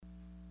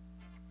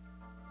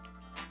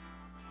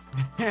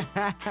I'm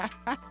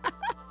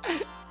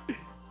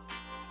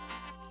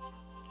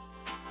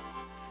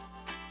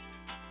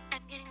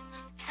getting a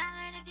little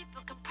tired of your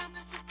broken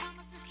promises.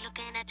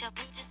 Looking at your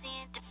pictures,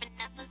 seeing different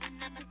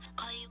numbers.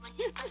 Call you when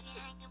you're still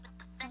hanging with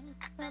the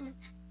fellas.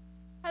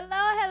 Hello,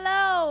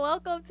 hello.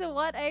 Welcome to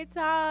What a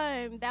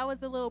Time. That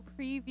was a little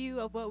preview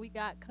of what we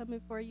got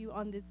coming for you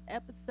on this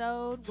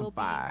episode. Some We'll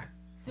fire.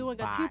 be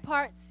doing a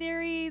two-part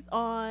series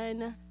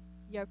on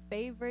your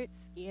favorite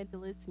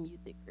scandalous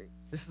music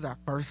groups. This is our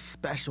first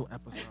special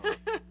episode.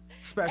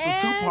 Special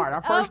And two-part.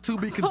 Our first to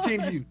of be course-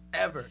 continued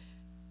ever.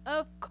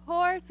 Of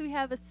course, we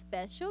have a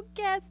special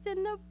guest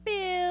in the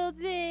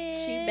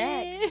building. She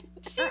back.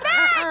 She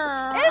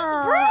back.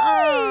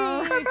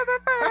 It's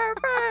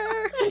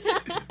Bree.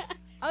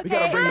 Okay. We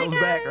gotta bring those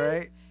back,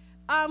 right?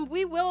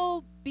 We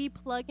will be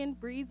plugging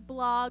Bree's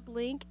blog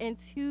link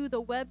into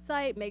the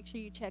website. Make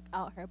sure you check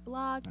out her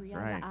blog, That's Rihanna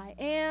right. I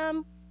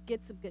Am.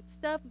 Get some good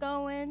stuff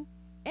going.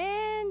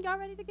 And y'all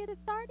ready to get it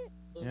started?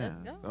 Let's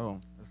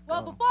go. Let's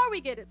Well, go. before we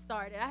get it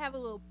started, I have a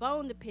little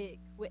bone to pick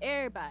with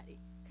everybody.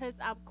 Because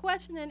I'm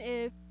questioning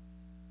if,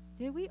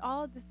 did we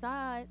all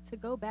decide to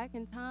go back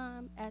in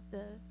time at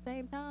the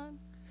same time?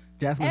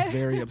 Jasmine's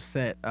very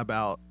upset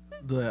about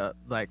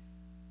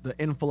the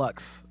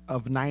influx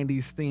of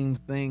 90s themed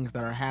things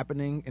that are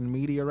happening in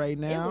media right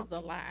now. It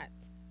was a lot.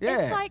 Yeah.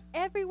 It's like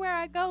everywhere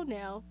I go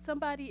now,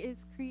 somebody is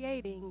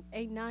creating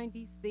a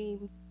 90s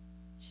themed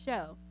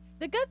show.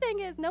 The good thing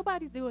is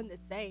nobody's doing the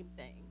same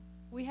thing.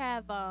 We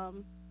have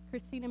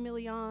Christina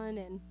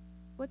Milian and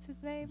what's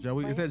his name?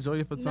 Joey, is that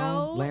Joey Fatone?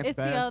 No, Lance it's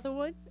Bass? the other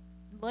one.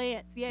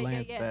 Lance,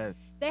 Lance yeah. Bass.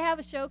 They have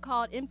a show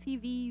called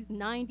MTV's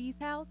 90s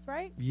House,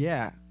 right?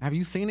 Yeah. Have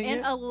you seen it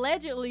And yet?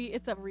 allegedly,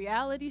 it's a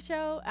reality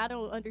show. I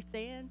don't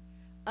understand.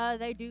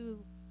 They do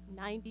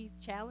 90s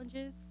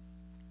challenges.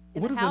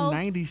 in What a is house. a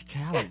 90s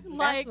challenge?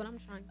 Like, That's what I'm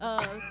trying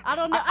to I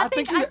don't know. I I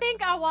think think you- I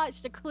think I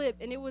watched a clip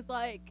and it was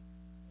like,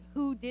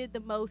 who did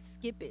the most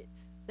skip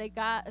its? They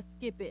got a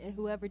skip it, and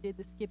whoever did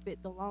the skip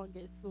it the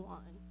longest won.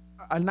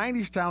 A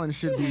 90s challenge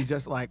should be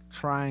just like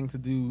trying to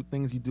do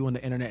things you do on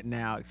the internet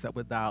now, except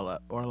with dial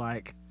up, or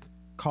like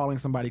calling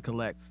somebody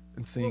collect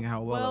and seeing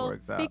how well it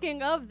works out.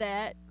 Speaking of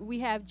that, we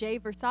have Jay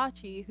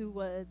Versace, who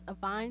was a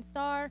Vine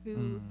star, who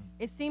Mm.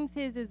 it seems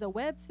his is a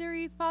web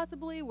series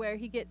possibly where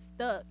he gets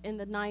stuck in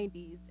the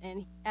 90s,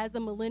 and as a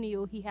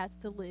millennial, he has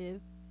to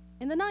live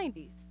in the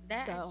 90s.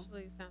 That So,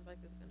 actually sounds like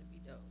it's gonna be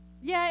dope.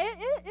 yeah,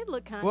 it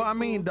looked kind of Well, I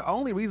mean, the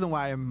only reason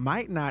why it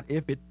might not,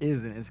 if it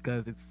isn't, is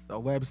because it's a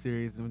web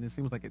series and it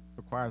seems like it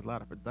requires a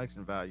lot of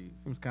production value.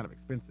 It seems kind of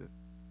expensive.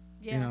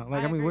 yeah, You know,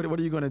 like, I mean, agree. what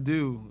are you going to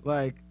do?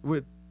 Like,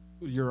 with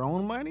your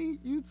own money,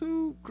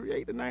 YouTube,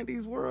 create the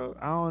 90s world?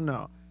 I don't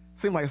know.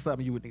 Seems like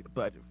something you would need a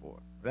budget for.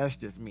 That's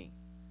just me.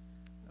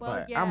 Well,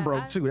 But yeah, I'm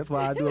broke I- too. That's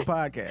why I do a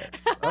podcast.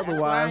 why I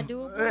Otherwise,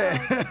 do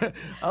a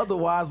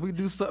otherwise we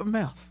do something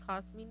else,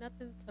 Cost me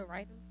nothing to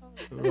write and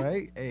post.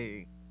 right?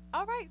 Hey,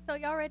 All right, so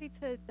y'all ready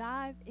to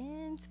dive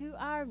into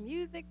our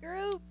music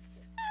groups?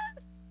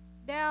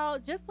 Now,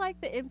 just like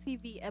the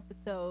MTV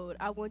episode,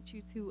 I want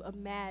you to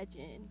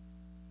imagine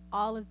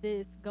all of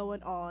this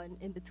going on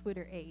in the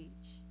Twitter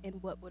age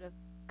and what would have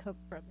come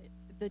from it.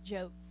 The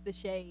jokes, the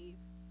shade.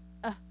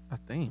 a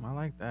theme. I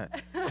like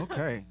that.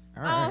 Okay,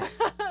 all Um,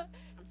 right.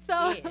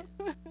 so, scared.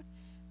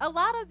 a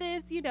lot of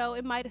this, you know,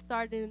 it might have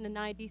started in the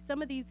 90s.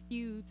 Some of these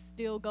feuds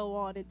still go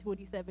on in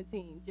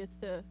 2017,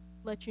 just to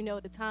let you know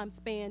the time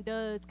span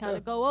does kind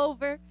of go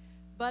over.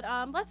 But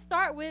let's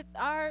start with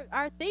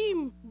our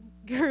theme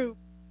group,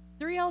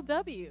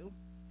 3LW.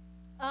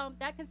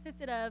 That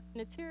consisted of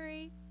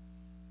Naturi,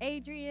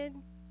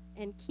 Adrian,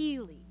 and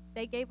Keely.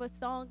 They gave us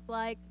songs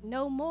like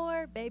No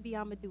More, Baby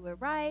I'ma Do It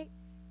Right,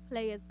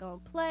 Players Gonna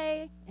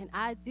Play, and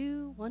I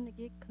Do Wanna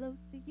Get Close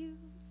to You.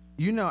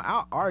 You know,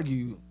 I'll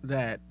argue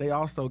that they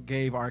also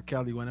gave R.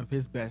 Kelly one of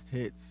his best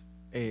hits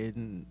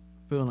in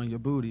 "Feeling on Your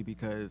Booty"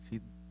 because he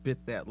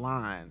bit that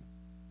line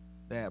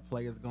that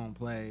players gonna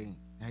play,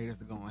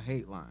 haters are gonna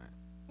hate line.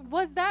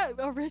 Was that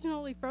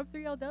originally from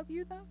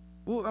 3LW though?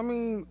 Well, I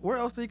mean, where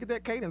else did you get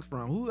that cadence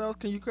from? Who else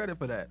can you credit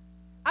for that?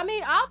 I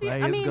mean, obviously. I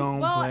Players mean, gonna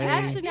well, play,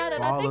 actually, now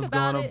that I think ballers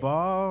about gonna it,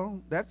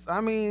 ball. That's,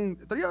 I mean,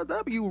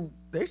 3LW.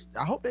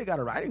 I hope they got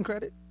a writing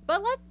credit.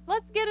 but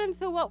let's get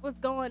into what was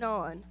going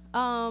on.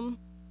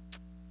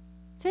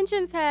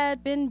 Tensions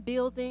had been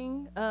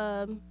building.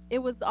 It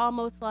was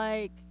almost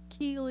like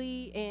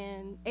Keely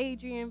and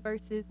Adrian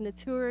versus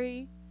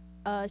Naturi.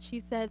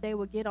 She said they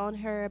would get on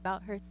her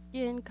about her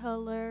skin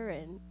color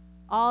and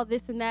all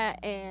this and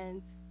that,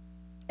 and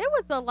it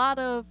was a lot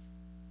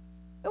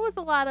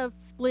of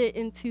split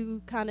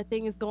into kind of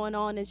things going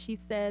on. And she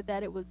said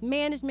that it was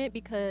management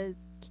because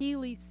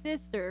Keely's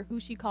sister, who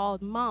she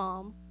called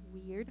mom,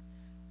 weird,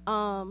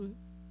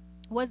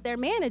 was their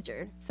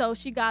manager, so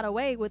she got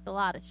away with a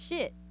lot of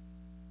shit.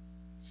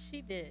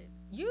 She did.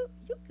 You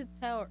could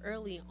tell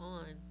early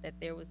on that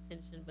there was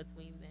tension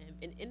between them.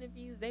 In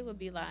interviews, they would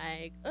be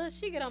like,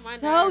 she get on my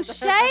So nerves.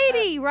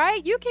 shady,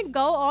 right? You can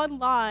go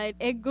online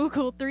and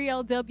Google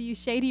 3LW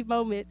shady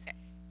moments,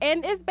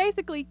 And it's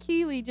basically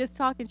Keely just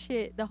talking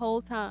shit the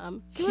whole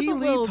time. She was a Keely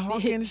little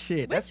talking bitch.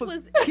 shit. That's Which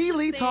what was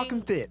Keely interesting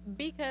talking fit.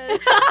 because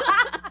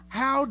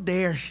How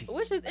dare she?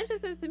 which was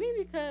interesting to me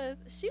because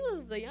she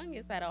was the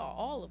youngest out of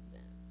all of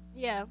them.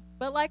 Yeah,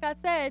 but like I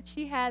said,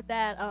 she had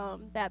that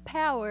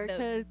power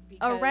Because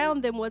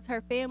around them was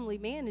her family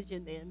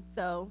managing them,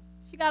 so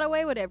she got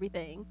away with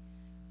everything.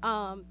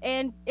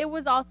 And it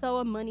was also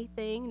a money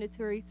thing.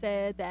 Naturi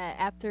said that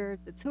after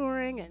the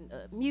touring and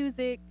the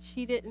music,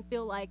 she didn't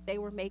feel like they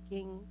were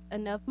making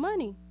enough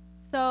money.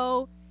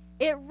 So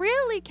it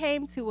really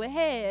came to a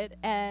head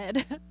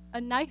at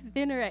a nice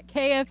dinner at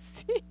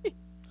KFC.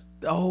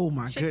 Oh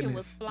my Chicken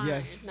was goodness. flying.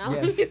 Yes, No.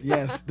 yes,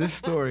 yes. This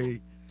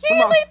story. One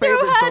of Keely my threw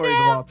favorite her stories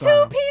of all damn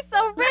time.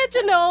 two-piece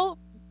original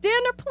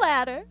dinner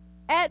platter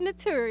at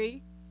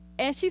Naturi,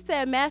 and she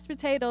said mashed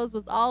potatoes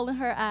was all in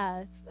her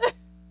eyes.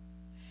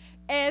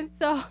 And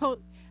so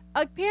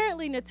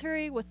apparently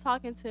Naturi was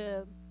talking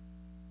to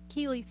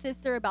Keely's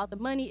sister about the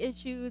money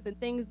issues and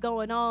things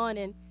going on,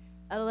 and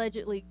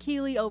allegedly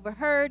Keely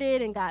overheard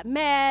it and got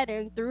mad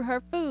and threw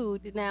her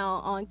food. Now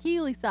on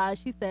Keely's side,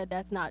 she said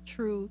that's not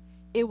true.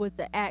 It was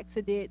an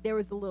accident. There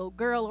was a little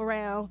girl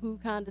around who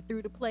kind of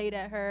threw the plate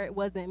at her. It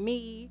wasn't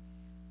me.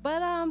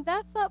 But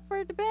that's up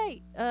for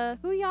debate.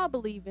 Who y'all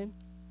believe in?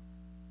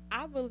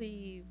 I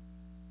believe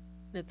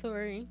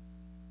Naturi.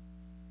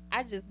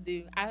 I just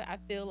do. I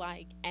feel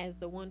like as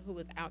the one who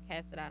was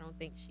outcasted, I don't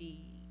think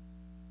she,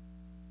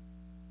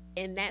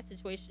 in that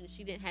situation,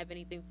 she didn't have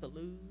anything to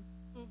lose.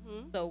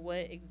 Mm-hmm. So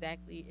what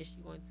exactly is she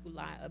going to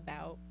lie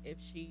about if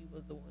she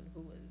was the one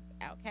who was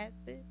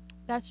outcasted?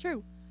 That's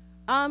true.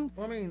 Well,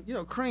 I mean,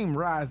 cream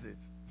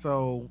rises.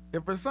 So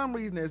if for some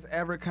reason there's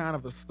ever kind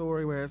of a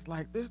story where it's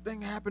like, this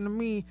thing happened to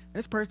me,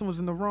 this person was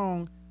in the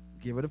wrong,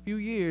 give it a few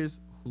years,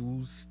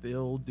 who's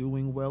still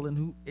doing well and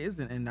who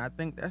isn't. And I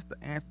think that's the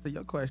answer to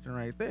your question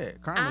right there.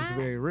 Karma's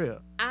very real.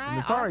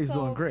 And Natari's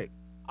doing great.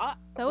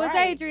 So is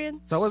Right.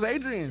 Adrian. So is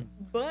Adrian.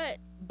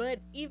 But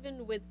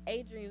even with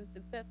Adrian's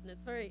success,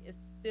 Naturi is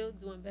still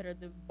doing better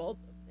than both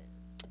of them.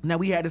 Now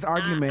we had this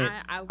argument.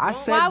 I won't-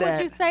 said Why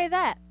that. would you say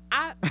that?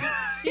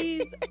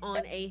 She's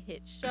on a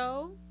hit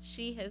show.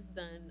 She has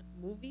done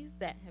movies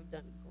that have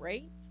done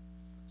great.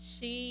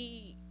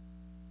 She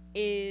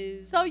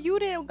is. So you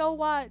didn't go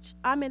watch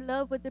I'm in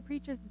Love with the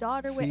Preacher's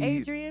Daughter with See,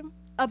 Adrian?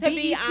 A to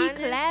be BET honest,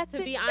 classic?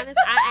 to be honest,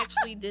 I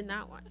actually did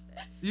not watch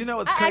that. It's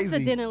I crazy.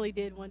 accidentally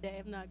did one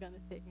day. I'm not going to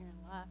sit here and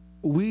lie.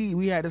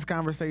 We had this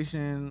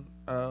conversation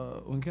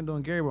when Kendall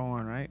and Gary were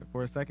on, right?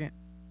 For a second.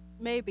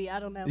 Maybe.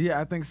 I don't know. Yeah,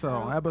 I think so.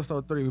 Oh. On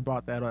episode 3, we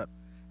brought that up.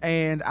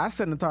 And I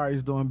said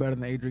Natari's doing better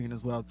than Adrian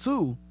as well,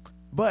 too.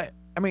 But,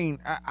 I mean,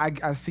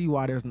 I see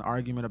why there's an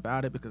argument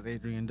about it because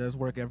Adrian does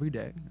work every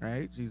day,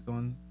 right? She's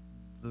on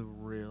The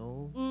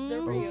Real.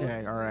 Mhm. Real.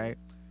 Okay, all right.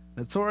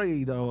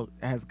 Naturi, though,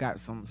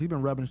 she's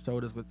been rubbing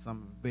shoulders with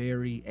some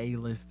very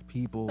A-list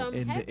people Some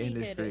in the heavy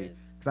industry. hitters.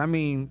 Cause I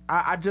mean,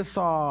 I just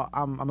saw.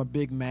 I'm a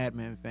big Mad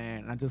Men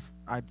fan.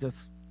 I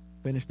just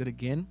finished it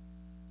again.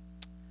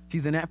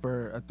 She's in that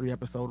for a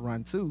 3-episode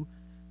run too,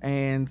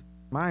 and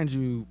mind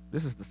you,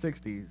 this is the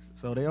 '60s,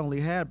 so they only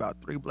had about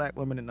 3 black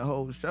women in the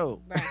whole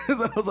show. Right.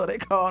 so they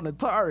called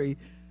Natari.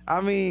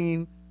 I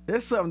mean,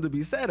 there's something to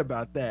be said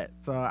about that.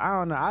 So I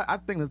don't know. I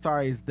think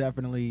Natari is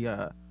definitely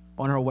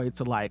on her way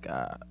to like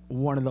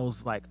one of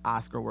those like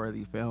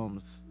Oscar-worthy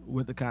films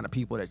with the kind of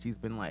people that she's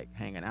been like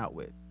hanging out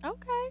with.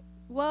 Okay.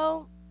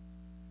 Well,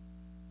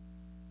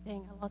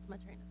 dang, I lost my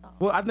train of thought.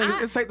 Well, I think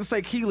it's safe to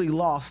say Keely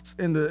lost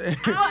in the.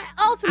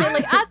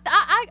 Ultimately,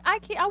 I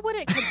can't. I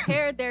wouldn't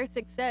compare their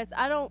success.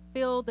 I don't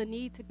feel the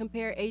need to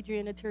compare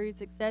Adrian and Naturi's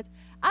success.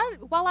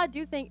 While I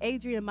do think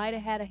Adrian might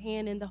have had a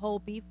hand in the whole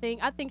beef thing,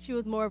 I think she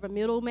was more of a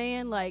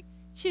middleman. Like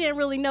she didn't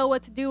really know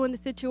what to do in the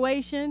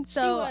situation.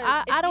 So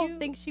I don't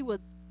think she was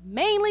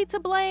mainly to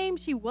blame.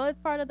 She was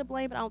part of the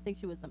blame, but I don't think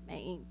she was the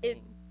main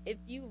thing. If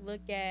you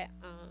look at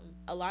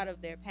a lot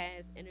of their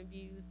past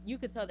interviews, you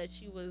could tell that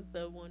she was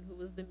the one who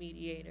was the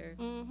mediator,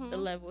 the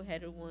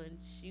level-headed one.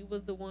 She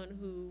was the one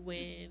who,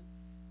 when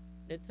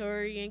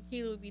Naturi and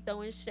Keely would be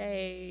throwing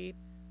shade,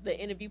 the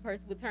interview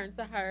person would turn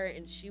to her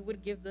and she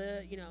would give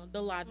the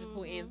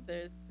logical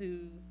answers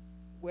to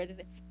where did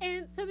it.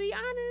 And to be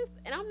honest,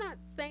 and I'm not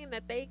saying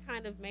that they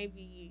kind of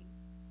maybe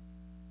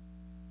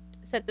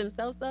set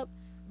themselves up,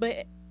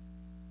 but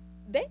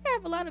they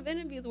have a lot of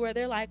interviews where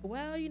they're like,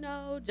 well,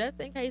 just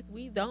in case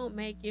we don't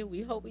make it,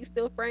 we hope we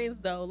still friends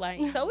though. Like,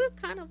 so it's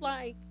kind of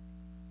like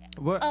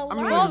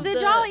Well, did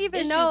y'all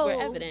even know?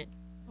 Were evident.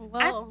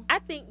 Well, I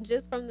think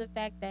just from the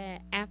fact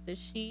that after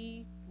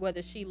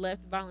whether she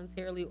left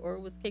voluntarily or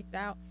was kicked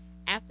out,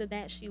 after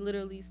that she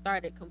literally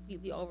started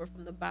completely over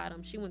from the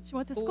bottom. She went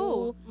to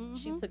school.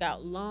 She took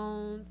out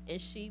loans, and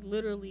she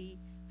literally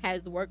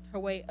has worked her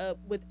way up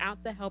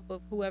without the help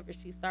of whoever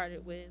she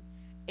started with,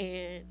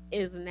 and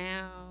is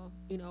now,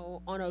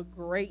 on a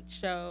great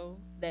show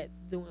that's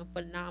doing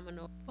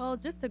phenomenal. Well,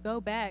 just to go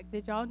back,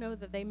 did y'all know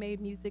that they made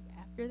music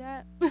after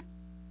that?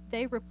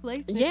 They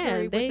replaced Yeah,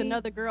 Naturi they with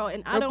another girl,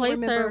 and I don't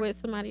Replaced remember her with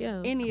somebody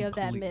else. any of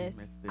that Completely mess.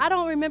 missed it. I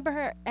don't remember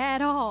her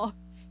at all.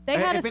 They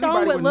had If a song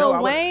anybody with would know,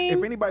 Lil Wayne.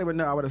 if anybody would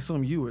know, I would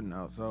assume you would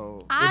know.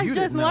 So I if you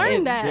just didn't know,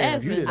 learned that. Yeah,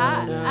 if you didn't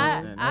know, then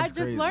I that's just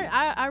crazy. learned.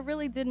 I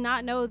really did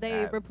not know they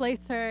That-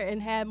 replaced her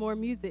and had more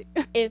music.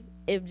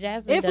 If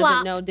Jasmine It doesn't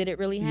flopped. know, did it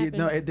really happen?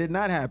 No, it did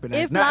not happen.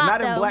 It Not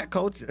flopped, in though. black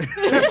culture.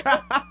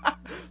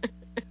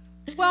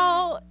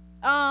 Well,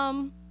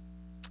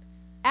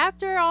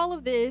 after all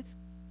of this,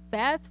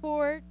 fast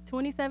forward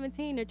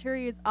 2017,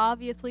 Naturi is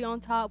obviously on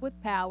top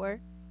with Power,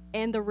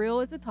 and The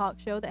Real is a talk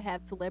show that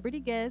have celebrity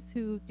guests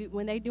who do,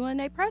 when they doing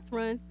their press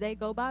runs, they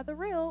go by The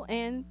Real,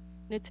 and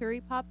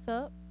Naturi pops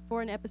up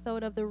for an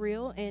episode of The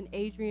Real, and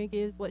Adrian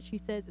gives what she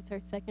says is her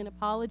second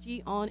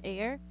apology on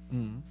air.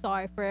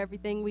 Sorry for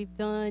everything we've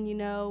done, you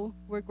know,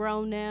 we're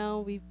grown now,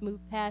 we've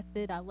moved past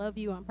it, I love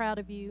you, I'm proud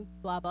of you,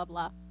 blah, blah,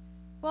 blah.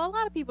 Well, a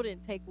lot of people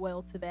didn't take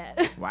well to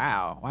that.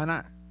 Wow, why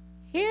not?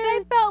 They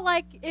felt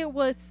like it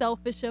was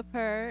selfish of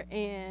her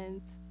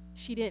and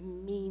she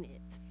didn't mean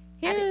it.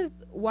 Here's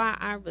why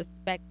I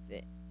respect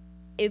it.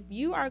 If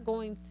you are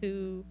going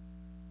to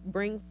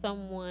bring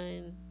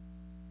someone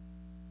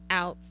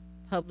out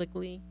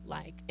publicly,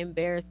 like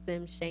embarrass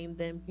them, shame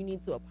them, you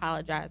need to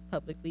apologize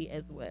publicly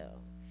as well.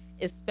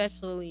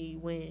 Especially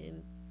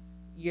when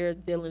you're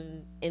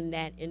dealing in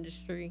that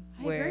industry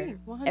where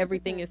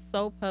everything is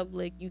so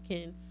public. You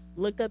can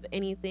look up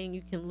anything.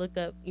 You can look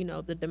up, you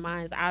know, the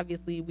demise.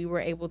 Obviously, we were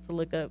able to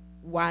look up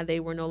why they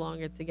were no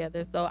longer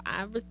together. So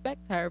I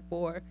respect her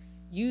for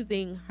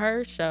using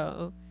her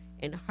show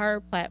and her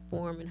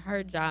platform and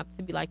her job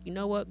to be like, you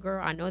know what,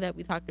 girl, I know that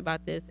we talked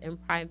about this in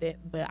private,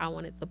 but I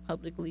wanted to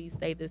publicly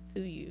say this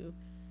to you,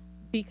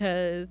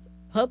 because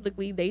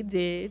publicly they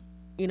did,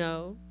 you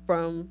know,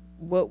 from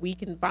what we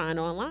can find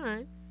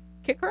online,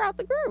 kick her out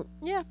the group.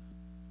 Yeah.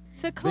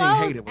 To Being close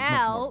hated was much more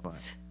out, fun.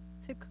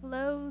 to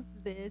close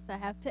this, I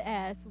have to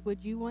ask,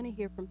 would you want to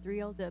hear from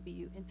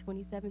 3LW in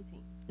 2017?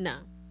 No.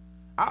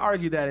 I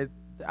argue that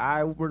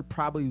I would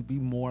probably be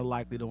more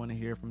likely to want to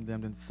hear from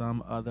them than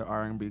some other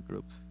R&B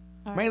groups.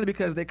 All right. Mainly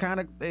because they kind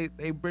of they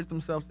bridge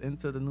themselves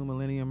into the new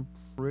millennium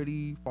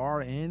pretty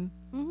far in,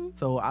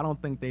 so I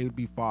don't think they would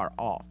be far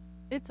off.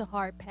 It's a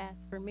hard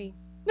pass for me.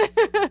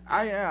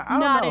 I don't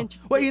Not know.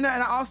 interested. Well, you know,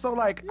 and I also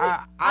like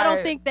I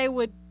don't think they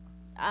would.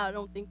 I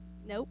don't think.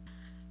 Nope.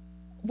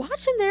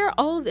 Watching their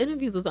old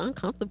interviews was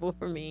uncomfortable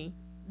for me.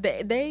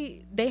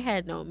 They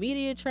had no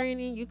media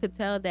training. You could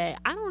tell that.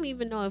 I don't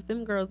even know if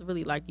them girls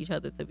really liked each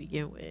other to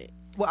begin with.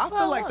 Well, I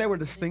feel like they were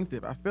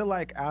distinctive. I feel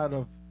like out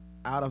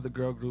of the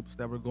girl groups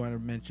that we're going to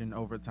mention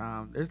over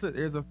time,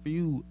 there's a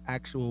few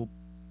actual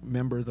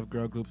members of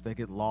girl groups that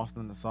get lost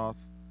in the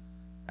sauce,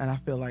 and I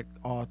feel like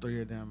all three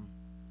of them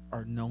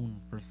are known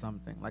for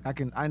something. Like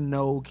I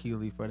know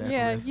Keely for that.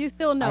 Yeah, list. you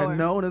still know her. I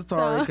know Naturi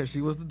So- because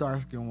she was the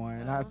dark skinned one,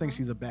 and I think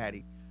she's a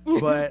baddie.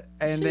 But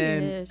and She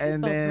then is. She's so you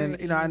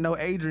know, I pretty. know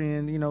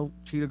Adrian, you know,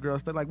 Cheetah Girl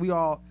stuff. Like we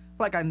all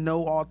like I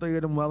know all three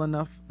of them well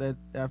enough that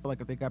I feel like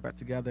if they got back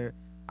together,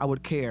 I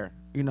would care,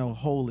 you know,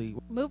 wholly.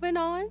 Moving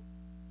on.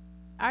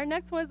 Our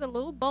next one's a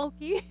little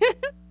bulky.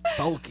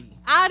 Bulky.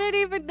 I didn't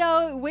even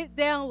know it went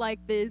down like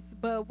this,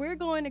 but we're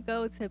going to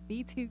go to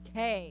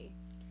B2K.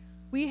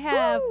 We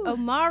have Woo.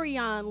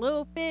 Omarion,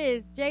 Lil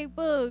Fizz, J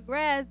Boog,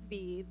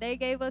 Rasby. They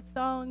gave us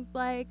songs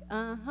like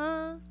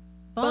Bump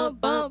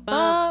Bump Bump,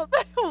 Bump.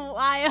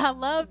 Why I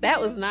love That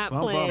you. was not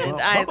Bump, planned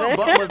bump,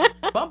 either.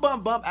 bump,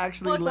 bump, bump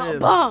actually Bump, bump, lives.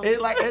 bump.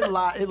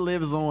 It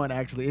lives on.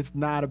 Actually, it's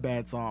not a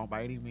bad song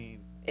by any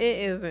means. It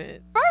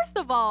isn't. First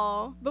of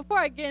all, before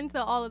I get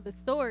into all of the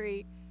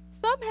story,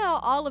 somehow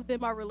all of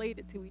them are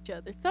related to each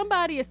other.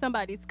 Somebody is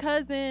somebody's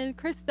cousin.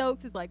 Chris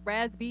Stokes is like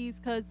Rasby's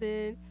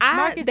cousin.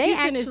 Marcus They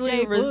Houston is actually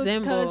Jay Boog's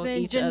resemble cousin.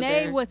 each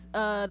Janae other.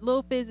 was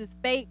Lil Fizz's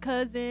fake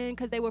cousin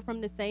because they were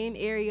from the same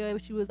area.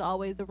 She was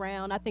always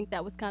around. I think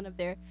that was kind of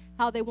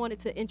how they wanted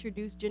to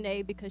introduce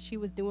Janae because she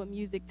was doing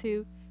music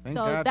too. Thank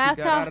So God that's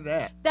she got how- out of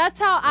that. That's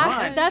how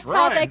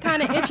Run. they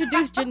kind of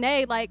introduced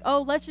Janae. Like,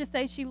 oh, let's just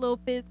say she Lil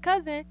Fizz's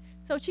cousin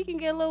so she can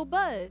get a little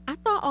buzz. I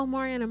thought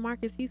Omarion and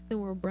Marcus Houston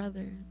were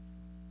brothers.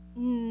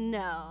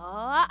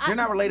 No, They're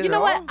not related You know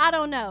at what? all? I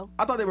don't know.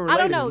 I thought they were I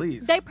related don't know. at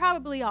least. They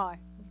probably are.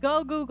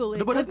 Go Google it.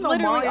 But 'cause doesn't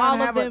literally Omarion all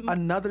have of them.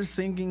 another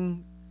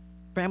singing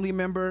family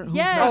member who's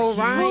Yes.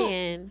 not huge?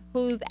 Orion,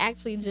 who's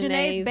actually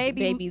Janae's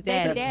baby daddy.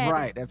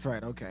 daddy. That's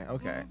right. Okay.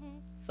 Mhm.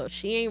 So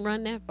she ain't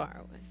run that far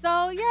away.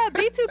 So yeah,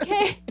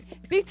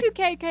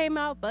 B2K came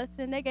out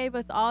busting. They gave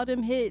us all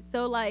them hits.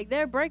 So like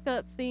their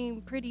breakup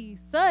seemed pretty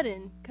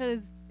sudden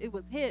because it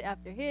was hit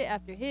after hit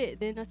after hit,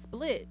 then a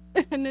split,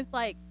 and it's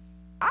like,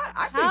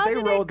 I How think did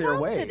they they rode their come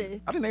to wave.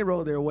 this? I think they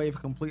rode their wave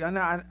completely.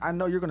 I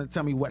know you're gonna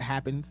tell me what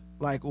happened,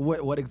 like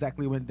what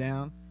exactly went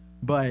down,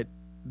 but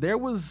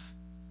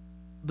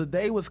the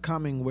day was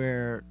coming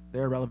where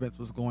their relevance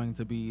was going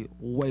to be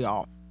way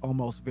off,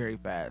 almost very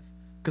fast.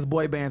 Because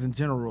boy bands in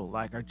general,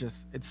 like,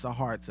 it's a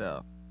hard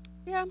sell.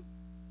 yeah.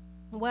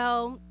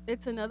 Well,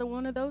 it's another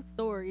one of those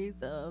stories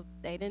of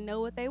they didn't know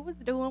what they was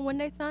doing when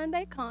they signed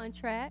their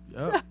contract.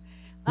 Yep.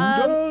 Who Um,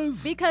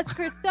 does? Because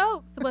Chris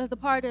Stokes was a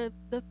part of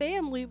the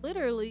family,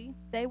 literally.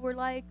 They were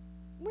like,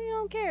 we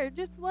don't care.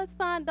 Just let's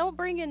sign. Don't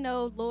bring in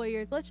no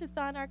lawyers. Let's just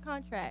sign our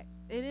contract.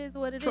 It is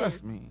what it is.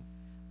 Trust me.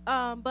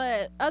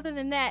 But other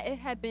than that, it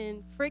had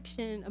been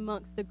friction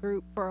amongst the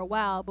group for a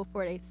while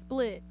before they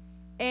split.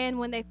 And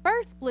when they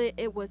first split,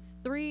 it was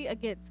 3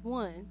 against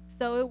 1.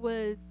 So it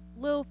was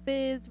Lil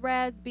Fizz,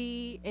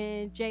 Raz-B,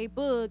 and J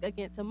Boog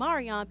against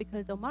Omarion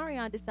because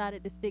Omarion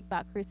decided to stick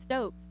by Chris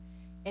Stokes.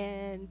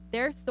 And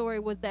their story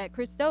was that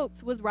Chris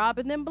Stokes was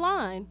robbing them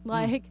blind.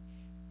 Like,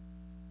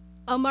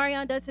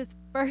 Omarion does his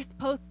first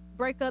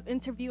post-breakup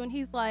interview, and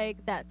he's like,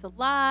 that's a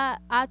lie.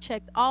 I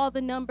checked all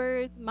the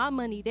numbers. My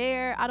money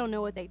there. I don't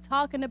know what they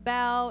talking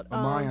about.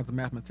 Omarion's a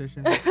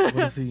mathematician. What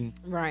is he?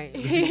 Right.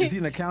 Is he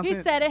an accountant?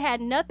 He said it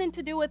had nothing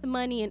to do with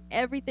money and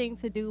everything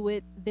to do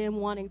with them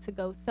wanting to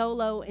go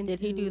solo and did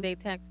he do their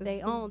taxes?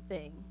 Their own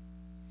thing.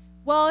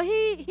 Well,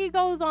 he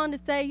goes on to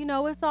say, you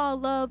know, it's all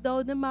love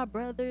though. They're my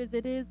brothers.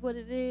 It is what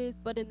it is.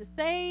 But in the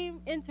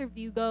same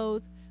interview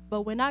goes,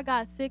 but when I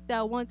got sick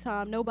that one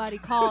time, nobody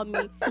called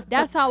me.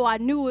 That's how I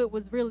knew it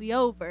was really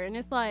over. And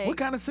it's like, what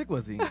kind of sick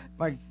was he?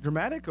 Like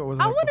dramatic or was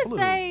it I like want the to flu?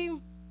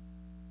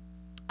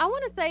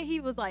 say he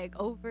was like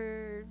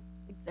over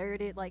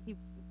exerted, like he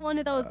one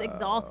of those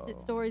exhausted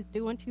stories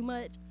doing too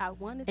much. I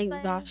want to say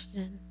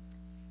exhaustion.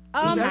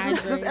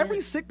 Does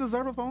every sick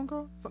deserve a phone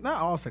call? So not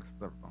all sick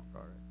deserve a phone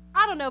call, right?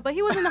 I don't know, but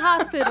he was in the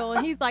hospital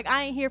and he's like,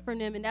 I ain't hear from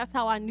them, and that's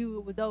how I knew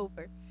it was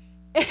over.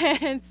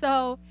 And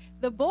so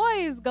the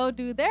boys go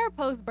do their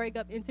post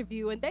breakup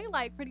interview, and they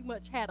like pretty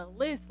much had a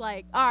list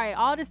like, all right,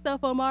 all this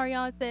stuff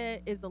Omarion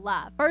said is a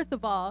lie. First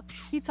of all,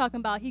 he's talking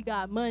about he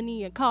got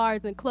money and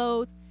cars and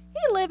clothes.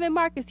 He live in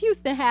Marcus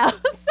Houston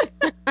house.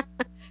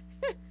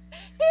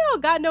 He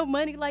don't got no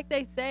money like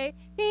they say.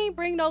 He ain't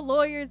bring no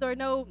lawyers or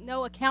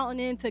no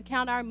accountant in to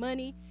count our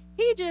money.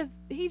 He just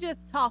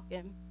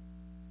talking.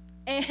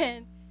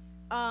 And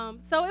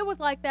so it was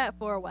like that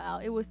for a while.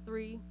 It was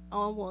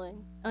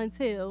 3-on-1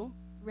 until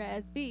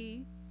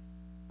Raz-B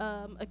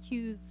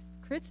accused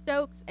Chris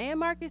Stokes and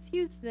Marcus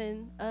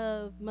Houston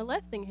of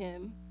molesting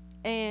him,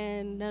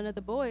 and none of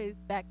the boys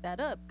backed that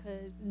up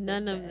because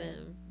none of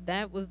them.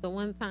 That was the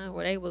one time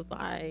where they was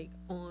like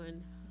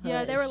on.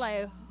 Yeah, they were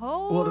like,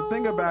 hold on. Well, the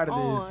thing about it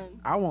is,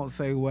 I won't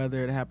say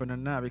whether it happened or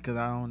not because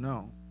I don't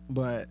know,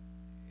 but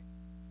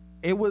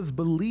it was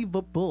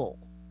believable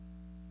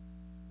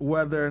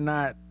whether or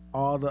not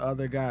all the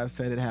other guys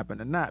said it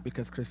happened or not,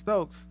 because Chris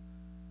Stokes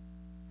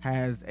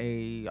has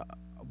an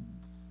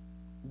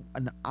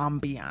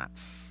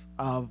ambiance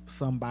of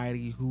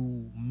somebody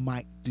who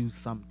might do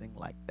something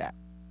like that.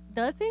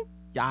 Does he?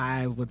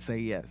 I would say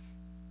yes.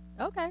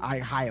 Okay. I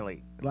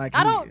highly like.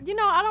 I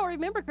don't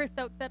remember Chris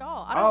Stokes at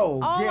all.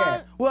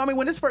 Well, I mean,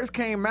 when this first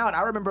came out,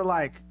 I remember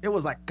like it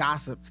was like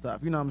gossip stuff.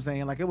 You know what I'm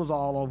saying? Like it was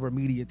all over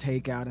media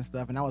takeout and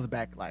stuff. And I was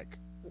back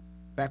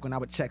when I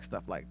would check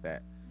stuff like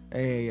that.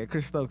 Hey,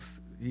 Chris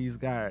Stokes, he's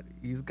got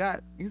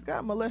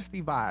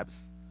molesty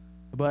vibes.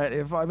 But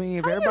if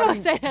everybody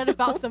you say that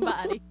about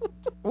somebody.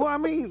 Well, I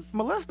mean,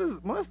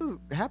 molesters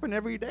happen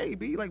every day.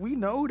 Like we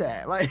know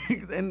that. Like,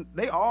 and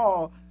they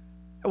all.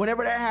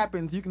 Whenever that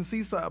happens, you can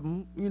see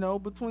something,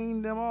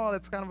 between them all.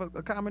 That's kind of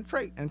a common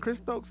trait. And Chris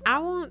Stokes. I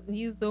won't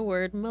use the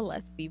word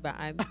molesty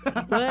vibes,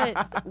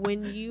 but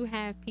when you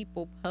have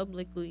people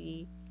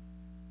publicly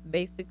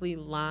basically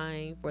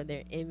lying for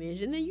their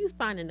image, and then you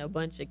signing a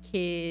bunch of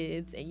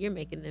kids and you're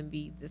making them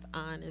be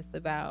dishonest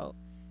about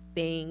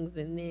things,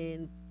 and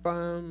then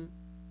from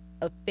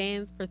a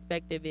fan's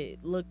perspective,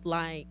 it looked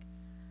like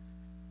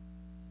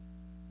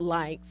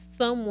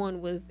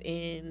someone was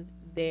in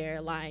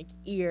their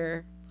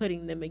ear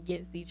putting them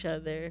against each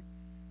other.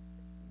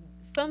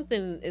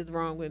 Something is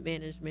wrong with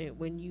management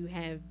when you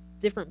have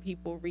different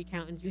people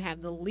recounting. You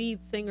have the lead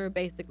singer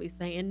basically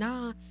saying,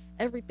 nah,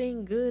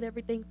 everything good,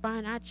 everything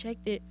fine, I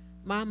checked it,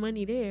 my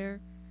money there.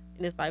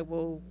 And it's like,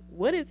 well,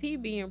 what is he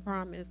being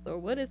promised, or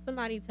what is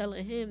somebody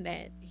telling him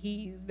that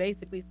he's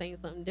basically saying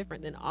something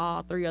different than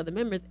all 3 other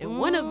members? And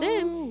one of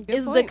them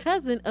is the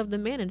cousin of the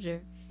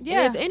manager.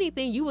 Yeah. And if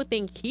anything, you would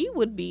think he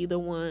would be the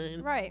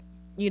one, right?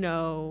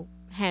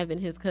 Having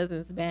his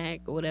cousin's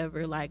back or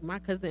whatever. Like, my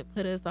cousin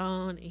put us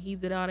on and he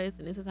did all this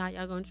and this is how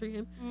y'all gonna treat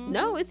him.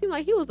 No, it seemed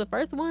like he was the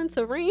first one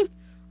to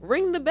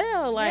ring the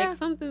bell. Like,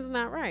 something's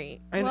not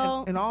right. And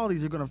in all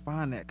these, you're gonna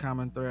find that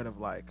common thread of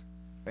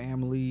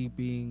family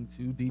being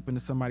too deep into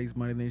somebody's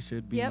money than they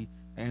should be,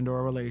 and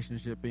or a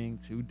relationship being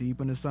too deep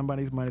into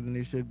somebody's money than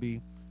they should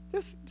be.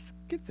 Just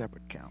get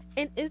separate accounts.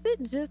 And is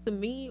it just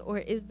me, or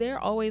is there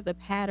always a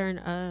pattern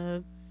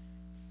of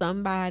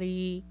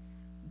somebody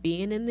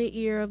being in the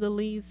ear of the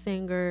lead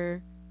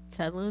singer,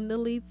 telling the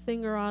lead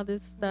singer all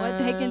this stuff,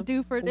 what they can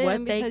do for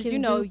them, because you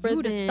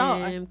the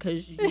star,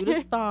 because you the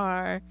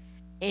star,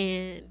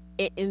 and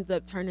it ends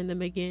up turning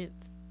them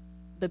against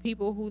the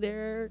people who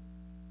they're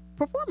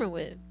performing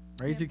with?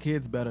 Raise your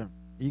kids better.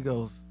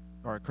 Egos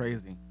are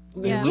crazy.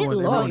 Yeah, get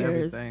lawyers.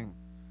 Everything.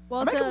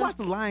 Well, I can watch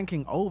The Lion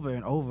King over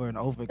and over and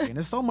over again.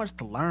 There's so much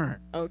to learn.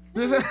 Okay.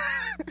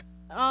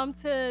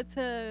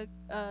 To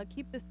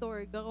keep the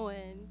story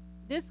going,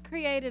 this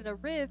created a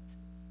rift,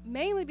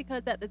 mainly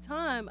because at the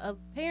time,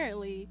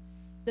 apparently,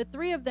 the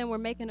three of them were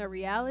making a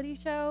reality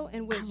show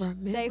in which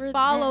they remember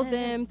follow that.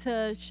 them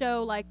to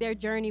show like their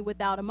journey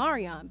without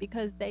Omarion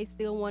because they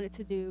still wanted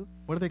to do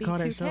What do they call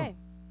that show?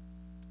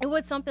 It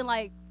was something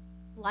like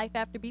Life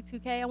After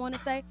B2K, I want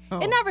to say. Oh.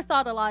 It never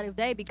saw the light of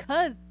day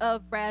because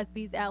of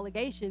Raz-B's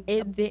allegations.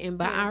 It didn't,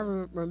 but I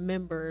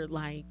remember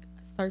like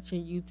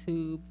searching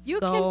YouTube. You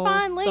so, can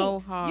find links. So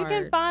hard. You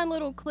can find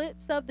little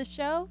clips of the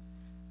show.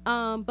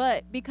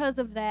 But because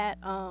of that,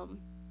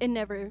 it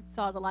never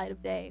saw the light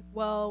of day.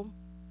 Well,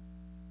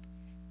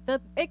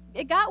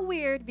 it got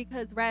weird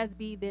because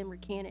Raz-B then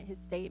recanted his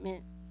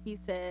statement. He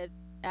said,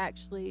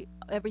 actually,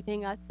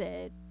 everything I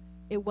said,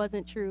 it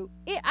wasn't true.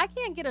 I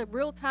can't get a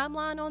real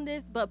timeline on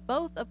this, but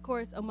both, of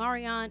course,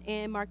 Omarion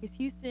and Marcus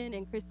Houston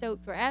and Chris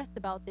Stokes were asked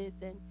about this,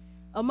 and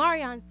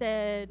Omarion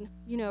said,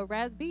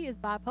 Raz-B is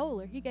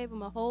bipolar. He gave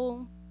him a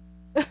whole...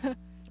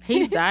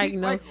 He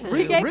diagnosed him.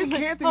 He gave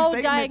him a whole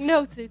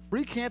diagnosis.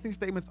 Recanting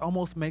statements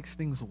almost makes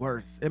things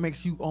worse. It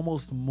makes you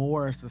almost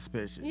more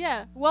suspicious.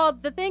 Yeah. Well,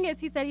 the thing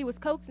is, he said he was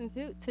coaxed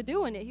into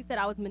doing it. He said,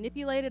 I was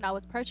manipulated. I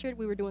was pressured.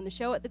 We were doing the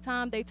show at the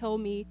time. They told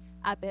me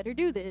I better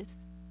do this.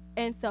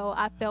 And so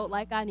I felt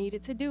like I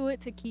needed to do it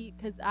to keep,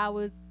 because I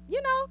was,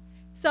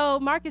 So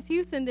Marcus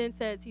Houston then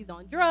says he's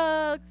on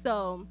drugs.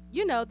 So,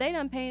 they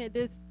done painted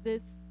this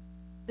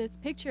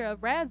picture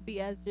of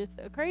Raz-B as just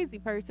a crazy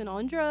person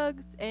on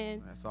drugs,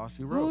 and that's all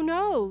she wrote. Who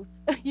knows?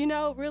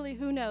 Really,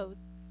 who knows?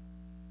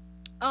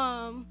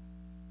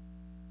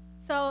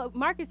 So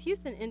Marcus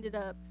Houston ended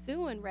up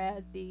suing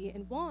Raz-B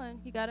and won.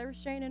 He got a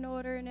restraining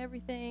order and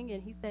everything,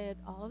 and he said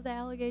all of the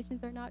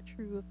allegations are not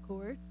true, of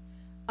course.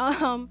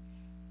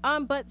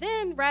 But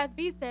then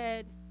Raz-B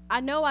said, I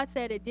know I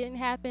said it didn't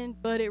happen,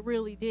 but it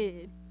really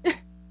did.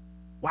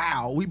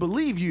 Wow, we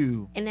believe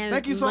you. And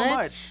thank you so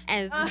much.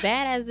 As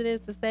bad as it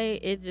is to say,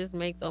 it just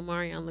makes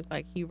Omarion look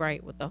like he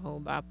right with the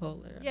whole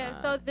bipolar. Yeah,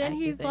 so then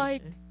he's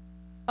like,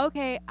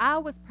 okay, I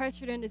was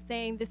pressured into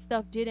saying this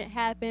stuff didn't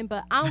happen,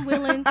 but I'm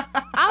willing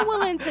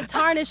to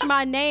tarnish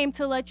my name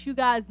to let you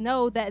guys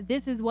know that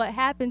this is what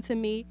happened to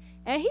me.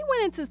 And he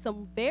went into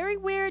some very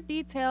weird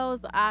details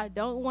I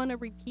don't want to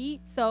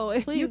repeat. So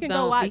if you can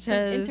go watch some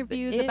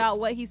interviews about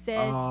what he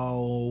said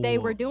they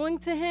were doing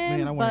to him.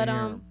 Man, I want to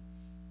hear him.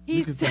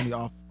 You can tell me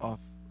off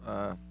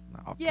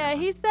yeah,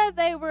 he said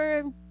they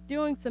were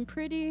doing some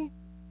pretty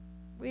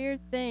weird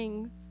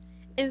things.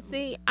 And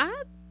see,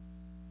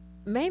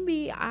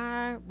 maybe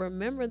I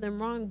remember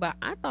them wrong, but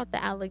I thought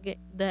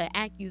the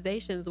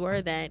accusations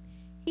were that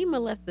he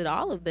molested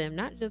all of them,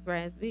 not just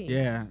Raz-B.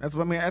 Yeah, that's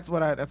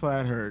what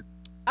I heard.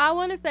 I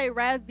want to say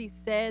Raz-B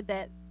said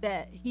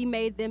that he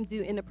made them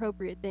do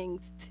inappropriate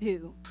things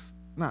too.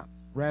 Nah,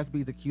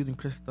 Raz-B's accusing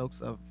Chris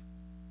Stokes of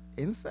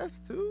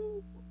incest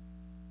too.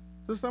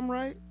 To some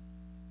right?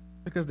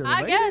 Because they're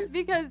related? I guess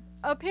because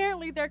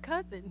apparently they're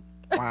cousins.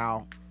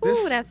 Wow.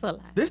 Ooh, that's a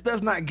lot. This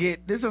does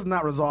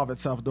not resolve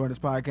itself during this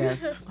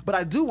podcast. But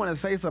I do want to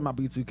say something about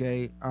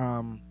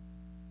B2K,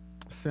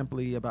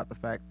 simply about the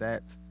fact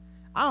that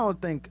I don't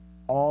think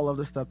all of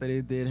the stuff that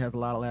they did has a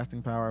lot of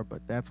lasting power,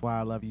 but That's Why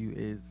I Love You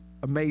is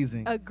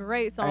amazing. A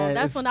great song.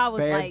 That's when I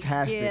was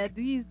fantastic. like, yeah,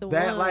 these the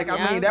that, ones.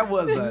 I mean, that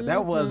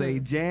was a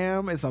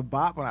jam. It's a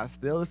bop, and I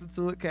still listen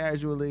to it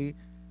casually.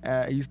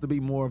 It used to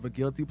be more of a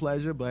guilty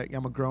pleasure, but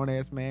I'm a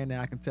grown-ass man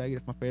now. I can tell you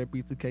it's my favorite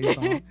B2K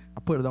song. I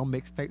put it on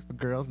mixtapes for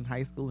girls in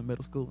high school and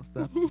middle school and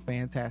stuff. It's a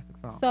fantastic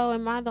song. So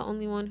am I the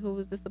only one who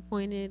was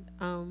disappointed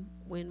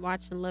when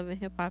watching Love and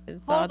Hip Hop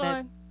and saw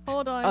that?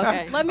 Hold on.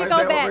 Okay. Let me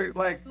go back.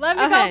 Let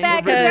me go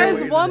back, because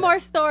there's one more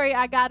story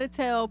I got to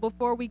tell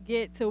before we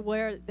get to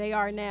where they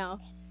are now.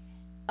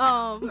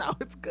 No,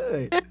 it's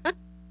good.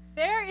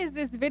 There is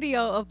this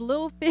video of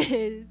Lil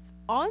Fizz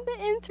on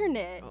the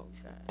internet. Oh,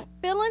 God.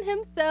 Feeling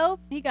himself.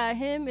 He got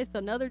him. It's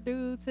another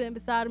dude sitting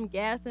beside him,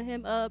 gassing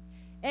him up.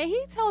 And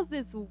he tells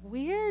this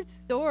weird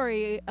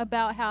story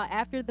about how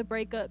after the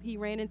breakup, he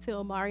ran into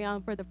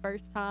Omarion for the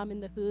first time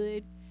in the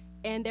hood.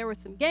 And there was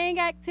some gang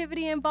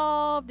activity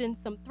involved and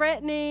some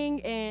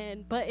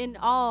threatening. But in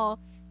all,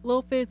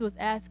 Lil Fizz was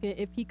asking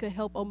if he could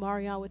help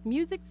Omarion with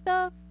music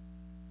stuff.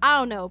 I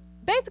don't know.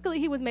 Basically,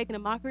 he was making a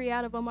mockery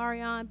out of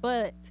Omarion.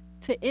 But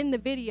to end the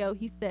video,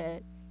 he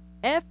said,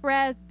 F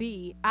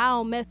Raz-B, I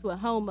don't mess with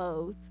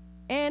homos.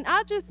 And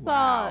I just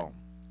thought,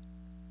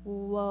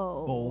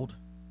 whoa. Bold.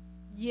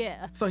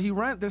 Yeah. So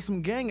there's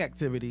some gang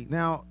activity.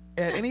 Now,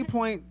 at any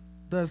point,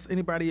 does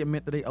anybody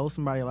admit that they owe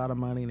somebody a lot of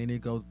money and they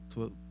need to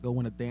go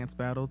win a dance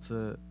battle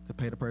to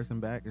pay the person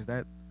back? Is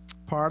that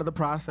part of the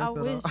process? I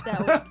wish that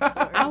was the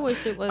story. I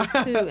wish it was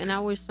too, and I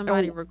wish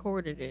somebody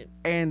recorded it.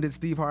 And did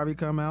Steve Harvey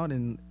come out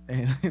and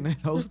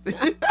host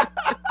it?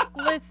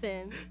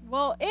 Listen,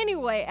 well,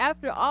 anyway,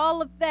 after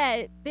all of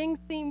that, things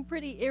seem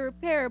pretty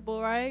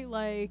irreparable, right?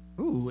 Like,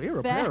 ooh,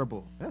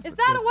 irreparable. Is that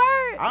a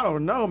word? I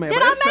don't know, man. Did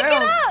but I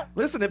make it up?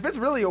 Listen, if it's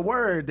really a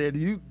word, then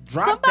you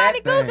drop Somebody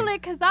that thing. Google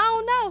it, because I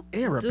don't know.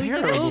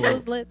 Irreparable.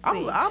 Googles, let's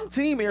see. I'm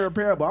team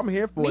irreparable. I'm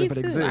here for Me it if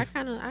it too. exists.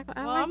 I Well, like I'm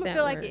going to that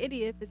feel like word. an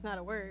idiot if it's not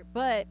a word.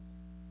 But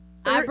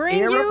I bring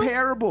you...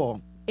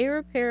 Irreparable.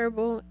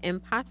 irreparable,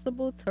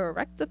 impossible to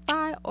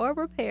rectify or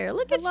repair.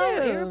 Look at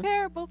Hello, you.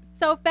 irreparable.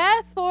 So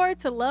fast forward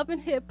to Love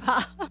and Hip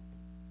Hop.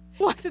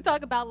 Wants to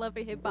talk about Love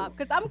and Hip Hop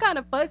because I'm kind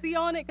of fuzzy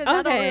on it because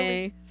I don't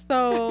really.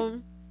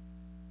 So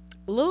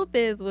Lil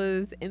Fizz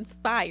was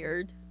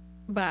inspired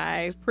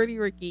by Pretty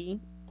Ricky,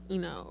 you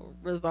know,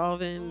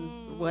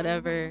 resolving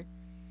whatever,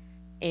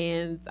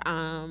 and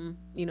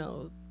you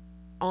know,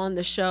 on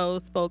the show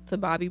spoke to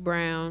Bobby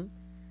Brown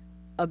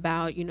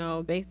about, you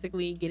know,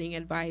 basically getting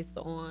advice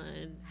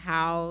on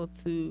how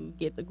to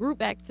get the group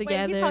back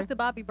together. Wait, he talked to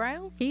Bobby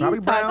Brown? He talked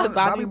to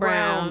Bobby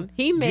Brown.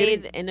 He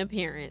made an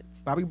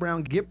appearance. Bobby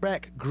Brown, get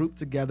back group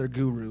together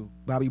guru.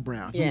 Bobby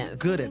Brown. He's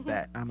good at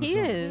that. He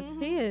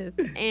is.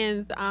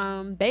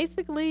 And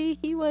basically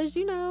he was,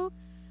 you know,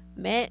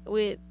 met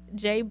with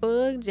J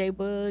Boog. J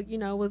Boog, you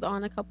know, was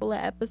on a couple of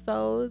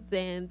episodes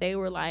and they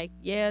were like,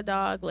 yeah,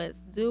 dog, let's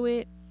do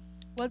it.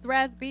 Was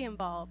Raz B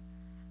involved?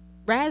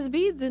 Raz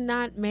B did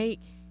not make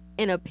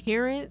an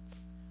appearance,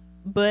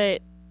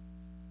 but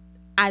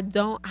I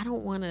don't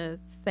want to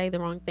say the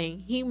wrong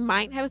thing. He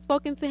might have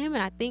spoken to him,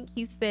 and I think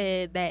he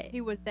said that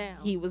he was down.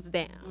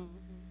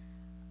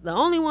 The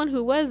only one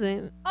who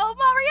wasn't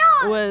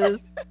Omarion was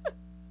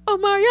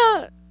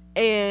Omarion,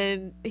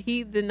 and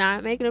he did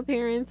not make an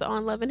appearance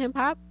on Love and Hip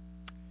Hop.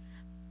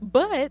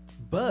 But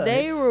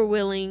they were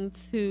willing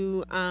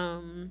to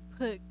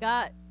put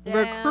God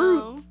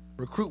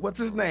recruit. What's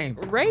his name?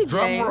 Ray J.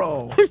 Drum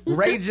roll.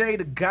 Ray J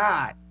the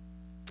God.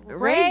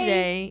 Ray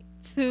J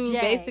to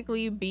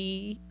basically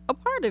be a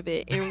part of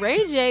it, and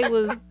Ray J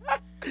was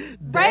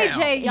Ray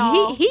J,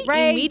 y'all. He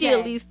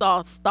immediately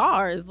saw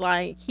stars.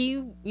 Like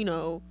he, you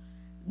know,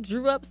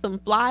 drew up some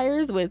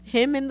flyers with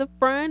him in the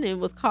front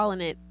and was calling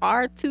it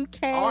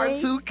R2K.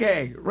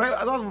 R2K. Ray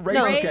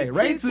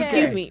 2K.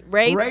 Excuse me.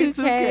 Ray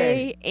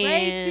 2K.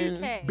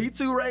 And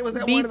B2 Ray was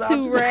that B2 one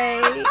about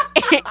Ray.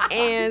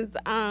 And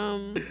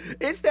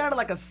it sounded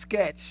like a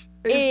sketch.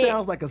 It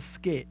sounds like a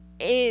skit.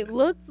 It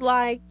looked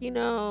like, you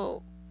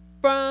know,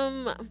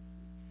 from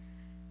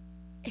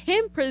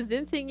him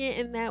presenting it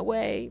in that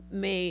way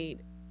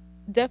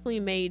definitely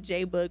made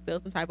J Boog feel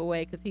some type of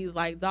way, because he's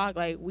like, dog,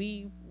 like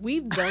we've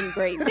done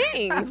great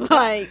things.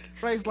 Like,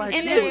 Ray's like,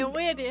 and then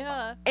win it,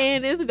 huh?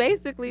 And it's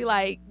basically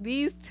like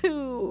these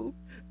two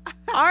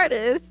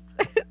artists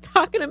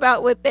talking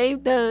about what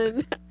they've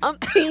done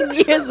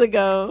umpteen years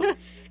ago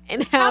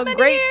and how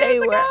great they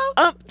were.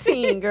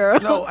 Umpteen, girl.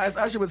 No,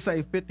 I should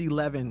say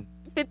 50-11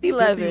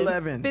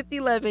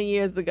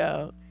 years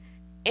ago.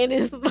 And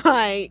it's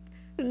like,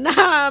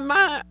 nah,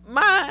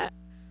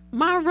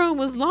 my room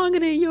was longer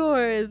than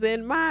yours,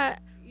 and my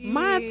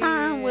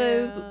time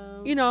was,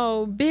 you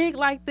know, big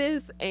like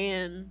this.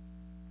 And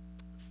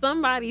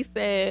somebody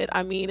said,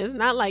 I mean, it's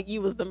not like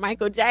you was the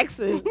Michael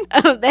Jackson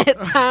of that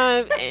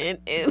time, and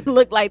it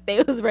looked like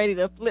they was ready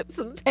to flip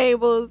some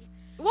tables.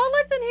 Well,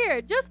 listen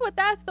here, just with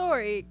that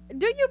story,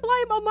 do you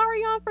blame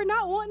Omarion for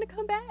not wanting to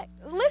come back?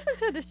 Listen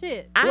to the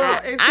shit.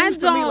 Well, it seems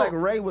to me like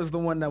Ray was the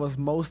one that was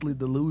mostly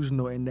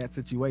delusional in that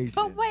situation.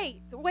 But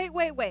wait.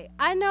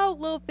 I know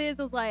Lil Fizz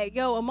was like,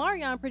 yo,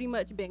 Omarion pretty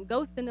much been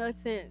ghosting us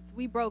since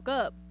we broke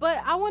up.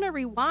 But I want to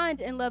rewind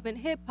in Love and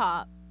Hip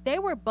Hop. They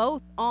were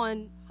both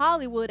on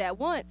Hollywood at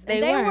once.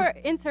 And they were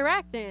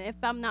interacting, if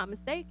I'm not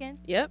mistaken.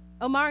 Yep.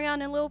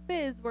 Omarion and Lil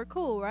Fizz were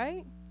cool,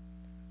 right?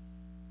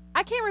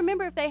 I can't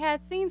remember if they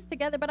had scenes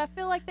together, but I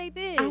feel like they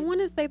did. I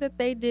want to say that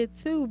they did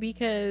too,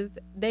 because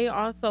they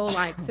also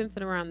like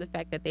centered around the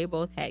fact that they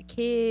both had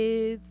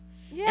kids.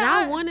 Yeah, and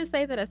I want to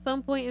say that at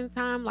some point in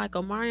time, like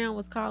Omarion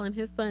was calling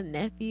his son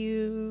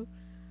nephew.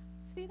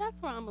 See, that's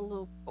where I'm a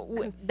little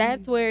confused.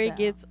 That's where it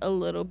gets a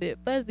little bit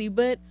fuzzy.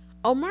 But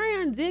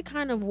Omarion did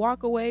kind of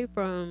walk away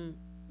from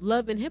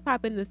Love and Hip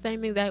Hop in the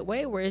same exact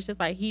way, where it's just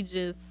like he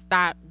just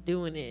stopped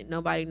doing it.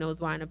 Nobody knows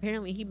why. And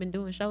apparently he'd been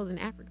doing shows in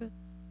Africa.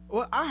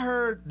 Well, I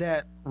heard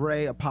that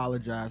Ray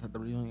apologized at the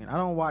reunion. I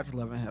don't watch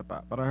Love and Hip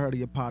Hop, but I heard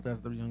he apologized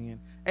at the reunion.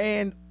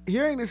 And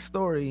hearing this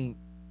story,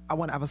 I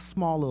want to have a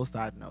small little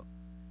side note.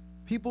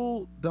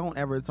 People don't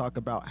ever talk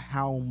about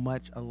how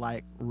much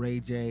alike Ray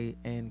J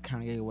and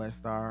Kanye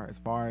West are as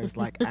far as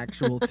like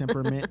actual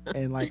temperament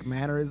and like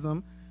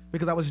mannerism.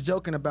 Because I was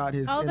joking about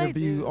his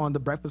interview on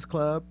The Breakfast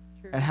Club.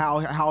 True. And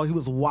how he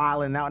was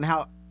wilding out, and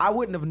how I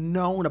wouldn't have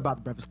known about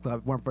The Breakfast Club if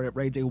it weren't for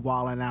Ray J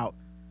wilding out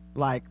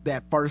like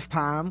that first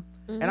time.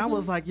 And I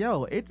was like,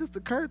 yo, it just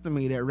occurred to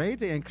me that Ray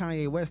J and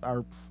Kanye West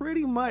are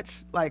pretty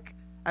much like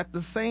at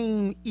the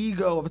same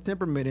ego of a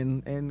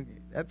temperament, and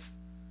that's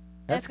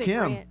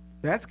Kim. Rants.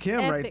 That's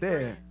Kim right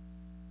there.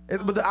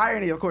 But the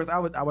irony, of course, I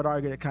would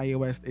argue that Kanye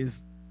West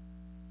is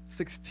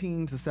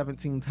 16 to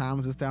 17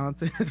 times as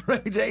talented as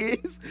Ray J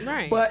is.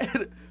 Right.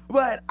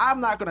 But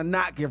I'm not gonna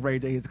not give Ray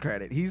J his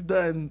credit. He's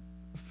done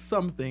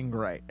something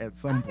right at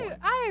some point.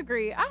 I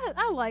agree.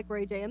 I like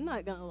Ray J. I'm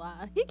not gonna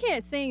lie. He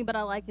can't sing, but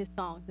I like his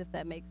songs, if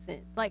that makes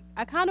sense. Like,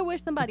 I kind of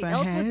wish somebody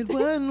else would sing.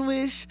 One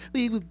wish,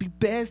 we would be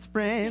best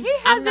friends. He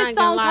has this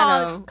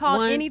song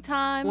called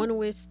Anytime. One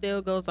wish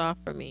still goes off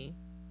for me.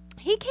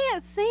 He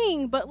can't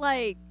sing, but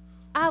like,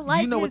 I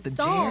like You know his what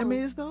the song. jam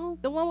is though?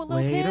 The one with Lil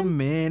Wait a Kim?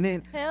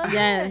 minute. Hell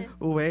Yes.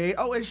 Wait.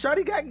 Oh, and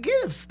Shawty Got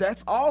Gifts.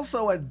 That's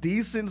also a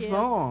decent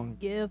song.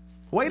 Gifts.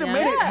 Wait a Yeah.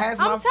 minute. Yeah, Has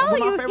I'm my, telling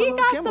one of you, my favorite he Lil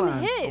got Kim some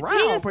lines. hits. He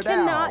Round just per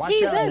cannot- down. Watch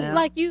He out does. now.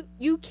 Like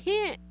you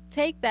can't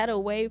take that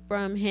away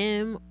from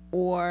him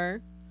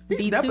or He's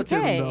B2K.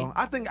 nepotism though.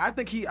 I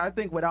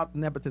think without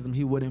nepotism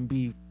he wouldn't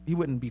be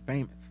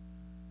famous.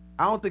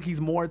 I don't think he's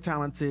more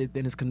talented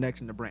than his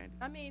connection to Brandy.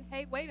 I mean,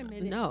 hey, wait a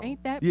minute. No.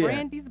 Ain't that Yeah.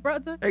 Brandy's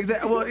brother?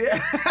 Exactly. Well,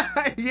 yeah,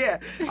 yeah.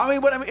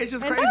 But it's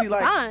just And crazy. that's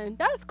Like, fine.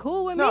 That's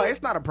cool with no, me.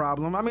 it's not a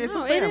problem. I mean, it's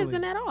No, a it family.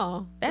 isn't at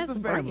all. That's a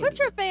great. family. Put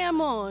your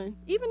fam on,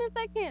 even if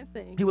they can't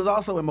sing. He was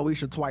also in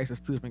Moesha twice as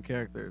two different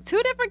characters.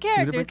 Two different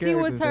characters. different He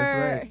was characters, that's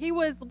her. right. He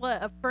was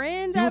what, a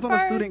friend? He at was on the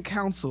first? student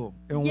council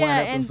in Yeah, one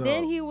and episode.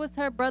 then he was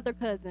her brother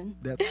cousin.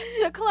 That-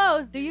 To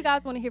close, do you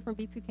guys want to hear from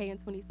B2K in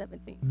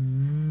 2017?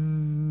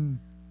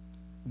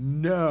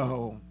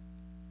 No.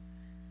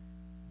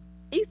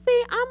 You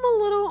see, I'm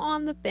a little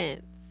on the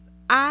fence.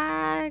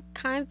 I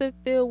kind of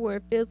feel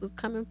where Fizz was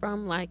coming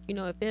from. Like,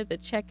 if there's a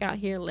check out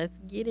here, let's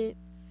get it.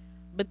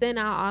 But then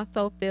I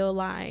also feel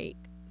like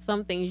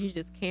some things you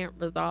just can't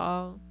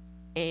resolve.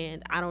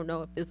 And I don't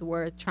know if it's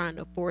worth trying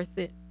to force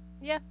it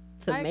Yeah,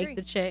 to I make agree.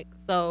 the check.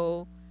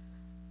 So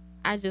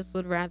I just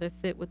would rather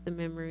sit with the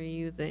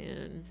memories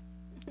and,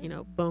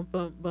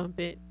 bump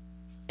it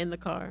in the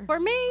car. For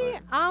me, Right.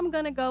 I'm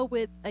gonna go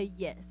with a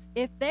yes.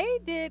 If they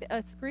did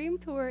a Scream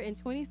tour in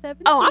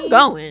 2017, Oh, I'm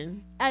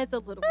going. as a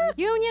little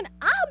reunion,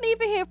 I'm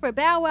even here for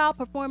Bow Wow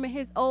performing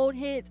his old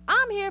hits.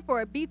 I'm here for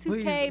a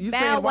B2K Please,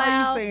 Bow why are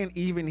Wow. you saying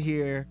even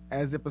here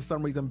as if for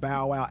some reason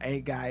Bow Wow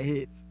ain't got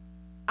hits?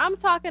 I'm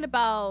talking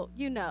about,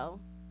 I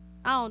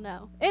don't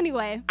know.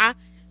 Anyway, I'm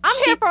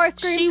here for a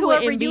Scream She tour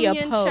wouldn't be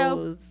reunion show.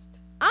 opposed.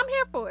 I'm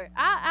here for it.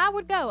 I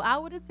would go. I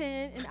would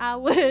attend, and I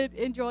would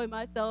enjoy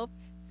myself,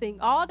 sing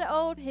all the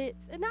old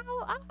hits, and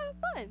I'll have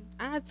fun.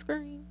 I'd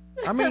scream.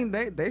 I mean,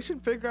 they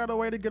should figure out a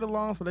way to get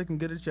along so they can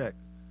get a check.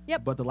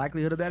 Yep. But the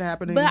likelihood of that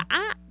happening, But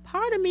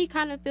part of me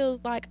kind of feels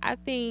like I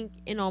think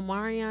in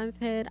Omarion's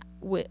head,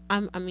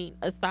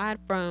 aside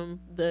from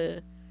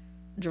the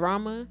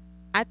drama,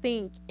 I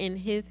think in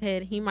his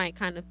head he might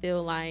kind of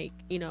feel like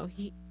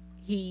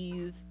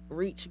he's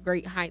reached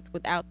great heights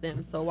without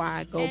them. So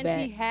why go And back?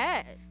 he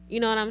has. You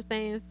know what I'm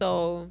saying?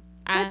 So With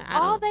I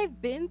all don't.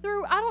 they've been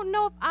through, I don't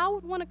know if I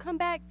would want to come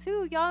back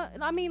too, y'all.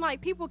 I mean,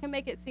 like, people can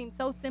make it seem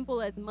so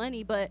simple as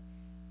money, but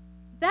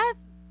that's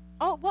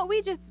what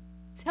we just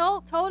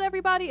told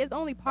everybody is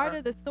only part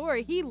of the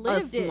story. He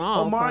lived it.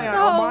 small Omarion,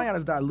 part. Omarion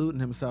is diluting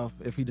himself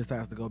if he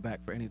decides to go back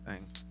for anything.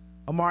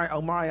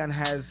 Omarion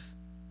has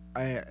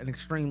an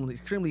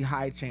extremely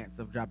high chance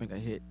of dropping a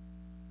hit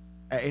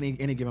at any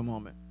given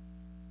moment.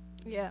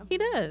 Yeah. He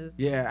does.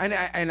 Yeah,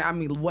 and I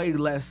mean way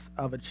less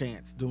of a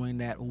chance doing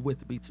that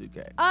with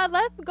B2K.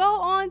 Let's go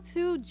on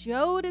to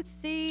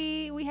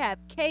Jodeci. We have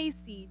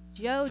Casey,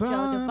 JoJo,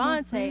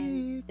 Devontae,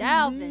 and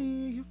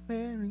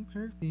Dalvin.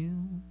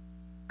 Perfume.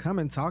 Come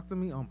and talk to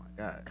me. Oh my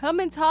God. Come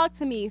and talk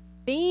to me.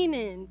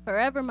 Fiendin',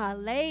 Forever My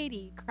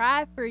Lady,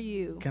 Cry for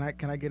You. Can I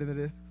get into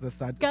this? This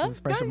Go, is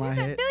fresh in my you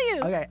head. feel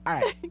you. Okay, all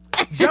right.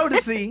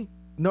 Jodeci,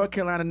 North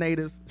Carolina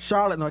natives,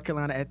 Charlotte, North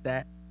Carolina at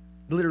that.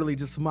 Literally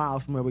just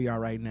miles from where we are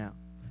right now.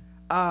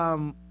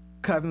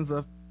 Cousins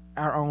of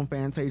our own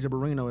Fantasia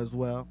Barrino as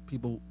well.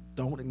 People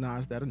don't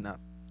acknowledge that enough.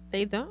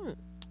 They don't.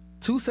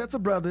 Two sets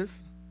of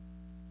brothers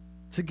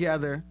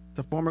together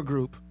to form a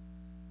group,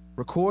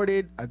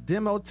 recorded a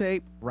demo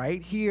tape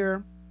right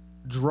here,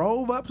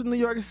 drove up to New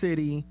York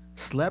City,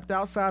 slept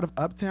outside of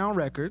Uptown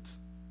Records,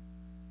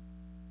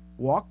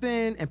 walked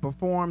in and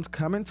performed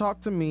Come and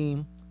Talk to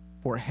Me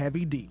for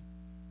Heavy D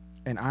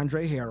and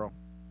Andre Harrell.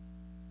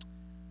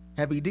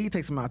 Heavy D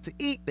takes him out to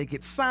eat, they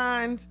get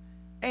signed,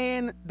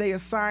 and they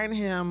assign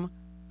him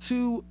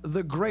to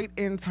the great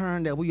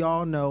intern that we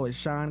all know as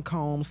Sean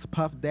Combs,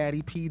 Puff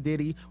Daddy, P.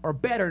 Diddy, or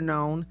better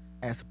known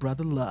as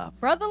Brother Love.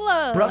 Brother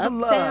Love. Brother Uptown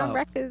Love.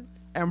 Records.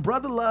 And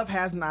Brother Love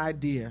has an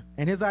idea.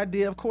 And his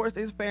idea, of course,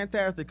 is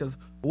fantastic because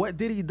what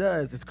Diddy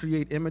does is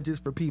create images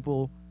for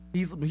people.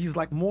 He's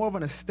like more of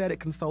an aesthetic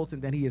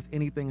consultant than he is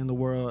anything in the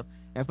world.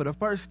 And for the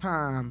first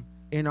time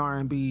in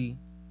R&B,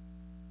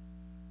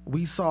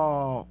 we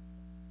saw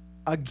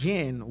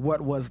again what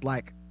was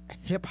like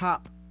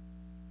hip-hop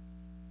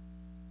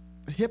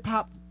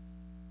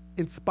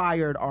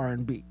inspired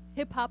R&B.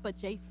 Hip hop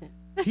adjacent.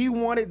 He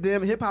wanted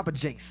them hip-hop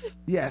adjacent.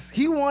 Yes,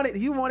 he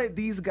wanted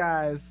these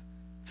guys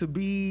to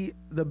be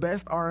the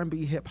best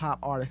R&B hip-hop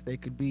artists they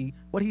could be.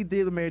 What he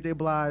did with Mary J.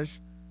 Blige,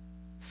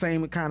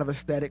 same kind of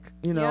aesthetic,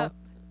 Yep.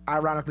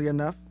 Ironically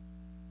enough,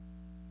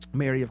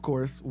 Mary, of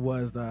course,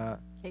 was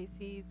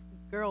Casey's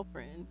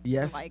girlfriend.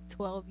 Yes. For like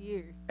 12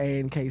 years.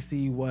 and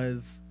Casey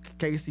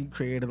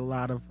created a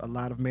lot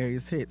of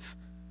Mary's hits,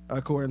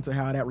 according to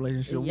how that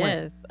relationship went.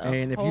 Yes. a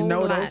And if you whole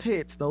know lot.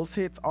 those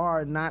hits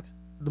are not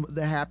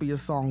the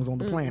happiest songs on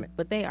the planet.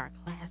 But they are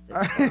classic.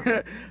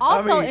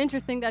 Also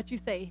interesting that you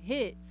say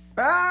hits.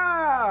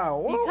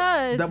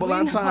 Because double we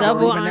entendre.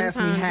 Double Don't even ask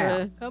me how.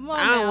 entendre. Come on,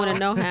 I don't now. want to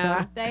know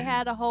how. They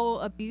had a whole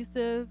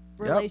abusive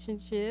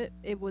relationship.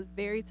 It was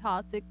very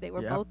toxic. They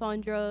were both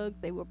on drugs.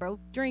 They were both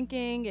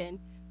drinking and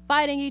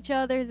fighting each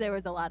other. There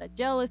was a lot of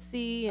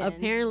jealousy. And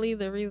apparently,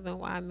 the reason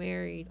why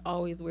Mary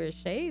always wears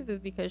shades is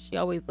because she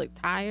always looked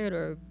tired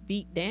or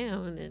beat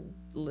down, and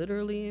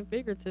literally and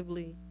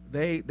figuratively.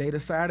 They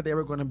decided they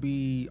were going to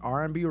be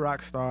R&B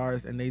rock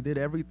stars, and they did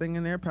everything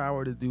in their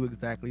power to do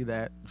exactly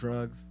that: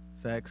 drugs,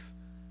 sex,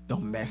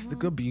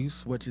 domestic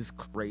abuse, which is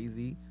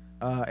crazy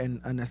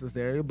and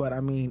unnecessary. But I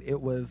mean, it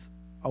was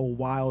a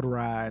wild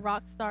ride.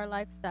 Rock star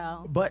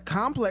lifestyle. But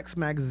Complex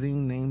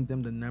magazine named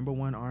them the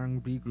 #1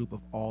 R&B group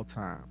of all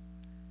time.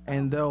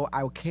 And though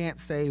I can't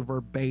say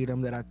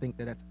verbatim that I think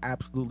that that's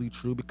absolutely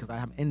true, because I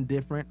am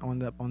indifferent on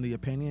the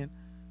opinion,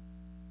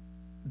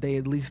 they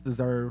at least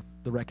deserve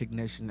the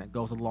recognition that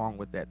goes along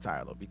with that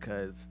title,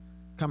 because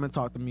Come and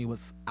Talk to Me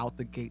was out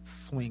the gate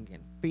swinging,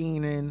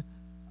 fiending.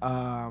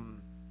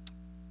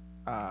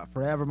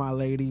 Forever My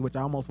Lady, which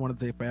I almost wanted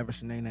to say Forever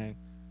Shanae,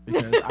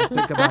 because I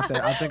think about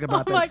that. I think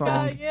about that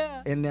song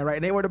in there, right?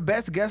 And they were the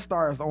best guest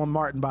stars on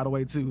Martin, by the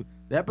way, too.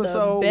 The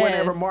episode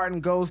whenever Martin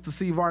goes to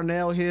see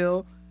Varnell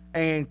Hill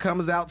and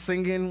comes out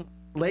singing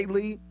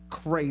lately,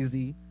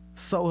 crazy,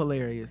 so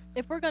hilarious.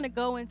 If we're gonna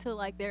go into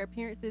like their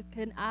appearances,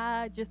 can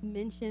I just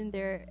mention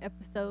their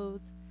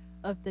episodes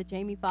of the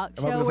Jamie Foxx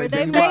show where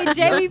they made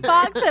Jamie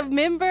Foxx a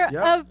member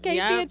of Casey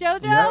and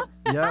JoJo?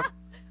 Yep.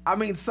 I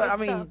mean,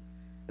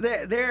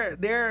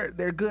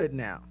 they're good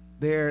now.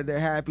 They're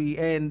happy,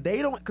 and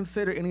they don't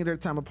consider any of their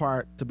time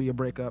apart to be a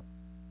breakup.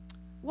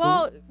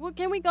 Well,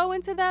 can we go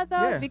into that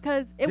though? Yeah.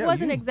 Because it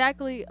wasn't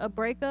exactly a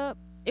breakup.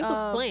 It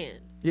was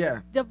planned.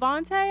 Yeah.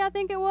 Devontae, I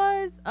think it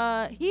was.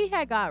 He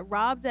had got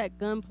robbed at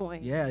gunpoint.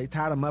 Yeah, they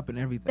tied him up and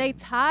everything. They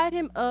tied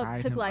him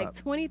up, took like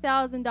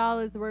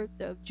 $20,000 worth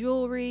of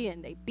jewelry,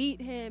 and they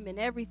beat him and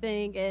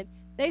everything. And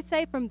they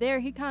say from there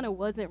he kind of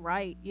wasn't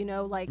right,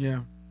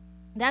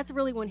 That's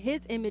really when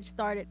his image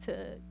started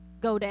to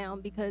go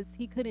down, because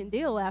he couldn't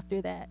deal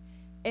after that.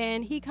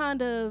 And he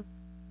kind of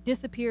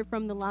disappeared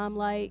from the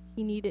limelight.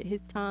 He needed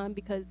his time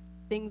because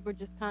things were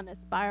just kind of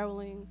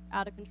spiraling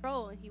out of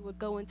control, and he would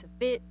go into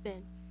fits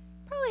and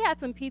probably had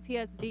some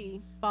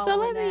PTSD following So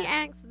let that. me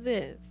ask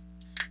this.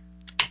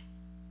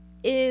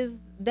 Is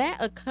that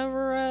a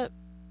cover-up?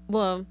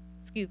 Well,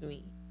 excuse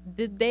me.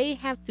 Did they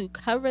have to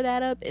cover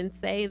that up and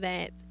say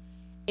that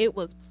it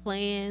was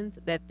planned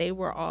that they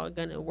were all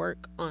going to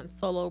work on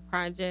solo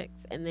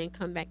projects and then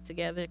come back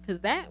together?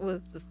 Because that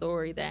was the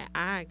story that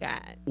I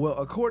got. Well,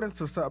 according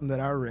to something that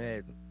I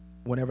read,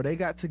 whenever they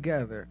got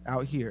together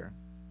out here,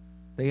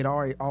 they had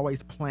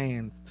always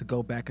planned to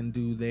go back and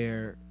do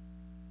their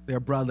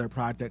brother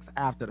projects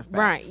after the fact.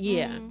 Right,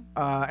 yeah.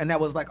 And that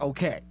was like,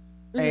 okay.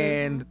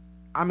 And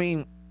I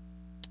mean,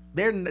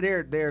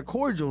 they're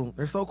cordial.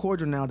 They're so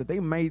cordial now that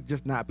they may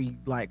just not be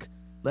like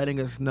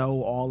letting us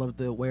know all of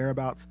the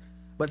whereabouts.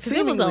 But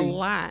seemingly, it was a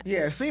lot.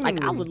 Yeah,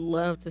 seemingly. Like, I would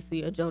love to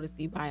see a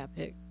Jodeci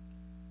biopic.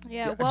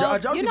 Yeah, well,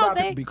 Jodeci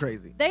biopic would be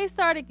crazy. They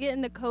started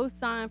getting the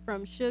co-sign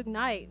from Suge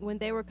Knight when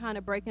they were kind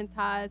of breaking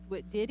ties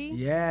with Diddy.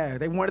 Yeah,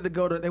 they wanted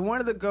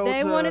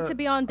to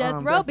be on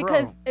death row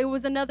because it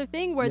was another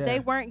thing where they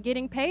weren't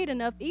getting paid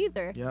enough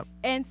either. Yep.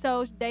 And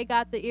so they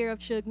got the ear of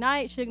Suge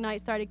Knight. Suge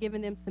Knight started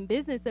giving them some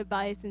business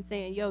advice and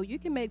saying, "Yo, you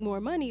can make more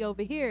money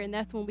over here." And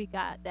that's when we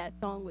got that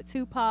song with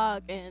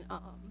Tupac and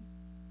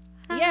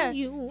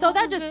so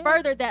that just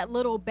furthered that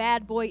little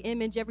bad boy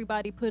image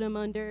everybody put him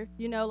under.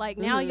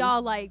 Now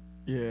y'all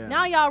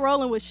now y'all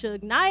rolling with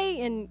Suge Knight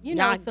and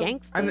y'all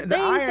gangsters. And the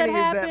irony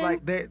is that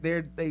like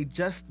they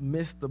just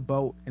missed the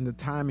boat in the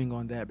timing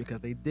on that,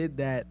 because they did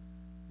that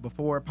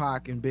before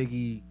Pac and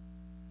Biggie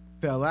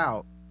fell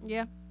out.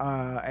 Yeah.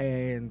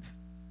 And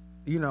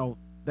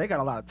they got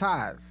a lot of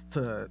ties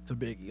to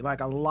Biggie,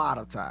 like a lot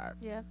of ties.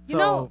 Yeah.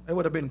 So it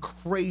would have been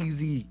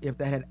crazy if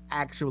that had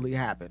actually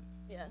happened.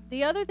 Yeah.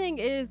 The other thing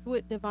is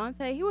with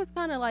Devontae, he was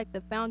kind of like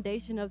the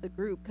foundation of the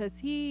group, because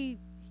he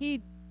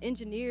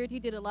engineered. He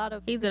did a lot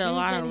of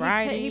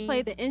writing. He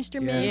played the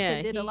instruments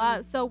and did a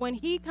lot. So when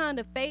he kind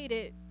of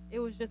faded, it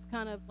was just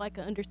kind of like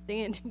an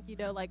understanding,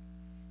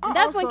 And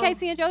that's when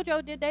Casey and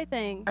JoJo did their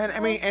thing. And I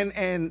mean,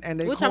 and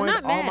they which coined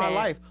I'm not mad All My at.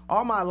 Life.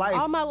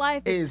 All My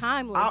Life is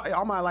timeless.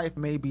 All My Life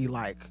may be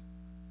like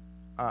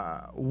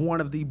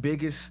one of the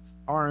biggest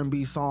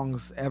R&B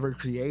songs ever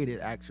created.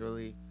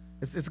 Actually,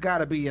 it's got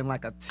to be in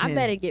like a 10 I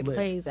bet it get list.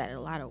 plays at a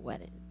lot of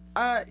weddings.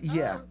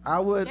 Yeah, I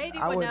would. JD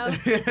I would would. know.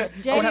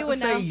 I would have to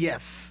say know.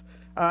 yes.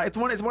 It's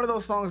one of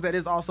those songs that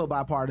is also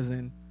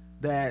bipartisan.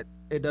 That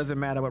it doesn't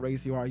matter what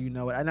race you are, you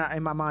know it. And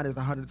in my mind, there's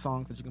 100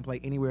 songs that you can play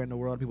anywhere in the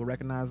world. People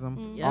recognize them.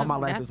 Mm-hmm. All My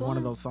Life is one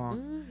of those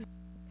songs. Mm-hmm.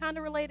 Kind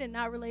of related,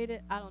 not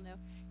related. I don't know.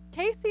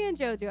 Casey and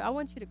JoJo, I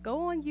want you to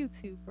go on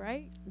YouTube,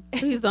 right?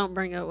 Please don't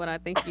bring up what I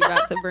think you're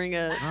about to bring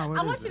up. I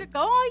want you to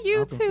go on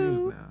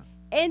YouTube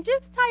and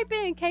just type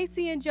in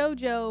Casey and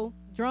JoJo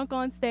drunk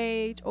on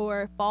stage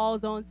or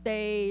falls on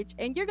stage,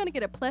 and you're gonna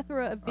get a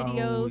plethora of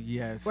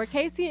videos where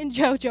Casey and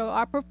JoJo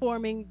are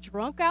performing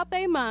drunk out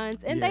their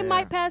minds, and they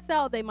might pass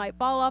out, they might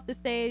fall off the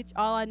stage.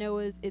 All I know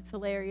is it's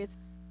hilarious.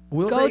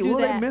 Will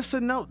they miss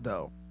a note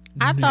though?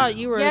 I thought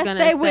you were gonna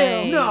they say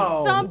will.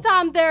 No.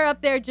 Sometimes they're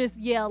up there just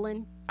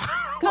yelling.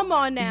 Come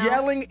on now.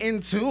 Yelling in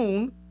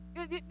tune.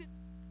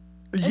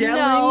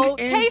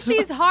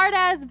 Casey's hard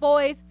ass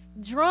voice,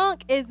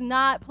 drunk, is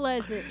not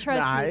pleasant.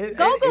 Trust me.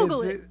 Go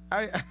Google it.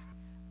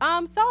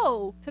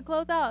 So to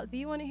close out, do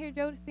you want to hear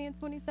Jodeci in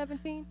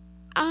 2017?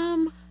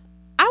 I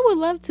would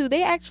love to.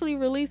 They actually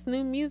released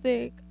new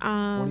music.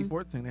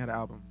 2014, they had an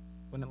album.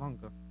 Wasn't it long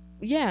ago?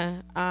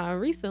 Yeah.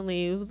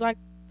 Recently, it was like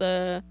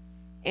the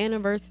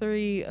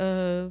anniversary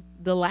of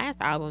the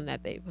last album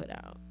that they put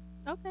out.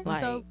 Okay,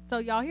 so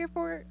y'all here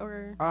for it,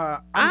 or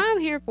I'm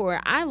here for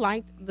it. I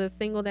liked the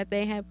single that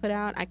they had put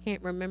out. I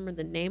can't remember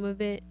the name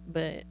of it,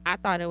 but I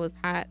thought it was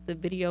hot. The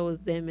video was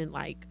them in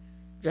like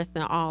dressed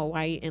in all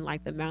white in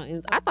like the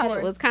mountains. I thought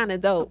it was kind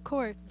of dope. Of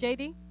course,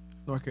 JD.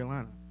 North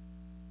Carolina.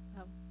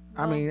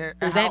 I mean,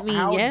 does that mean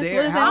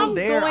yes? How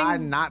dare I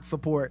not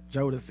support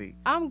Jodeci?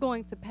 I'm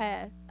going to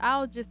pass.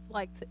 I'll just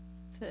like to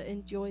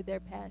enjoy their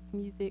past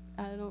music.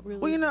 I don't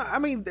really. Well, I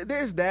mean,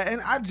 there's that, and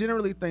I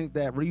generally think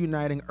that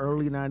reuniting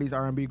early '90s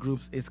R&B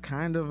groups is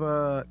kind of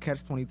a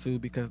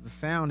catch-22 because the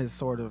sound is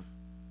sort of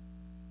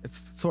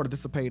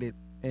dissipated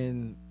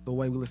in the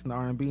way we listen to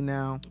R&B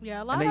now.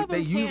 Yeah, a lot of them they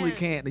usually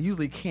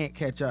can't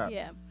catch up.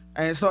 Yeah,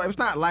 and so it's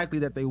not likely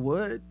that they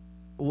would.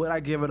 Would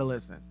I give it a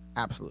listen?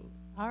 Absolutely.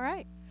 All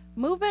right,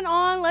 moving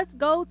on. Let's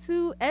go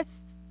to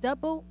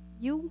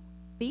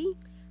SWV.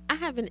 I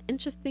have an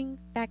interesting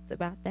fact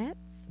about that.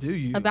 Do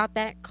you? About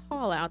that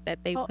call out that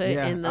they put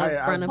in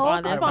the front of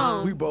all their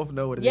songs. We both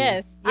know what it is.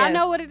 Yes, I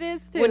know what it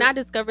is too. When I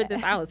discovered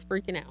this, I was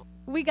freaking out.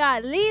 We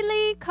got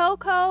Lily,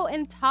 Coco,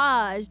 and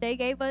Taj. They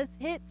gave us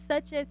hits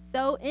such as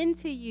So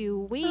Into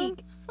You,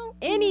 Weak,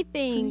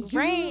 Anything,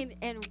 Rain,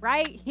 and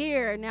Right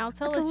Here. Now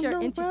tell us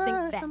your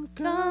interesting fact.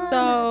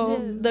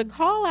 So the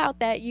call out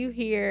that you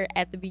hear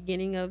at the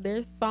beginning of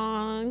their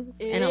songs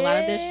and a lot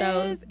of their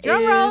shows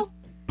is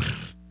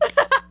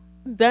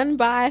done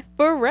by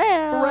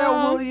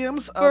Pharrell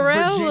Williams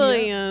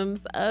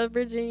of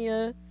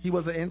Virginia. He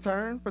was an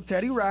intern for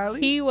Teddy Riley.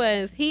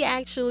 He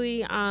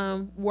actually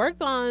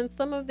worked on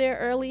some of their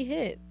early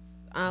hits.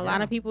 A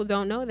lot of people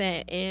don't know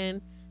that.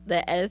 And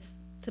the S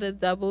to the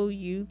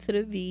W to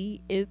the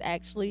V is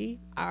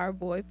actually our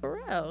boy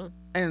Pharrell.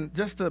 And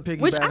just to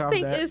piggyback which off that, I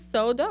think is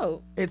so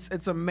dope.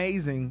 It's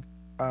amazing.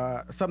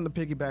 Something to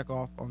piggyback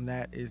off on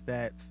that is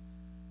that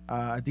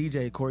a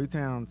DJ, Corey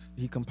Towns,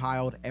 he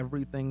compiled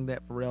everything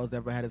that Pharrell's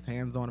ever had his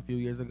hands on a few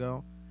years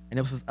ago, and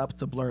it was just up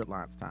to Blurred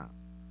Lines time.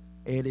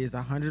 It is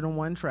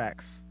 101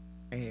 tracks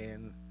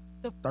and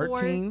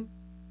 13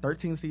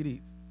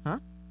 CDs. Huh?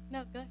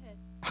 No, go ahead.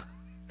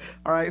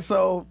 All right,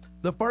 so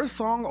the first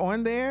song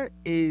on there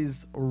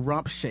is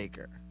Rump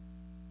Shaker.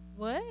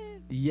 What?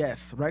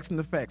 Yes, Rex and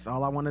Effects.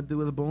 All I want to do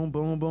is boom,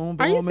 boom, boom,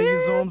 Are you boom, make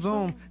you zoom, serious?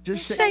 zoom.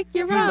 Just shake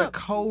your He's rump. a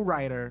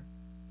co-writer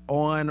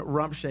on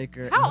Rump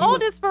Shaker. How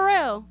old is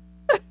Pharrell?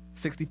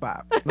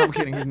 65. No, I'm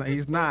kidding.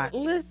 He's not.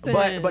 Listen.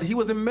 But he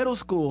was in middle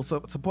school.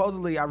 So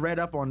supposedly, I read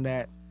up on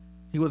that.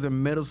 He was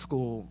in middle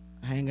school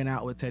hanging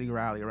out with Teddy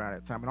Riley around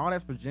that time. And all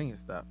that's Virginia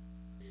stuff.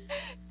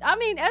 I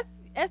mean,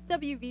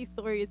 SWV's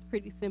story is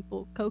pretty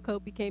simple. Coco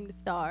became the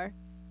star,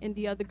 and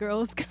the other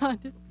girls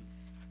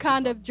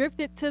kind of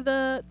drifted to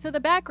the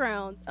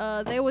background.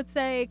 They would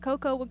say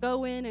Coco would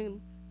go in and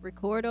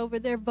record over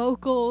their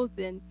vocals,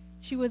 and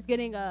she was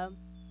getting a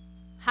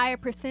higher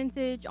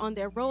percentage on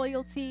their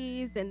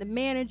royalties, and the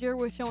manager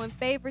was showing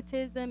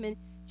favoritism, and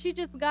she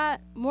just got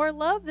more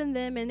love than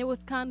them. And it was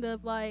kind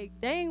of like,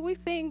 dang, we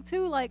sing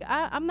too. Like,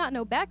 I'm not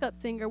no backup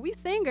singer, we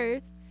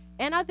singers.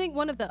 And I think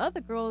one of the other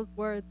girls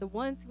were the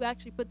ones who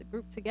actually put the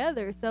group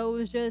together. So it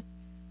was just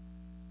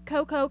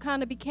Coco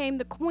kind of became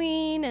the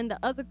queen, and the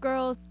other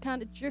girls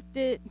kind of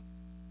drifted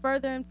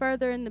further and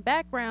further in the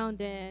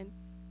background. And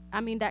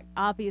I mean, that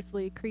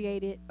obviously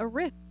created a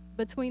rift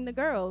between the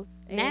girls.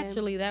 And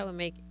naturally, that would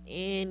make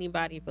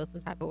anybody feel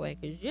some type of way,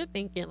 because you're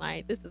thinking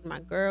like, this is my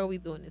girl, we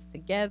doing this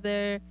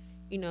together,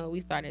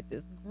 we started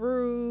this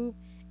group,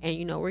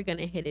 and we're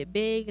gonna hit it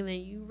big. And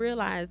then you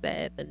realize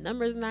that the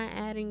numbers not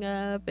adding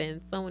up, and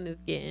someone is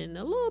getting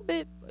a little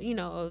bit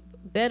of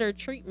better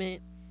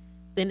treatment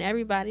than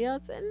everybody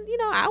else. And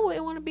I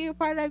wouldn't want to be a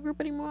part of that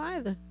group anymore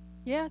either.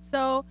 Yeah,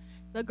 so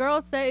the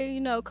girls say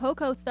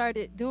Coco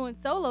started doing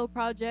solo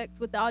projects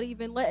without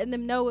even letting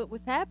them know it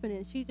was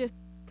happening. She just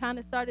kind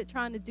of started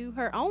trying to do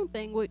her own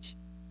thing, which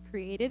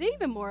created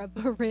even more of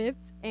a rift.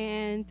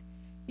 And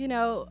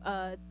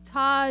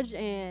Taj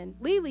and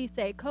Lily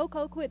say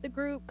Coco quit the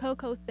group.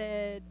 Coco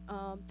said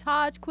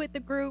Taj quit the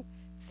group.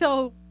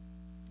 So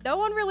no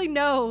one really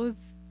knows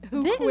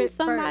who Didn't quit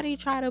somebody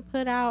first. try to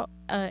put out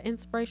an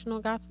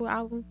inspirational gospel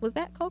album? Was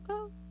that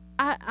Coco?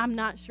 I'm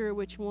not sure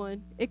which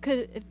one. It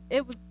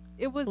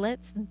was.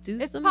 Let's do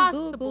It's some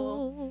possible,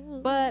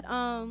 Google. But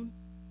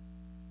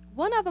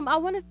one of them, I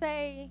want to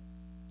say,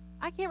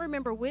 I can't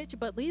remember which,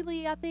 but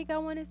Lily, I think I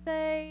want to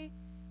say,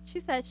 she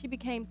said she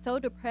became so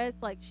depressed,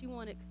 like she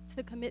wanted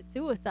to commit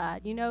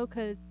suicide,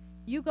 because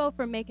you go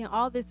from making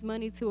all this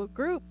money to a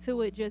group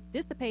to it just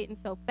dissipating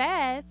so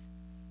fast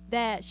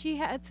that she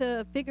had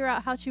to figure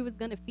out how she was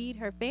going to feed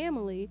her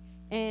family.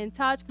 And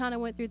Taj kind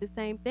of went through the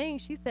same thing.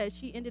 She said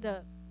she ended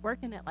up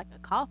working at like a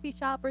coffee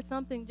shop or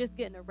something, just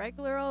getting a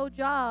regular old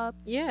job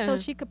so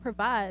she could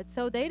provide.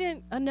 So they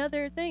didn't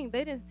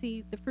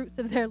see the fruits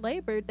of their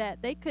labor,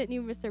 that they couldn't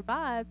even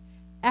survive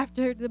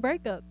after the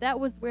breakup.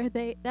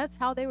 That's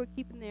how they were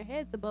keeping their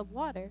heads above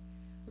water.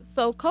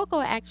 So Coco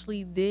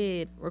actually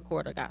did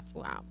record a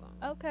gospel album.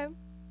 Okay.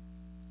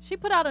 She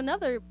put out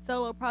another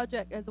solo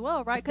project as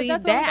well, right? See,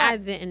 that's that I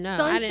didn't know.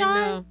 Sunshine. I didn't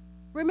know.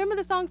 Remember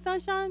the song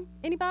Sunshine?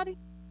 Anybody?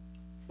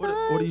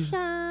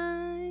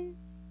 Sunshine,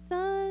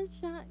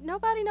 sunshine.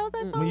 Nobody knows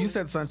that song? When you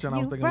said Sunshine, I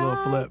was thinking a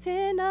little flip.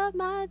 You of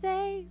my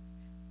days.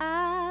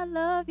 I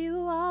love you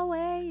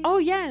always. Oh,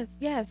 yes.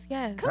 That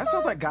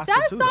sounds like gospel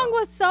that too, song though.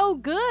 was so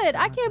good.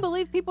 I can't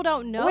believe people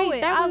don't know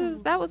it.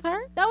 That was her?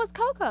 That was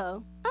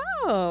Coco.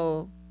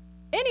 Oh.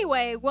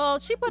 Anyway, well,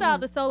 she put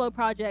out a solo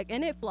project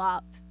and it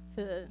flopped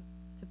to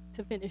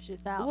finish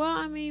this out. Well,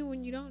 I mean,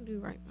 when you don't do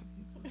right by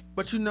people.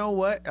 But you know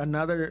what?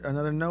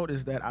 Another note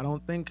is that I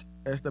don't think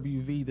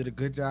SWV did a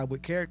good job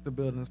with character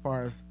building as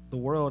far as the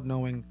world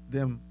knowing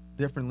them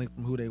differently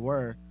from who they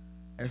were.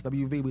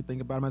 SWV, we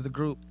think about them as a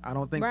group. I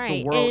don't think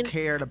the world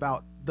cared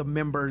about the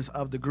members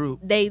of the group.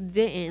 They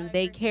didn't.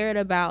 They cared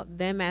about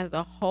them as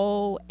a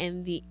whole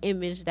and the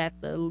image that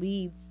the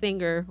lead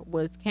singer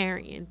was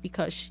carrying,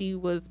 because she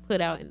was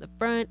put out in the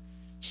front.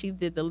 She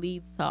did the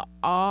leads to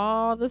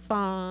all the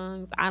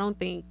songs. I don't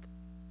think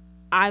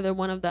either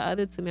one of the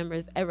other two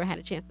members ever had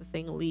a chance to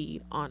sing a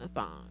lead on a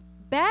song.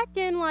 Back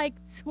in like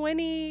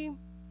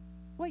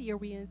what year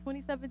we in?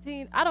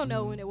 2017? I don't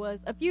know when it was.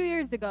 A few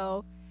years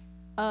ago,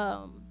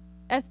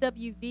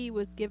 SWV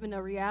was given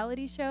a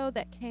reality show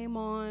that came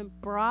on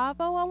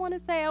Bravo, I want to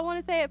say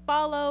it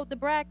followed the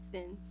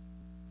Braxtons.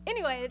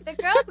 Anyway, the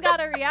girls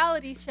got a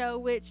reality show,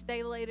 which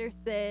they later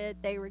said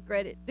they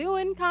regretted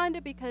doing, kind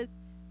of, because,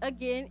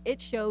 again,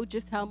 it showed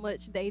just how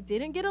much they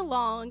didn't get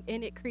along,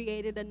 and it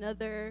created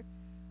another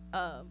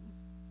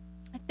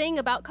thing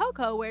about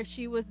Coco, where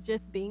she was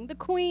just being the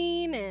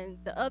queen, and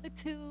the other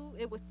two,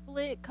 it was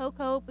split,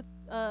 Coco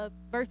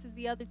versus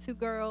the other two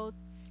girls.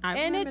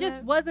 And it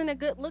just wasn't a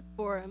good look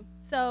for him.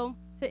 So,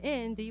 to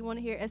end, do you want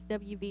to hear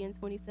SWV in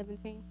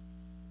 2017?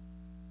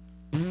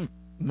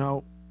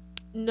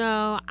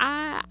 No,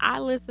 I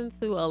listened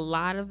to a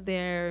lot of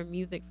their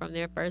music from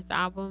their first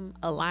album,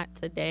 a lot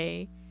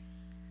today.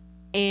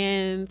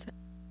 And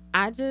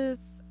I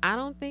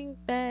don't think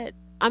that,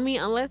 I mean,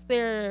 unless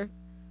they're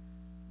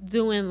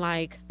doing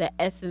like the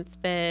Essence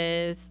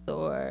Fest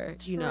or,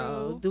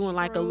 doing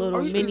like a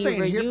little mini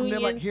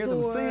reunion hear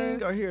them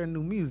sing or hear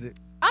new music?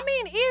 I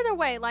mean, either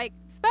way, like,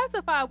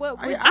 specify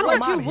what you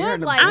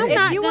would like.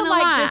 If you would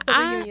like just a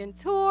reunion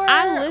tour,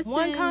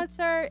 one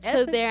concert,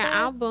 to their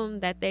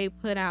album that they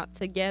put out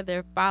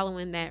together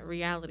following that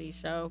reality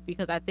show,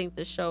 because I think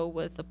the show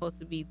was supposed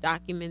to be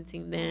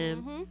documenting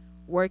them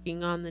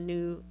working on the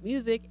new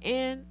music,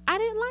 and I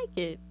didn't like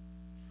it.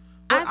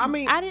 I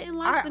didn't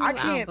like the new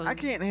album. I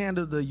can't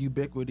handle the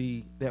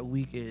ubiquity that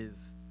Weak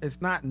is.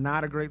 It's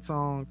not a great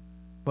song,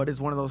 but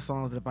it's one of those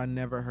songs that if I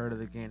never heard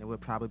it again, it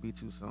would probably be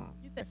too soon.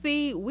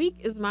 See, Weak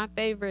is my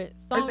favorite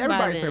song. It's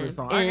everybody's favorite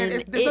song. And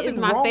it is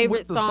my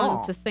favorite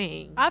song to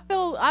sing. I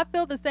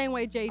feel the same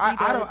way JG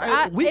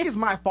does. Weak is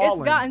my Fallen.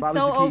 It's gotten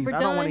so overdone.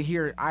 I don't want to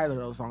hear either of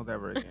those songs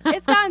ever again.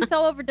 It's gotten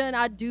so overdone.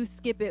 I do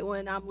skip it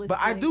when I'm listening. But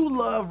I do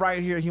love Right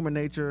Here, Human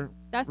Nature.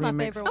 That's remix.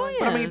 My favorite one. Oh, yeah.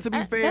 But I mean, to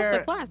be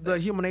fair, the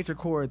Human Nature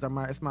chords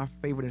it's my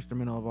favorite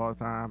instrumental of all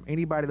time.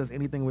 Anybody does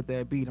anything with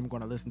that beat, I'm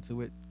gonna listen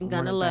to it. I'm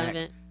gonna love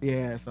it.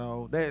 Yeah.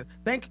 So I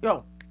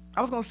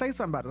was gonna say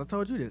something about this. I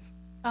told you this.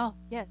 Oh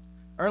yes.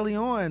 Early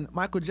on,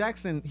 Michael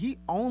Jackson, he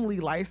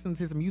only licensed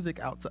his music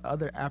out to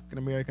other African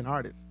American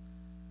artists.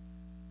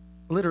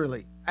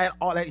 Literally, at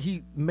all that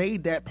he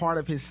made that part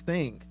of his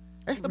thing.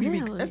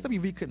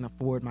 SWV couldn't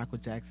afford Michael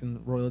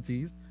Jackson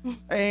royalties,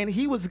 and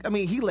he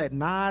let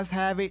Nas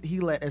have it, he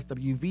let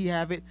SWV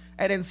have it,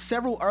 and then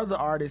several other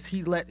artists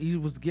he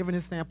was giving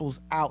his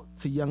samples out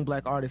to young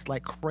black artists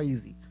like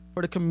crazy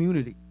for the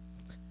community.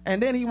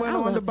 And then he went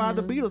on to buy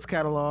the Beatles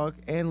catalog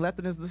and left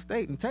it as the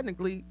state. And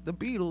technically, the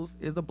Beatles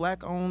is a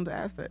black-owned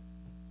asset.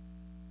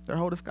 Their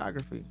whole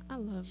discography. I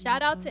love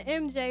Shout out to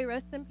MJ.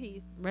 Rest in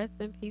peace. Rest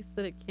in peace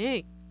to the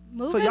king.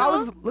 So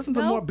y'all listen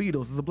to more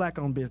Beatles. It's a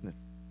black-owned business.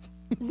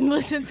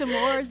 Listen to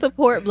more.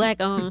 Support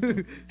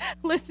black-owned.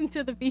 Listen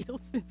to the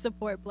Beatles and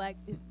support black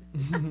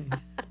businesses.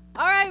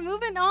 All right,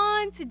 moving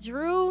on to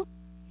Dru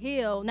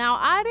Hill. Now,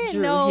 I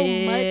didn't know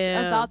much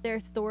about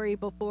their story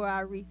before I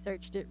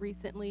researched it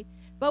recently.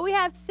 But we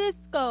have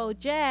Cisco,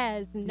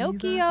 Jazz,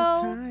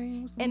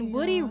 Nokio, and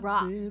Woody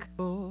Rock.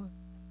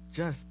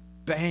 Just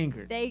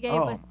bangers. They gave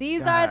us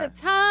These Are the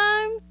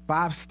Times.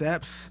 5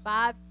 Steps.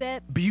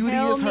 Beauty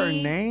is her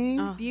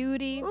name.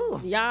 Beauty.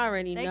 Y'all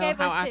already know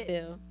how I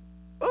feel.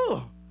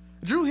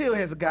 Drew Hill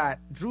has got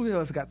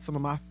some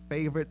of my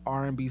favorite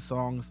R&B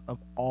songs of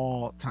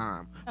all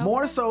time. Okay.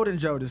 More so than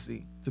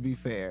Jodeci, to be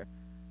fair.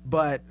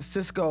 But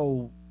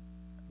Sisqó,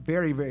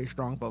 very, very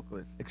strong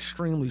vocalist,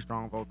 extremely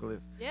strong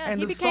vocalist. Yeah, and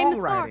he the became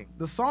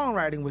the star.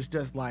 songwriting was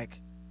just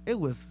like, it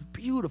was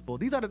beautiful.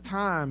 These Are the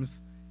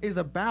Times is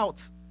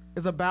about.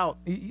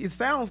 It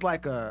sounds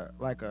like a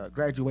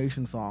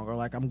graduation song or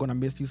like I'm Gonna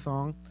Miss You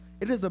song.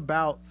 It is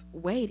about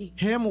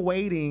him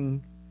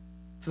waiting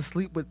to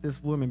sleep with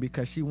this woman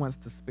because she wants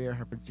to spare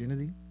her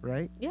virginity,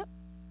 right? Yep.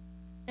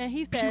 And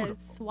he says,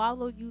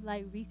 "Swallow you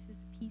like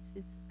Reese's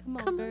Pieces." Come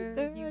on,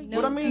 girl. You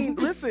know But I mean,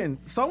 listen,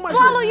 so much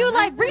swallow you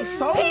like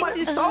Reese's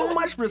Pieces. so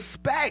much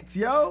respect,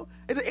 yo.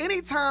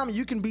 Anytime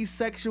you can be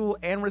sexual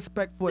and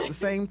respectful at the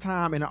same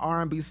time in an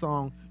R&B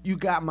song, you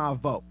got my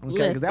vote.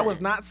 Okay, because that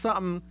was not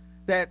something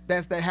that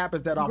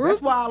happens that often.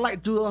 That's why I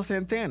like Juelz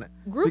Santana.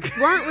 Groups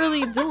weren't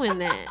really doing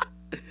that.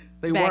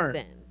 They back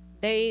weren't.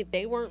 Then.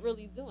 They weren't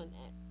really doing that.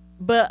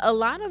 But a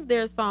lot of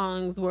their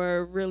songs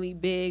were really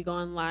big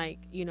on, like,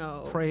 you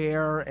know,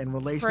 prayer and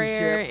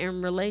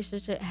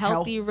relationship,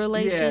 healthy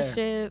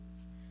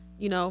relationships,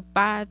 you know,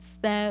 5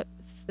 steps,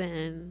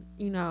 and,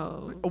 you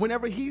know.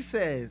 Whenever he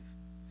says,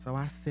 "So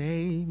I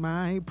say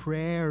my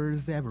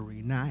prayers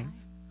every night,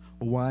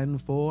 one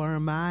for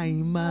my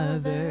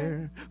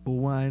mother,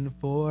 one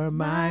for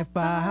my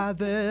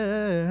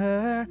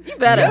father, you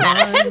better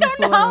one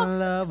for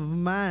love of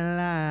my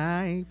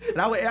life."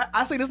 And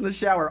I say this in the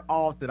shower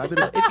often. I did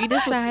this. If you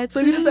decide to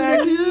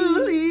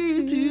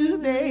leave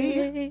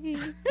today,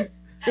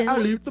 I'll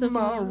leave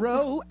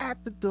tomorrow at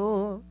the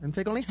door and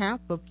take only half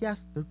of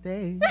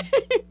yesterday.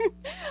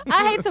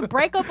 I hate to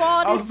break up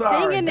all this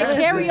singing and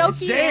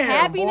karaoke and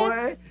happiness,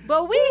 boy.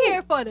 but we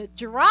here for the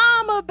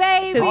drama,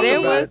 baby.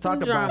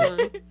 Talk about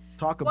it.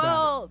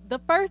 Well, the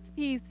first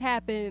piece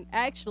happened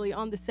actually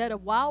on the set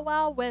of Wild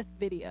Wild West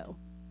video.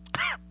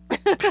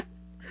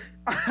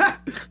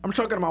 I'm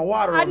choking on my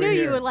water. I knew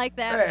you would like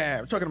that. Yeah,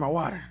 I'm choking on my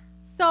water.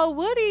 So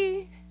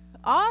Woody,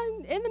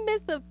 in the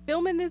midst of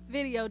filming this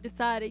video,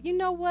 decided, you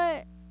know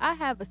what? I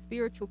have a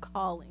spiritual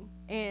calling,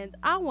 and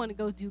I want to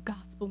go do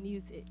gospel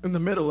music. In the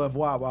middle of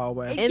Wild Wild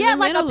West. Yeah,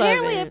 like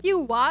apparently if you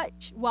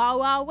watch Wild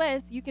Wild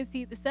West, you can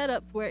see the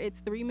setups where it's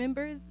 3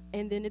 members,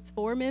 and then it's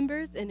 4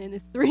 members, and then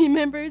it's 3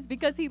 members,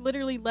 because he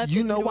literally left.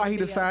 You know why he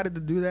decided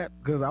to do that?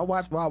 Because I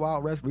watched Wild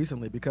Wild West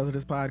recently because of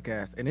this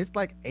podcast, and it's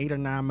like 8 or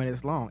 9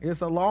 minutes long.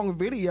 It's a long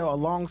video, a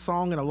long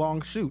song, and a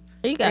long shoot.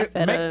 He got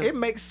fed up. It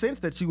makes sense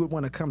that you would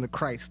want to come to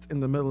Christ in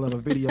the middle of a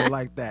video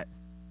like that.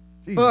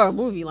 Jesus. For a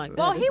movie like that.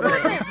 Well, he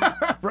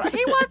wasn't. Right.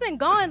 He wasn't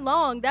gone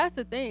long. That's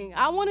the thing.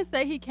 I want to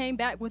say he came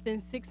back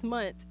within 6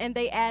 months, and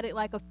they added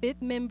like a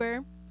 5th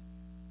member,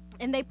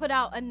 and they put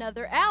out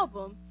another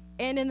album.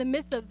 And in the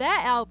midst of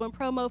that album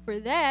promo for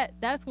that,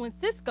 that's when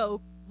Sisqó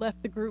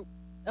left the group.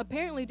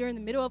 Apparently, during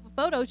the middle of a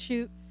photo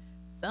shoot,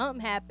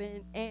 something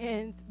happened,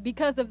 and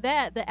because of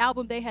that, the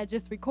album they had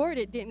just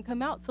recorded didn't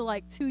come out till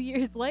like 2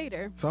 years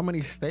later. So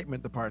many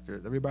statement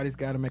departures. Everybody's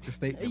got to make a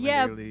statement when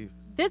they leave.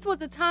 This was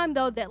the time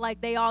though that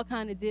like they all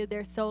kind of did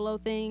their solo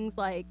things.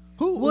 Like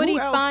Woody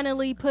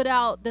finally put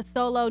out the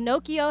solo.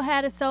 Nokio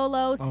had a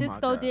solo.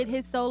 Sisqó did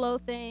his solo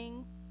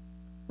thing.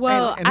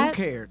 Well, and who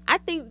cared? I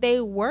think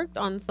they worked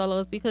on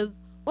solos because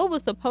what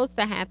was supposed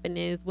to happen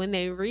is when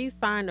they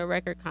re-signed a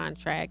record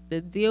contract, the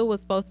deal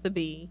was supposed to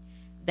be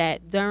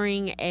that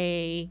during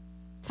a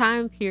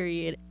time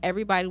period,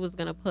 everybody was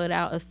going to put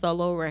out a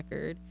solo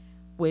record,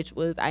 which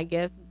was, I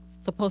guess,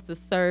 supposed to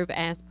serve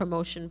as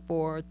promotion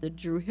for the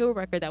Dru Hill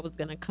record that was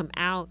going to come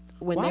out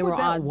when they were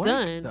all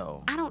done.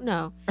 Though? I don't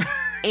know.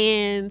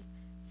 And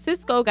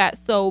Sisqó got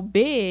so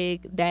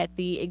big that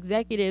the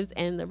executives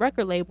and the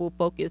record label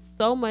focused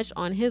so much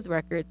on his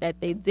record that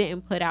they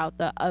didn't put out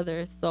the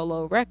other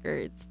solo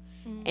records.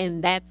 Mm-hmm.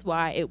 And that's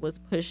why it was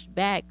pushed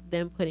back,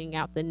 them putting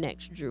out the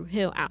next Dru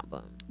Hill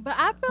album. But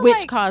I feel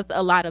which caused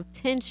a lot of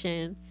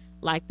tension.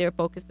 Like, they're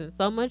focusing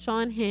so much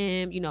on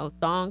him. You know,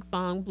 Thong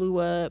Song blew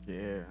up.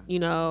 Yeah. You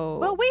know.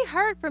 Well, we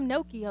heard from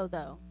Nokio,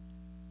 though.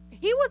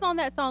 He was on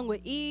that song with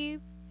Eve.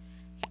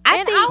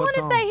 I want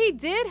to say he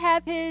did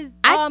have his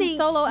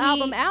solo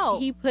album out.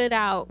 He put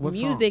out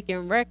music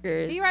and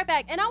records. Be right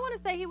back. And I want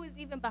to say he was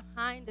even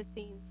behind the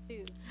scenes,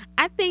 too.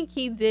 I think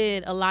he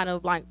did a lot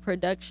of, like,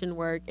 production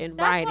work and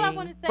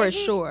writing, for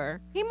sure.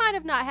 He might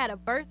have not had a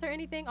verse or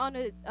anything on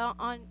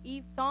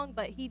Eve's song,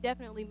 but he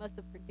definitely must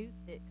have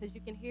produced it, because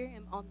you can hear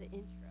him on the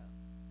intro.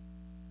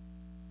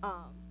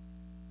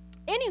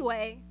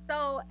 Anyway,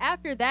 so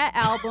after that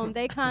album,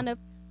 they kind of,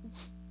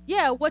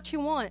 What You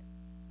Want,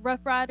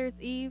 Rough Riders,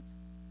 Eve.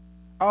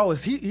 Oh,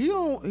 is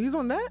he's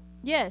on that?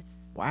 Yes.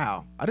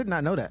 Wow, I did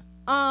not know that.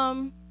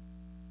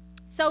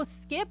 So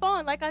skip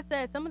on, like I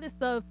said, some of this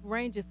stuff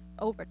ranges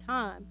over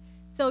time.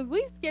 So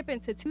we skip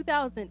into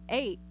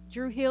 2008.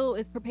 Dru Hill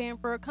is preparing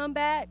for a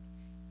comeback.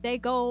 They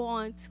go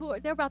on tour.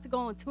 They're about to go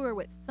on tour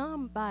with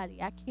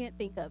somebody. I can't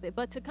think of it.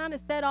 But to kind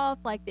of set off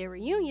like their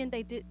reunion,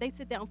 they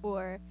sit down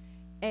for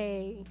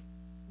a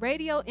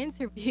radio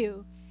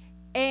interview,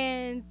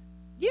 and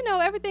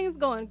everything's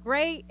going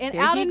great, and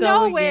Here out he of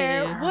go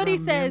nowhere, again. Woody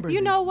says, remember "You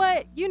this know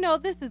now.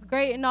 what? This is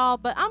great and all,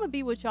 but I'm gonna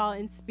be with y'all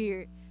in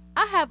spirit.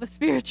 I have a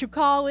spiritual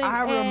calling,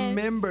 I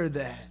remember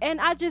that.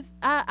 and I just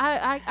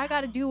I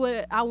got to do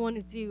what I want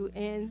to do,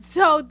 and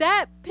so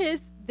that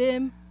pissed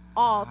them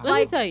off. Wow. Let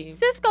Like me tell you.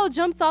 Cisco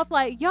jumps off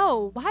like,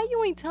 "Yo, why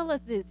you ain't tell us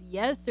this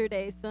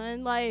yesterday,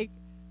 son? Like,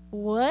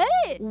 what?"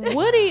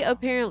 Woody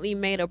apparently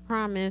made a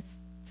promise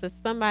to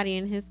somebody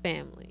in his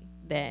family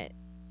that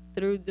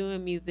through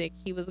doing music,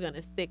 he was going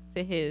to stick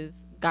to his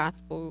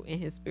gospel and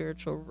his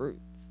spiritual roots.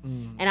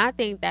 Mm. And I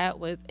think that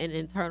was an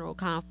internal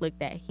conflict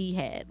that he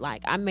had.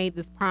 Like, I made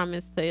this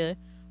promise to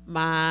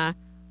my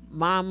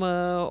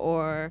mama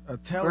or A tale as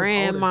old as time.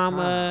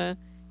 grandmama,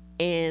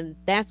 and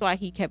that's why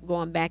he kept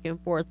going back and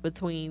forth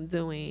between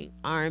doing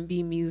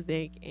R&B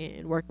music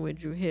and working with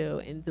Drew Hill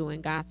and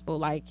doing gospel.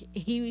 Like,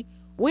 he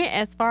went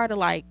as far to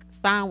like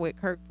sign with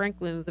Kirk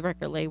Franklin's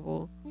record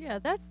label, Yeah,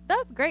 that's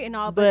great and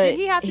all, but but did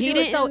he have to do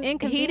it so he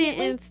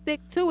inconveniently? didn't stick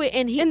to it,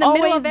 and he In the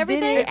middle always of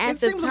everything? did it It at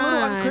the seems a little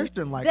time.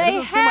 unchristian. Like, it They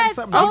doesn't seem like had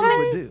something so Jesus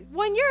many. would do.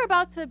 When you're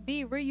about to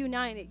be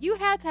reunited, you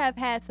had to have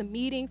had some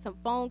meetings, some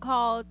phone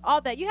calls,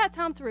 all that. You had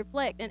time to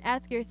reflect and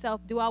ask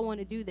yourself, "Do I want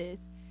to do this?"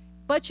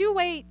 But you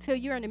wait till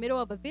you're in the middle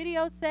of a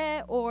video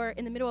set or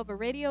in the middle of a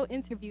radio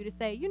interview to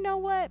say, "You know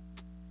what?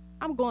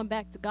 I'm going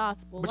back to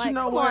gospel." But like, you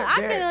know come what? on,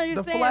 I There- can the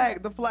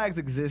understand. flags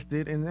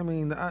existed, and I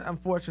mean,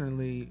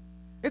 unfortunately,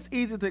 it's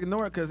easy to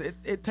ignore it because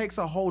it takes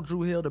a whole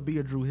Drew Hill to be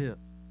a Drew Hill.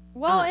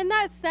 Well, in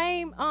that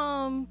same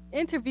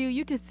interview,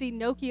 you can see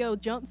Nokia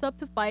jumps up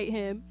to fight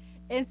him,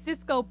 and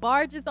Cisco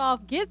barges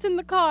off, gets in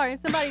the car, and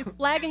somebody's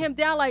flagging him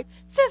down like,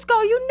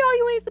 "Cisco, you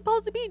ain't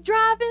supposed to be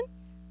driving."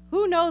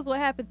 Who knows what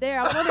happened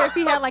there? I wonder if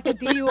he had like a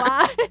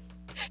DUI.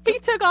 He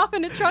took off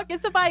in the truck and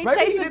somebody Maybe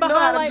he chasing didn't know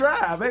how behind to like,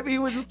 drive. Maybe he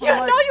was just from You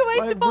like, know you ain't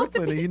like supposed to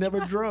Brooklyn, and be he never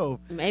drove.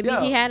 Maybe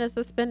Yeah. he had a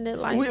suspended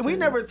license. We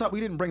never talked. We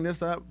didn't bring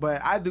this up,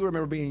 but I do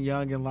remember being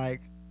young and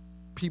like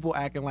people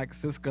acting like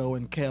Cisco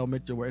and Kel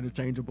Mitchell were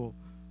interchangeable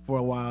for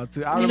a while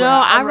too. I remember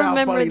how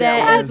remember funny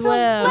that as was.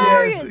 well.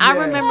 hilarious. I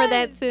yeah. remember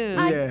that too.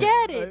 I Yeah.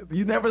 get it.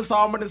 You never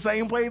saw them in the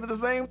same place at the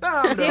same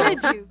time, though.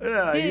 Did you?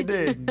 Yeah, you Did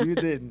didn't. You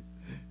didn't.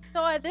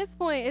 So at this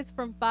point, it's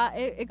from 5.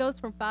 It goes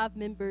from 5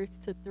 members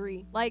to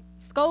 3. Like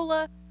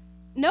Scola,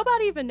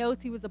 nobody even knows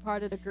he was a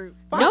part of the group.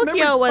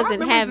 Nokia wasn't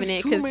members having is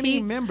it too 'cause many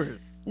he- members.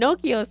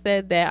 Nokia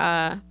said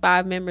that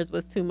 5 members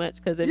was too much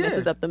because it Yeah.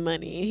 messes up the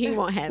money. He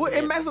won't have Well,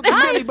 it. it messes up the I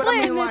money, ain't but I mean,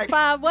 splitting this like,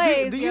 5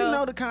 ways. do you yo.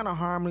 know the kind of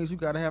harmonies you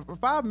got to have?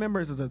 5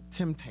 members is a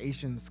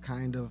Temptations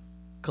kind of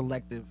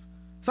collective.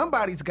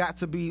 Somebody's got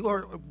to be,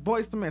 or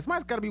Boys to Men.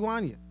 Somebody's got to be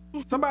Wanya.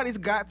 Somebody's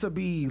got to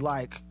be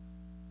like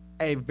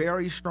a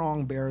very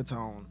strong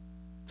baritone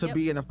to Yep.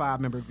 be in a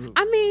 5-member group.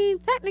 I mean,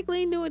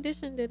 technically, New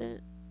Edition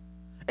didn't.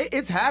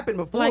 It's happened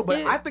before, Like but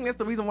it- I think that's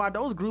the reason why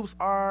those groups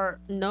are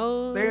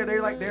No,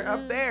 they're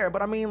up there.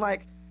 But I mean,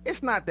 like,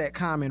 it's not that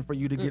common for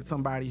you to get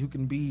somebody who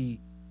can be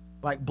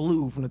like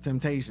Blue from the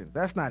Temptations.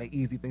 That's not an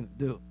easy thing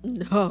to do.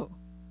 No.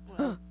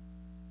 God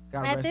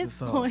At rest his this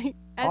soul. point,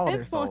 All at their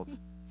this souls. point,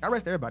 God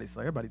rest everybody's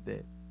soul. Everybody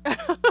dead.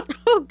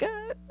 Oh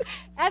God.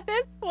 at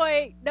this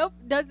point, nope.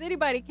 Does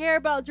anybody care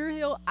about Drew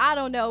Hill? I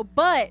don't know.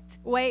 But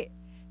wait,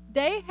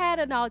 they had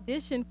an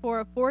audition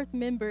for a 4th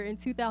member in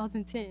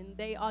 2010.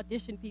 They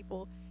auditioned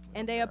people,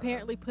 and they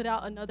apparently put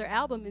out another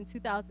album in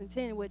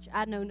 2010, which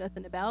I know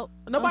nothing about.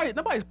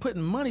 Nobody's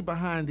putting money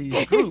behind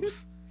these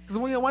groups. Because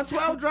when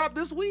 112 dropped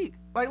this week,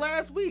 like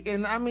last week,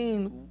 and I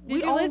mean, Did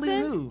we you only listen?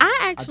 knew. I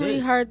actually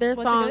did. heard their Was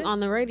it song good? on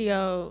the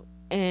radio,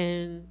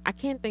 and I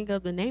can't think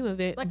of the name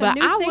of it. Like a but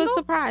new I was single?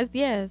 surprised.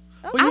 Yes.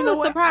 But I you know was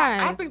what?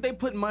 surprised. I think they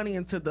put money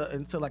into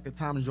like the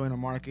Tom Joyner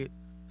market.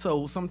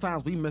 So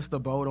sometimes we missed the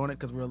boat on it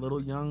because we're a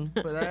little young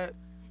for that.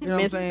 You know what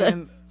I'm Missed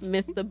saying?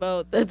 Missed the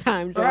boat. The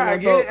time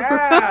Right, boat.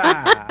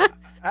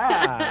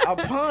 a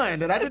pun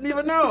that I didn't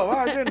even know.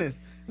 My goodness.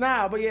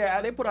 Nah, but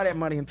yeah, they put all that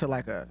money into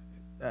like a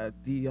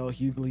D.L.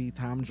 Hughley,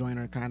 Tom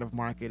Joyner kind of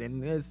market,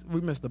 and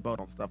we missed the boat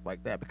on stuff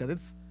like that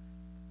because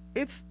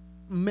it's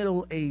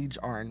middle-age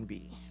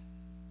R&B.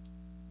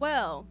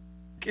 Well,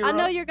 I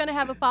know you're gonna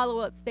have a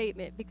follow-up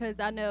statement because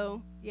I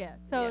know. Yeah.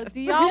 So, Yes. do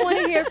y'all want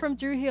to hear from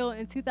Drew Hill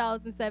in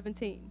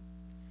 2017?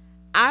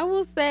 I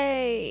will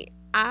say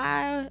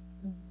I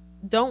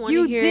don't want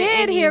You to hear did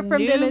any hear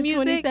from new them in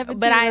music, 2017,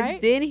 but I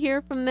right? did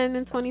hear from them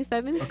in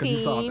 2017. Because you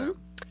saw that.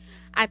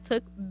 I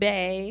took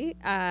Bay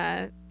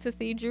to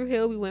see Drew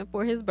Hill. We went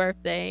for his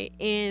birthday,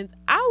 and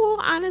I will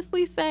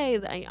honestly say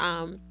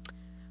that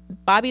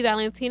Bobby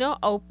Valentino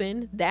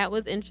opened. That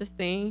was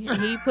interesting.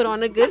 He put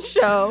on a good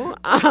show.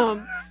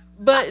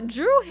 But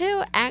Drew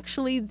Hill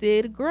actually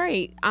did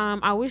great.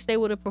 I wish they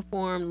would have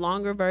performed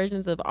longer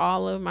versions of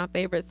all of my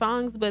favorite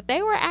songs, but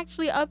they were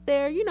actually up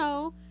there, you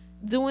know,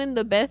 doing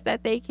the best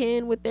that they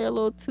can with their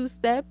little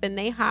 2-step and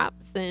they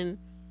hops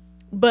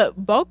but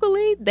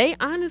vocally, they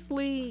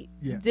honestly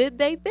Yeah. did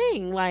their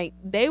thing. Like,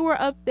 they were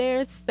up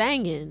there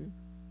singing.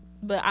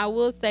 But I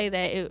will say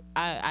that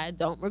I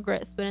don't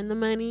regret spending the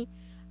money.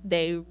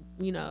 They,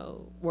 you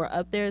know, were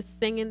up there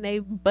singing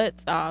their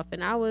butts off,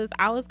 and I was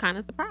kind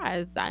of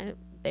surprised.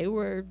 they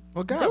were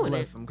Well, God doing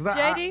bless it. them.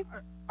 JD?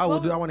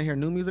 Do I want to hear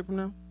new music from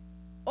them?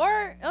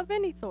 Or of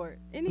any sort.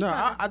 Any No,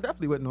 kind. I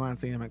definitely wouldn't mind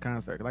seeing them in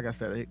concert. Like I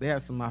said, they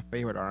have some of my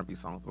favorite R&B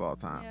songs of all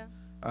time.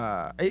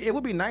 Yeah. It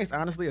would be nice,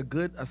 honestly.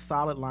 A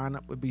solid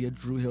lineup would be a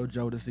Drew Hill,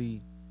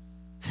 Jodeci,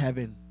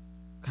 Tevin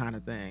kind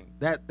of thing.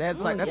 That's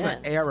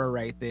an era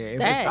right there.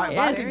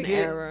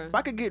 If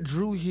I could get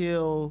Drew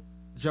Hill,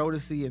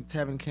 Jodeci, and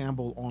Tevin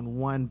Campbell on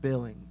one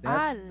billing,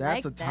 that's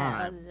a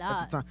time.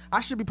 That's a time. I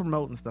should be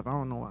promoting stuff. I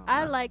don't know why.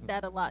 I like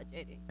that a lot,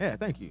 JD. Yeah,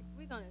 thank you.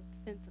 We're gonna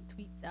send some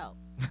tweets out.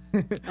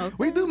 Okay.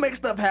 We do make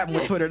stuff happen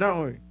with Twitter,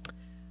 don't we?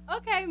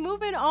 Okay,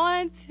 moving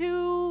on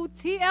to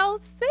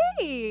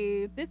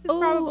TLC. This is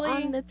probably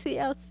on the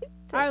TLC.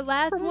 Our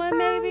last one,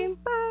 maybe.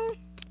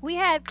 We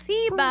have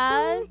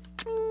T-Boz,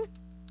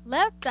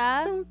 Left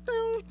Eye,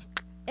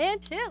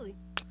 and Chili.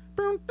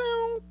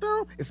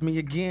 It's me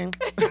again.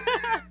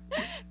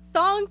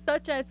 Songs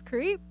such as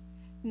Creep,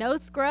 No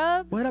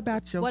Scrub. What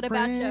about your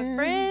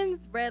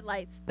friends? Red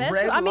Light Special.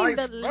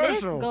 The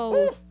list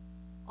goes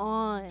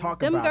on.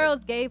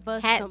 Girls gave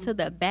us Hat some to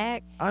the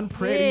Back.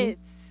 Unpretty.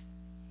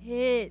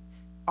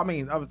 Hits. I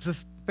mean,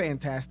 just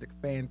fantastic.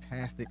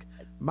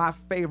 My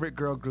favorite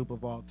girl group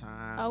of all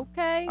time.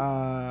 Okay.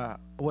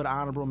 With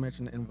honorable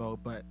mention in Vogue,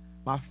 but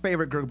my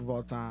favorite group of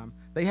all time.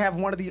 They have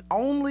one of the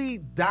only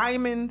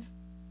diamond.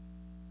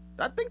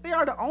 I think they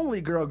are the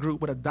only girl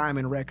group with a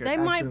diamond record. They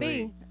might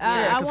be.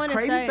 Yeah, because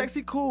Crazy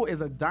Sexy Cool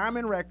is a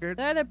diamond record.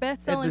 They're the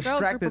best-selling girl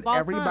group of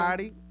all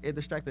time. It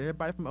distracted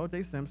everybody from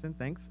O.J. Simpson.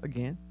 Thanks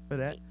again for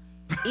that.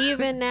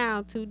 Even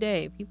now,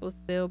 today, people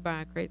still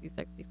buy Crazy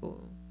Sexy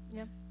Cool.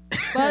 Yep.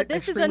 But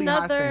this is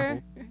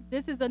another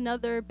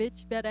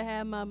bitch better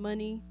have my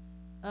money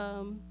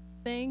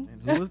thing.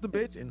 And who was the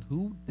bitch and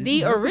who didn't the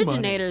have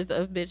originators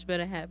of Bitch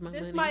Better Have My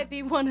Money. This might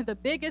be one of the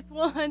biggest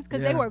ones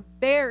because they were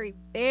very,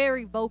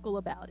 very vocal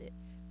about it.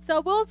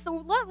 So let's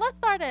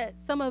start at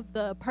some of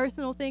the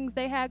personal things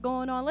they had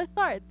going on. Let's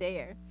start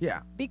there. Yeah.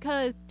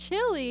 Because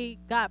Chili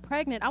got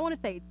pregnant, I want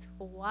to say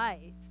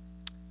twice.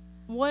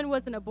 One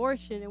was an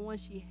abortion and one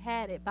she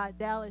had it by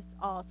Dallas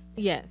Austin.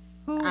 Yes.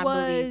 Who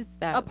was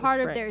a part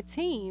of their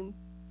team.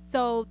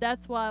 So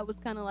that's why it was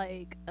kind of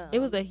like... it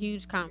was a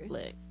huge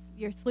conflict.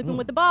 You're sleeping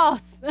with the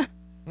boss.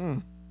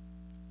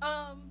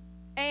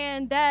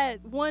 And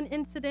that one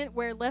incident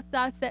where Left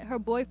Eye set her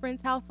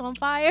boyfriend's house on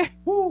fire.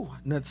 Woo,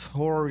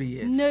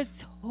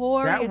 notorious.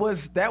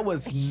 That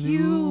was huge.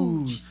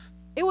 News.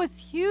 It was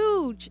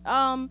huge.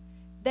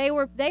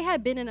 They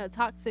had been in a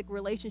toxic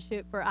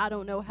relationship for I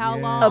don't know how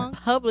long.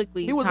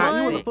 He was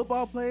a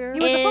football player. He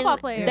was a football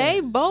player. They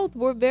both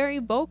were very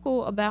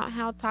vocal about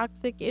how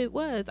toxic it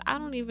was. I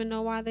don't even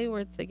know why they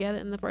were together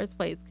in the first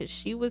place. Because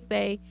she would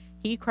say,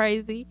 he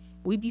crazy.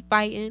 We be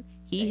fighting.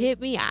 He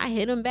hit me. I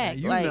hit him back.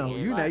 You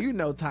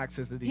know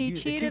toxicity. He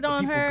cheated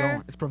on her.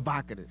 Going. It's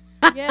provocative.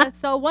 Yeah.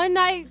 So one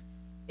night,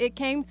 it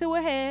came to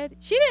a head.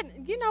 She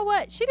didn't. You know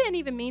what? She didn't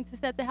even mean to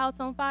set the house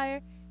on fire.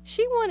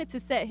 She wanted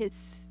to set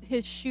his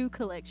shoe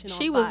collection on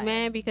fire. She was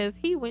mad because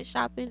he went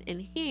shopping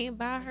and he ain't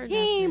buy her.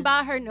 He ain't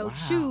buy her no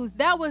shoes.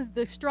 That was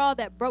the straw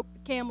that broke the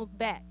camel's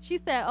back. She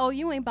said, "Oh,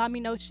 you ain't buy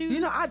me no shoes." You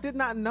know, I did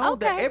not know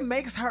that. It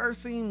makes her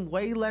seem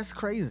way less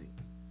crazy.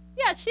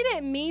 Yeah, she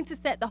didn't mean to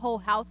set the whole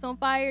house on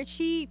fire.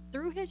 She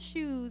threw his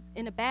shoes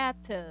in a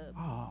bathtub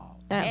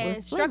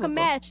and struck a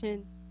match,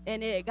 and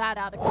it got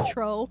out of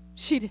control.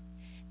 She did.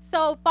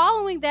 So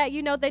following that,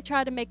 they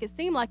tried to make it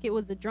seem like it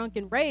was a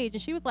drunken rage,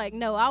 and she was like,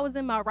 "No, I was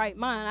in my right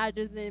mind. I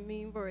just didn't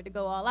mean for it to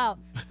go all out."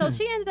 So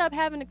she ended up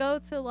having to go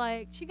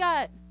to she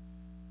got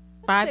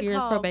 5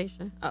 years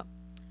probation. Oh,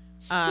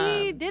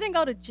 she didn't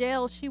go to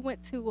jail. She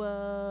went to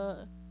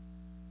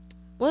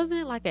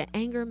wasn't it like an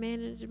anger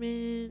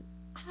management?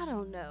 I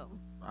don't know.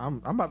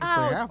 I'm about to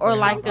say halfway or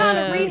like house. Kind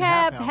of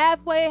rehab,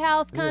 halfway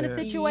house kind of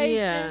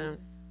situation.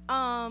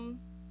 Yeah.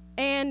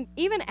 And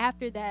even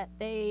after that,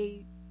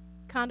 they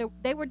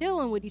were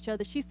dealing with each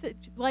other. She said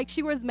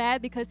she was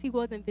mad because he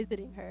wasn't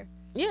visiting her.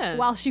 Yeah.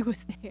 While she was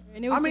there,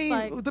 and it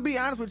was to be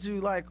honest with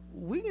you,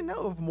 we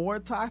know of more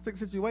toxic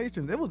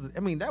situations.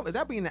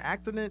 That being an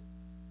accident,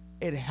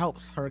 it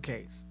helps her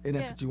case in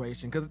that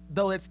situation because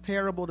though it's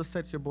terrible to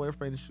set your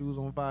boyfriend's shoes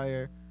on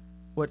fire,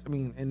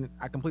 and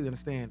I completely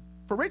understand.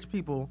 For rich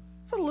people,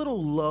 it's a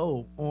little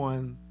low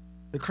on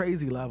the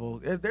crazy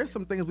level. There's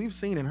some things we've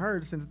seen and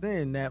heard since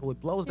then that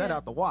would blows that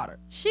out the water.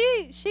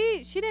 She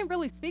didn't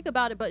really speak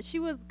about it, but she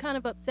was kind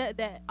of upset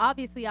that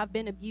obviously I've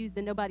been abused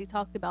and nobody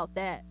talked about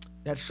that.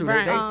 That's true.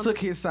 Right. They took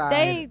his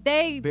side.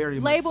 They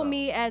labeled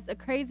me as a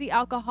crazy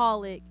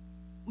alcoholic.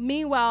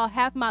 Meanwhile,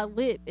 half my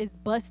lip is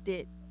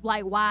busted,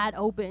 wide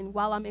open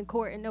while I'm in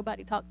court, and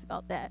nobody talks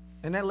about that.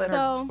 And that led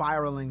her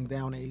spiraling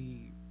down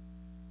a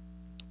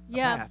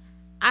path.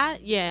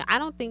 I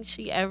don't think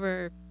she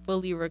ever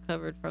fully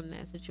recovered from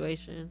that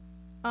situation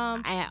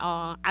at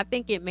all. I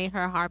think it made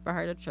her hard for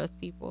her to trust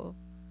people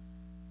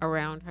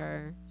around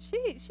her.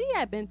 She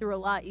had been through a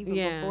lot even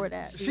before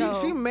that.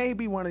 She may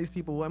be one of these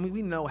people.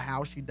 We know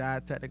how she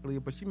died technically,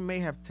 but she may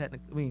have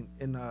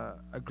in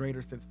a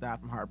greater sense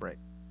died from heartbreak.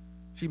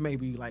 She may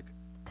be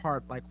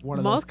one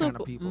of those kind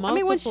of people. I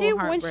mean, when she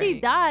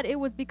heartbreaks. died, it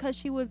was because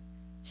she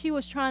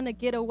was trying to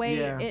get away.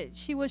 Yeah.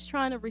 She was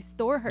trying to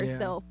restore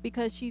herself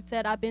because she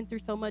said, I've been through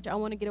so much. I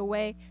want to get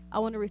away. I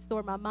want to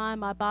restore my mind,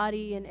 my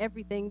body, and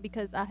everything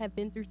because I have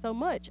been through so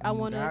much. I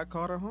want to. God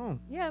called her home.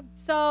 Yeah.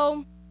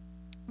 So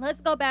let's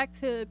go back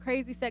to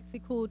Crazy Sexy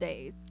Cool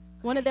Days.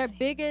 One of their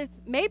biggest,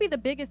 maybe the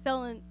biggest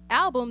selling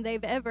album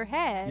they've ever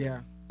had.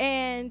 Yeah.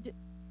 And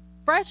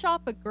fresh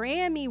off a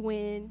Grammy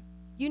win,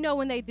 you know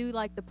when they do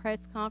like the press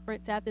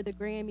conference after the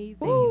Grammys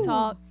and you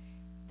talk,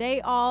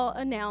 they all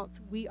announce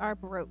we are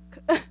broke.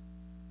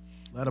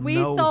 Let them we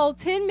know. sold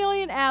 10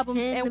 million albums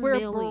and we're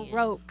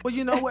broke. Well,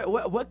 you know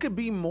what could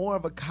be more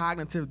of a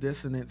cognitive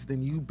dissonance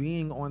than you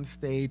being on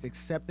stage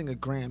accepting a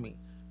Grammy,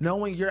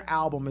 knowing your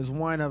album is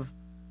one of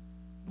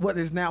what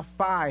is now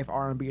 5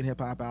 R&B and hip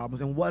hop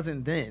albums and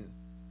wasn't then,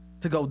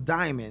 to go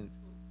diamond,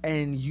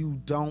 and you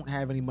don't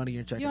have any money in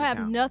your checking account.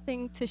 You have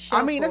nothing to show.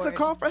 I mean, for it's a it.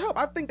 call for help.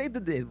 I think they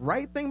did the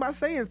right thing by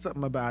saying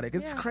something about it.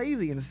 It's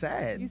crazy and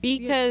sad.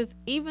 Because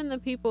even the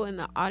people in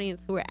the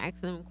audience who were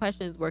asking them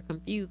questions were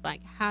confused.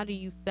 Like, how do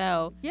you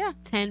sell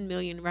 10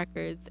 million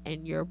records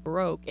and you're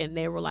broke? And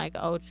they were like,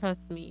 oh,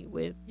 trust me,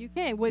 with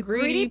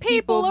greedy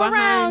people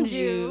around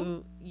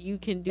you, you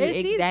can do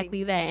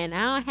exactly that. And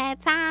I don't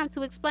have time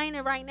to explain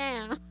it right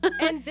now.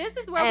 And this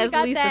is where we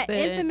got Lisa that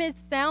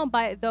infamous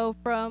soundbite, though,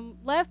 from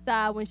Left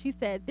Eye when she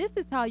said, this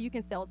is how you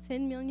can sell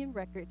 10 million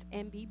records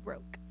and be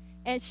broke.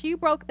 And she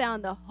broke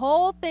down the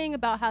whole thing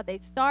about how they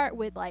start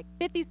with like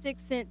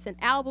 56 cents an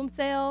album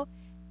sale.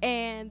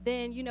 And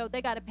then, you know,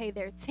 they got to pay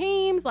their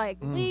teams, like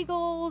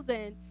legals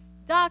and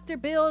doctor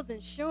bills,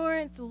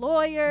 insurance,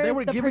 lawyers, they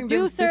were giving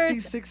producers. them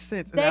 56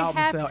 cents an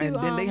album sale, and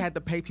then they had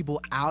to pay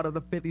people out of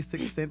the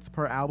 56 cents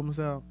per album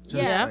sale.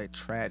 Just a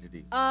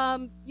tragedy.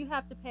 You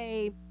have to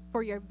pay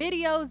for your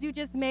videos you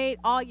just made,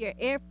 all your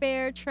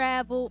airfare,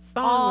 travel,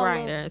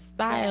 songwriters,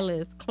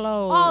 stylists,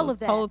 clothes, all of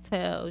that.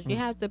 Hotels. You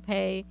have to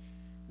pay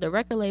the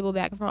record label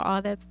back for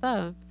all that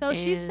stuff. So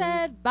she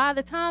said by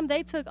the time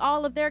they took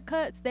all of their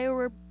cuts,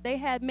 they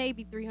had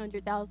maybe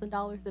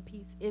 $300,000 a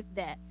piece, if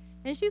that.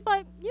 And she's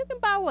like, you can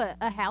buy what?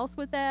 A house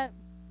with that?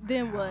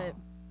 Then what?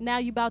 Now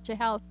you bought your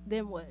house,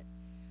 then what?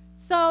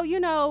 So, you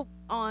know,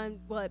 on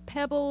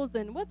Pebbles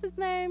and what's his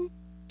name?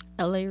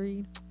 L.A.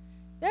 Reid.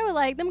 They were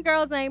like, them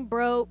girls ain't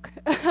broke.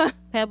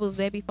 Pebbles'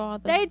 baby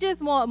father. They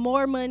just want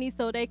more money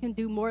so they can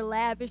do more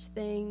lavish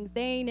things.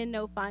 They ain't in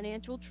no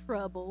financial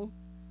trouble.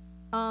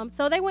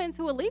 So they went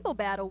into a legal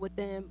battle with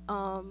them.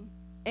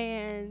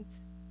 And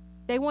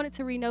they wanted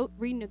to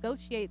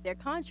renegotiate their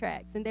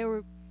contracts. And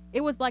it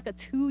was like a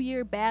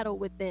 2-year battle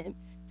with them.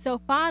 So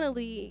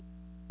finally,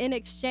 in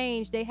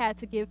exchange, they had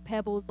to give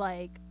Pebbles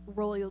like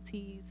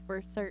royalties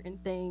for certain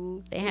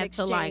things. They had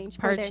to like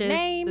purchase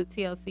the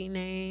TLC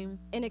name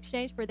in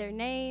exchange for their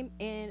name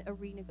and a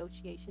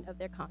renegotiation of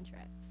their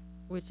contracts,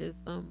 which is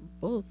some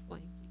bull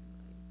swanky.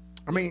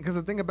 I mean, because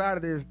the thing about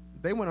it is,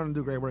 they went on to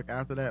do great work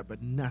after that,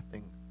 but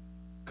nothing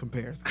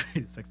compares to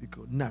Crazy Sexy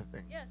Cool.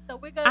 Nothing. Yeah, so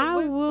we're gonna. I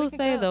will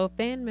say though,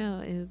 Fan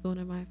Mail is one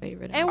of my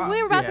favorite. And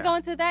we were about to go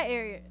into that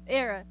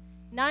era.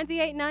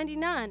 98,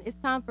 99. It's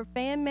time for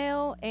Fan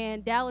Mail,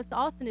 and Dallas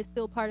Austin is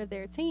still part of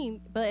their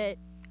team, but.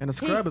 And the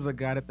Scrub is a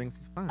guy that thinks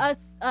he's fine.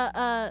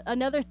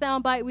 Another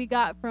soundbite we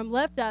got from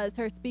Left Eye is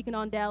her speaking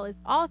on Dallas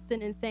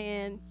Austin and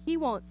saying he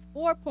wants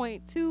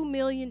 $4.2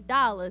 million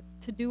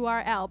to do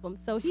our album.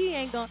 So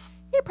he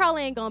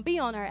probably ain't gonna be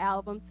on our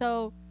album.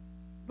 So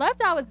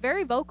Left Eye was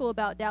very vocal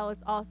about Dallas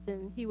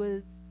Austin. He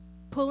was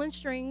pulling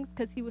strings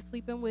because he was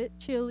sleeping with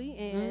Chili,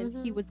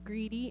 and he was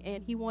greedy,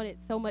 and he wanted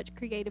so much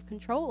creative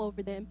control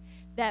over them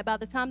that by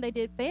the time they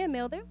did Fan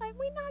Mail, they were like,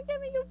 we're not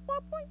giving you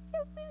 $4.2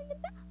 million.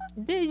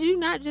 Did you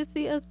not just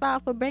see us file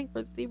for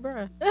bankruptcy,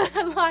 bruh?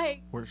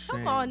 Like, we're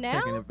come on now.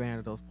 Taking advantage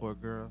of those poor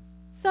girls.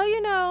 So, you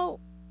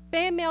know,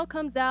 Fan Mail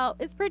comes out.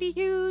 It's pretty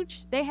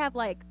huge. They have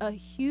like a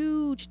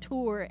huge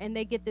tour, and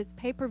they get this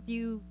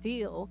pay-per-view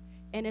deal,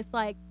 and it's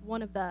like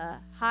one of the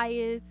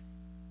highest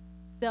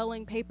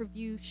selling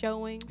pay-per-view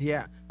showings.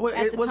 Yeah. Well,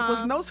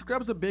 was No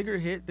Scrubs a bigger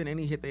hit than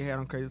any hit they had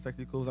on Crazy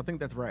Sexy Cool? I think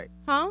that's right.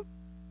 Huh?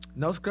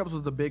 No Scrubs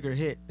was the bigger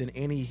hit than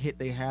any hit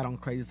they had on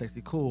Crazy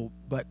Sexy Cool,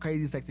 but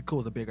Crazy Sexy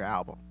Cool is a bigger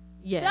album.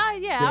 Yes.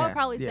 Yeah, I would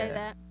probably say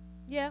that.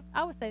 Yeah,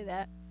 I would say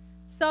that.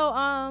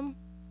 So,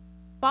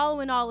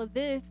 following all of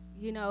this,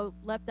 you know,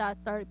 Left Eye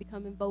started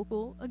becoming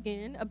vocal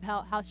again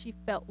about how she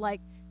felt like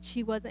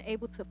she wasn't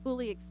able to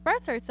fully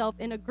express herself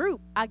in a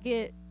group. I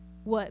get,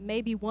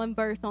 maybe one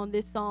verse on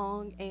this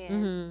song,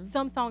 and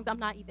some songs I'm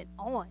not even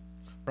on.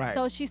 Right.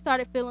 So she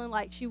started feeling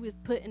like she was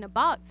put in a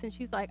box, and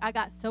she's like, I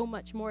got so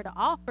much more to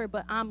offer,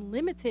 but I'm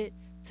limited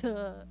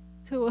to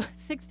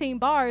 16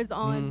 bars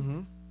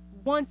on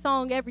one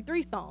song every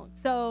 3 songs.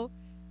 So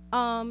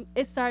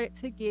it started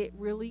to get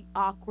really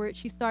awkward.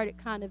 She started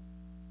kind of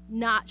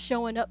not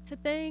showing up to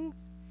things.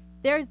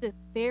 There's this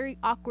very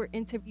awkward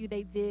interview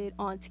they did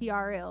on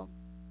TRL,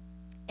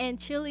 and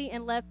Chili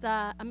and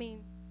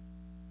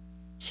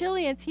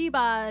Chili and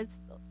T-Boz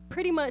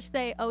pretty much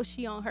say, oh,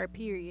 she on her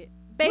period.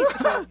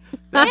 basically.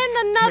 In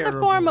another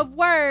form of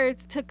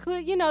words, to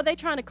they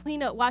trying to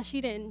clean up why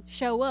she didn't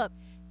show up.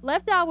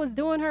 Left Eye was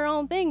doing her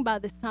own thing by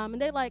this time,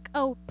 and they like,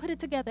 oh, put it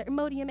together,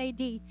 Imodium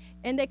AD,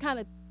 and they kind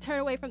of turn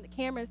away from the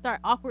camera and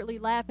start awkwardly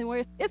laughing,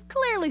 where it's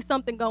clearly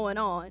something going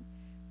on.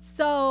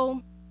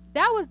 So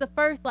that was the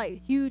first like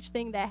huge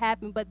thing that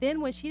happened. But then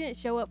when she didn't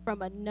show up for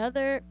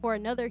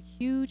another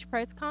huge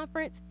press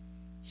conference,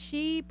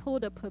 she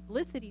pulled a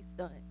publicity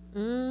stunt,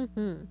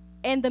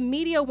 and the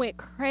media went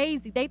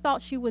crazy. They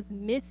thought she was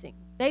missing.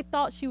 They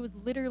thought she was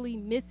literally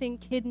missing,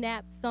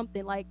 kidnapped,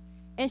 something like.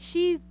 And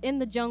she's in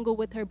the jungle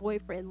with her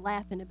boyfriend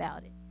laughing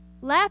about it.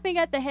 Laughing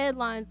at the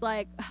headlines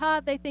like,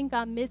 they think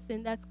I'm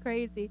missing. That's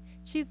crazy.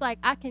 She's like,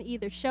 I can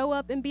either show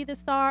up and be the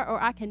star,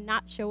 or I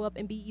cannot show up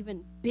and be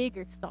even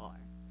bigger star.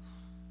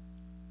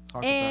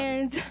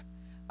 And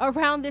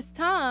around this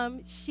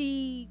time,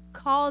 she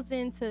calls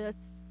into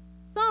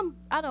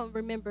I don't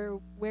remember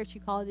where she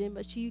called in,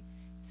 but she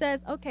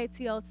says, okay,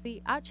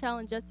 TLC, I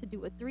challenge us to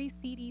do a 3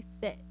 CD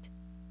set.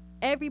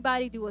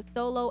 Everybody do a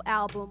solo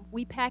album.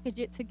 We package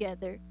it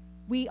together.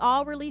 We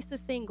all release a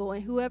single,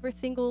 and whoever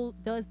single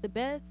does the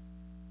best,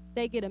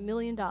 they get $1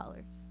 million.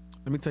 Let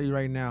me tell you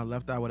right now,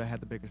 Left Eye would have had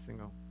the biggest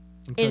single.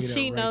 And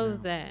she knows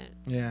that.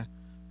 Yeah.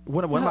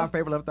 One of my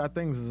favorite Left Eye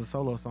things is a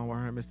solo song with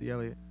her and Missy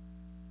Elliott.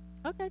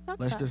 Okay,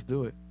 Let's just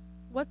do it.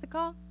 What's it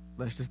called?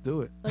 Let's just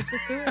do it. Let's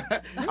just do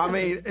it. I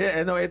mean,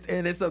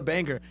 it's a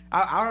banger.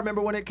 I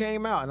remember when it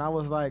came out, and I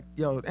was like,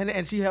 yo,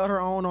 and she held her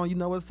own on You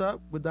Know What's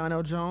Up with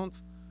Donnell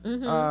Jones.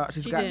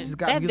 She's got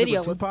that music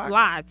video with Tupac. Was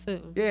fly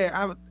too.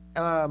 Yeah,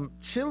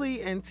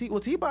 Chili and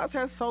T-Boz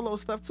has solo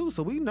stuff too,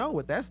 so we know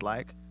what that's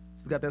like.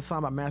 She's got that song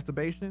about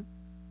masturbation.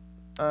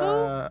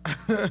 T-Boz.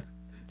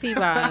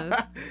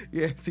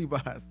 Yeah,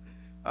 T-Boz.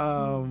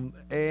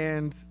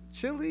 And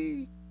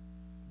Chili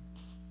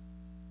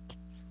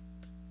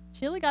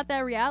got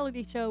that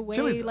reality show way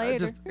Chili's later.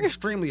 Just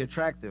extremely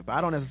attractive.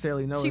 I don't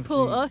necessarily know. She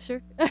pulled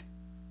Usher.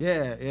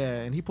 Yeah,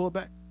 and he pulled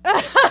back.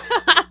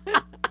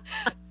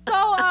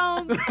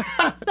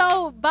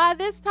 So by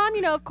this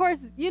time, of course,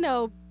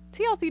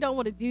 TLC don't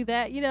want to do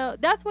that.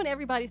 That's when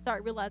everybody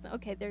started realizing,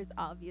 okay, there's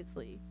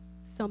obviously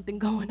something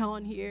going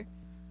on here.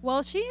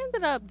 Well, she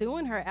ended up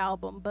doing her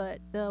album, but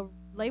the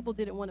label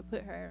didn't want to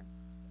put her.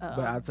 But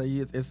I'll tell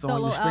you, it's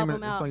on your streaming.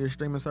 It's on your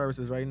streaming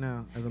services right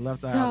now as a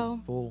Left Eye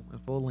album,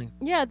 full length.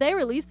 Yeah, they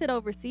released it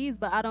overseas,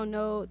 but I don't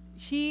know.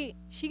 She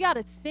got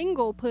a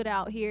single put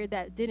out here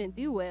that didn't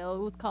do well.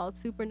 It was called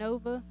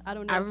Supernova. I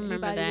don't know if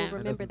anybody will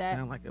remember that.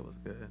 Sound like it was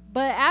good.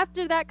 But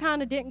after that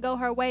kind of didn't go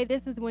her way,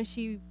 this is when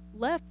she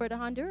left for the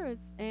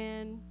Honduras,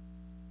 and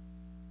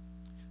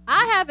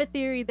I have a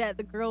theory that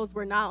the girls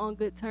were not on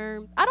good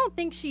terms. I don't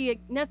think she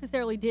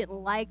necessarily didn't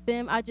like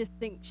them. I just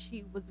think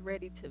she was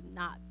ready to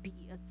not be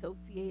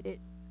associated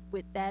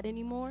with that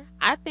anymore.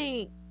 I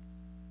think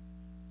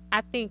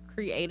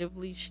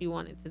creatively she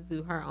wanted to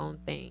do her own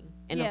thing.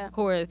 And of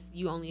course,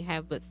 you only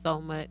have but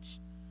so much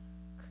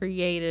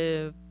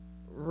creative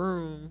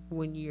room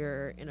when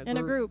you're in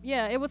a group.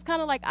 Yeah, it was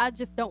kind of like, I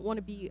just don't want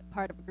to be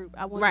part of a group.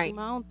 I want to do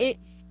my own thing.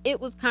 It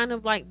was kind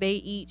of like they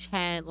each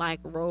had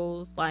like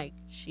roles. Like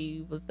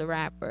she was the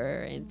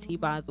rapper and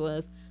T-Boz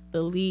was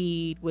the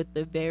lead with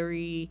the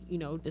very,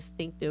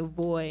 distinctive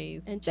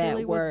voice and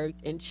that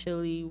worked. And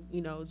Chili,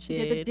 she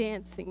did the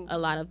dancing. A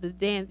lot of the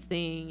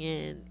dancing,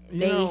 and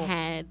they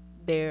had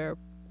their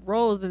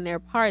roles and their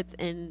parts.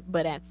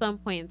 But at some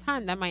point in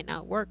time, that might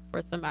not work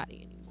for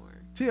somebody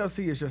anymore.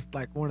 TLC is just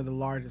like one of the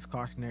largest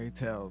cautionary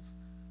tales.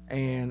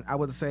 And I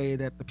would say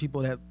that the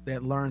people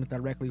that learned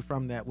directly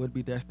from that would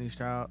be Destiny's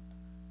Child.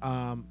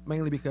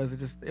 Mainly because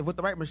with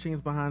the right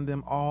machines behind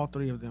them, all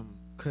three of them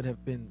could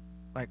have been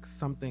like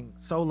something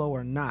solo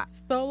or not.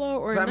 I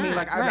mean,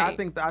 like right.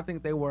 I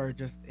think they were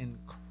just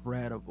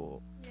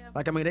incredible. Yeah.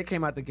 Like, I mean, they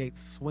came out the gate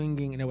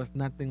swinging, and there was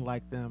nothing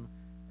like them.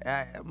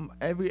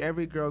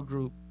 Every girl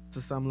group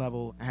to some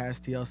level has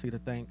TLC to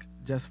thank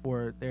just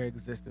for their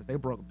existence. They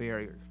broke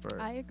barriers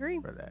I agree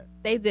for that.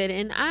 They did,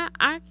 and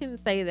I can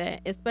say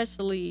that,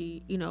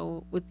 especially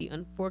with the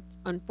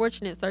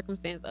unfortunate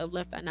circumstance of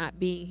Left Eye not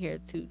being here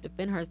to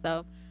defend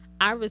herself.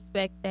 I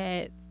respect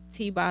that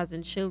T-Boz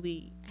and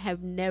Chili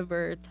have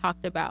never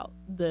talked about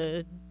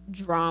the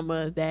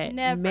drama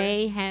that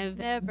may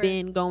have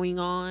been going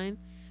on,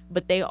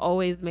 but they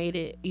always made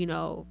it,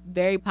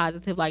 very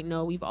positive. Like,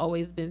 no, we've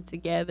always been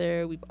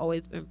together. We've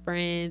always been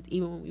friends.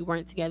 Even when we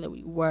weren't together,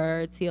 we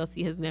were.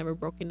 TLC has never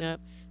broken up.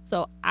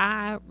 So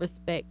I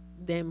respect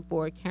them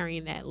for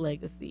carrying that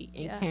legacy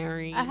and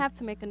carrying I have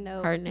to make a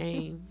note. Her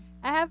name.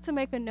 I have to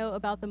make a note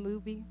about the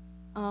movie.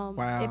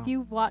 Wow. If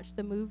you've watched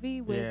the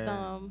movie with,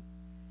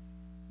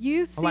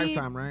 you see, a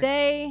Lifetime,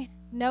 right?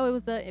 No, it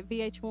was a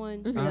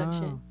VH1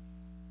 production.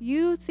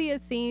 You see a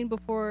scene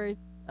before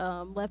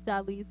Left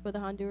Eye leaves for the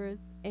Honduras,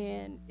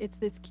 and it's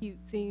this cute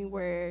scene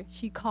where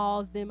she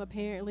calls them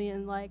apparently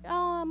and like,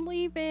 oh, I'm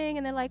leaving,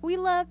 and they're like, we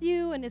love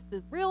you, and it's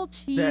the real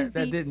cheesy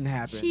that didn't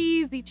happen.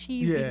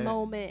 cheesy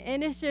moment,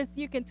 and it's just,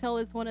 you can tell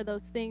it's one of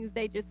those things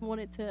they just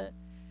wanted to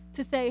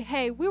to say,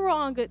 hey, we were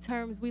on good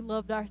terms. We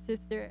loved our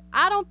sister.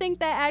 I don't think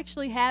that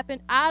actually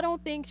happened. I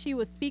don't think she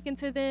was speaking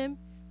to them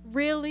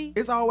really.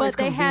 It's always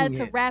but they had to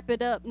convenient. wrap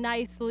it up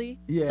nicely.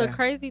 Yeah. The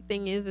crazy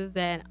thing is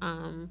that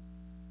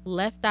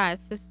Left Eye's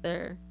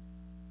sister,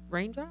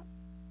 Raindrop.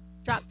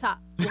 Drop top.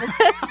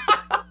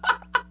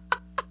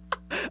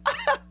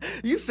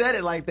 You said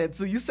it like that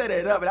too. You set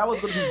it up, and I was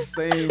gonna do the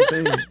same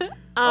thing.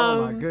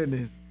 Oh my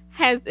goodness.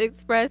 Has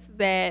expressed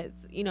that,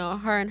 you know,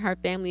 her and her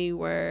family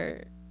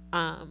were,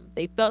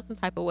 they felt some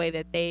type of way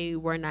that they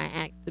were not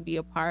asked to be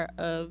a part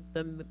of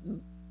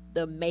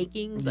the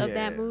makings of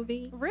that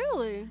movie.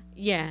 Really?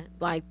 Yeah,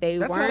 like they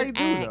That's how weren't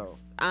they do,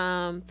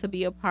 asked to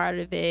be a part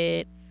of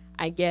it.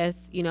 I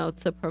guess, you know,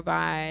 to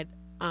provide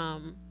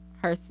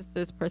her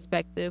sister's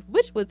perspective,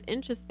 which was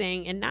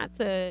interesting, and not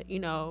to, you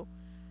know,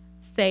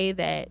 say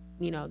that,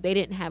 you know, they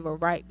didn't have a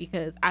right,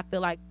 because I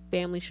feel like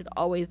family should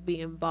always be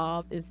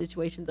involved in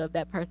situations of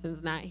that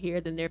person's not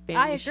here, then their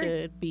family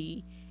should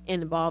be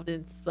involved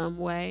in some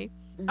way.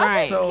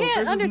 I just So can't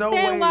there's just no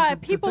understand way why to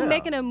people tell.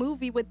 making a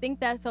movie would think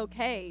that's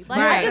okay. Like,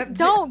 Right. I just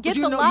don't get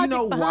the logic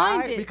behind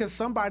why? it. Because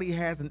somebody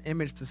has an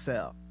image to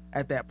sell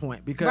at that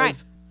point. Because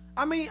Right.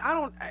 I mean,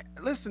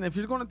 listen. If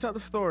you're going to tell the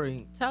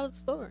story, Tell the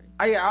story.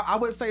 I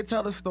would say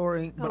tell the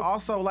story, but Oh.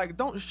 also like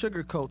don't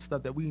sugarcoat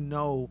stuff that we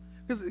know,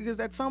 because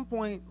at some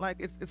point, like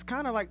it's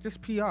kind of like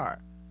just PR.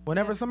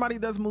 Whenever somebody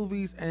does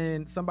movies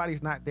and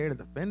somebody's not there to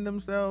defend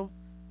themselves,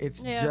 it's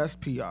just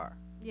PR.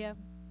 Yeah.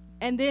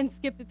 And then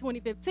skip to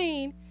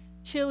 2015,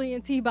 Chili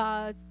and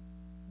T-Boz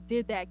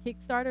did that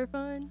Kickstarter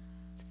fund.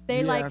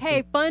 They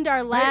hey, fund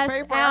our last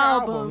pay for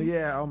our album.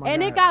 Yeah, oh my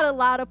and God. it got a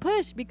lot of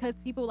push because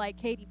people like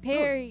Katy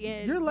Perry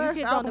and your New last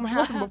Kids on album the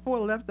happened Block. before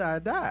Left Eye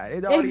died.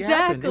 It already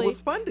happened. It Exactly.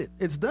 was funded.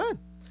 It's done.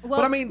 Well,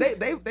 But I mean,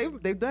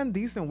 they've done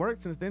decent work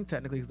since then.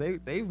 Technically,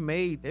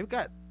 they've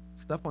got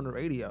stuff on the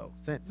radio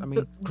since. I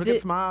mean,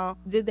 Crooked Smile.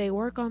 Did they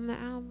work on the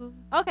album?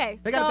 Okay,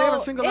 They have a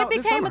so single it out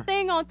this became a summer.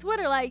 thing on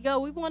Twitter like, yo,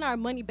 we want our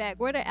money back.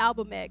 Where the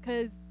album at?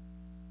 Because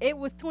it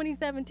was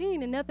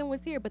 2017 and nothing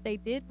was here, but they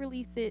did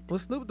release it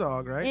With Snoop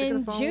Dogg, right? They got a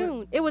in song June.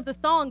 with- It was a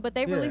song, but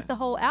they Yeah. released the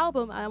whole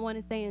album, I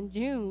want to say, in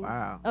June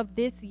Wow. of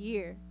this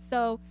year.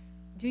 So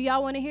do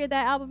y'all want to hear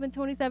that album in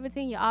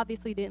 2017? You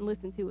obviously didn't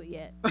listen to it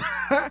yet.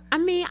 I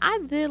mean, I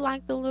did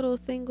like the little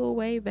single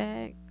Way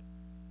Back.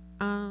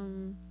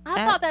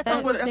 I thought that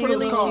song was That's what it was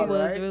really called, cute.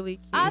 right? Was really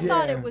cute. I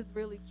thought Yeah. it was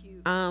really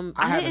cute. I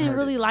I haven't didn't heard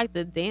really it. like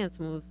the dance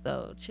moves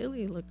though.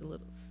 Chili looked a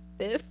little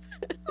stiff.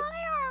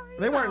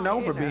 They weren't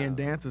known for you being know.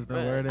 dancers, though,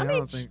 But- were they? I I mean,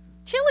 don't think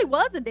Chili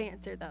was a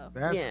dancer, though.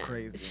 that's Yeah.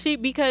 crazy.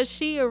 Because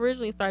she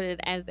originally started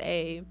as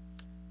a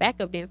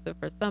backup dancer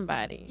for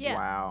somebody. Yeah.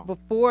 Wow.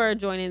 Before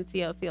joining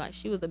TLC, like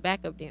she was a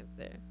backup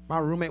dancer. My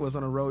roommate was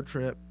on a road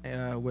trip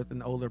with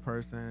an older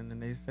person,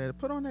 and they said,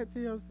 "Put on that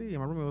TLC." And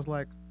my roommate was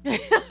like,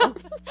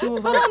 "She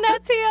was Put like, on that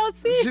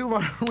TLC.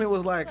 my roommate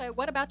was like, Like,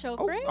 what about your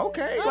oh, friend?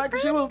 okay." My Like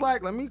she friend? was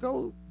like, "Let me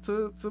go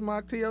to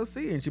my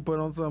TLC," and she put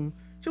on some.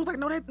 She was like,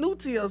 "No, that new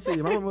TLC."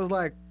 And my roommate was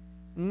like,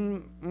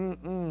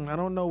 I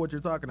don't know what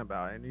you're talking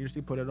about," and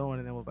she put it on,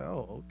 and it was like,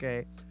 "Oh,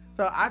 okay."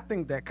 So I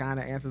think that kind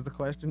of answers the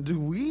question. Do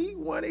we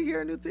want to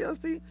hear a new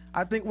TLC?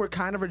 I think we're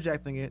kind of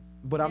rejecting it,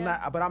 but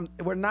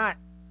we're not.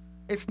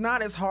 It's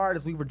not as hard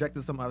as we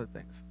rejected some other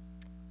things.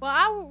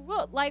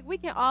 Well, we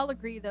can all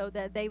agree though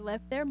that they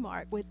left their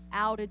mark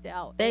without a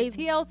doubt. They And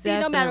TLC,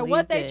 no matter definitely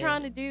what they're did.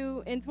 trying to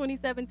do in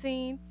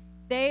 2017,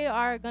 they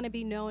are going to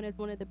be known as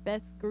one of the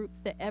best groups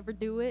to ever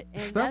do it.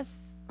 And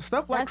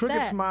Stuff like that's Crooked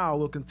that. Smile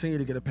will continue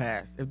to get a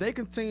pass. If they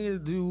continue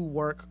to do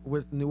work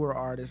with newer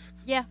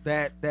artists Yeah.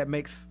 that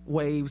makes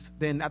waves,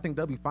 then I think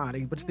they'll be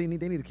fine. But they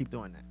need to keep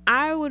doing that.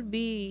 I would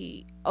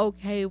be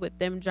okay with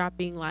them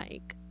dropping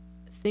like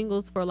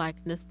singles for like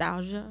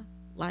nostalgia,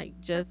 like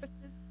just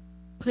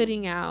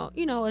putting out,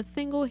 you know, a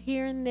single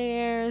here and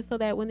there so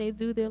that when they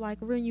do their like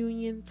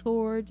reunion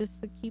tour,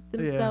 just to keep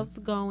themselves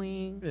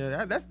going.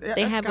 Yeah, that's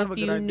They have kind a of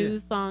few good idea. new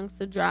songs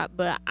to drop,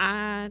 but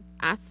I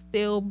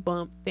still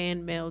bump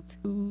fan mail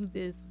to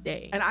this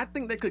day. And I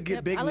think they could get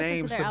Yep, big I listen to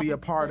names their to be a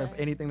albums part of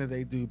today. anything that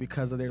they do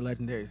because of their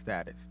legendary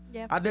status.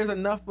 Yeah. There's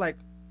enough, like,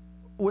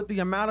 with the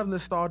amount of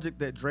nostalgic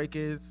that Drake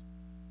is,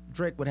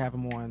 Drake would have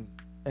him on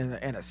in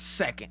a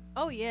second.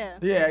 Oh yeah.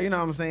 Yeah, you know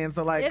what I'm saying?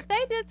 So, like, If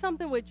they did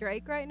something with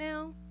Drake right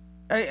now,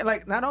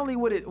 like not only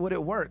would it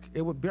work,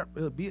 it would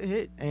be a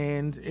hit,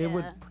 and it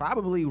would Yeah.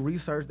 probably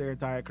research their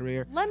entire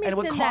career. let me And it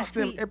would send cost that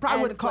them. tweet It probably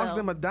as wouldn't cost well.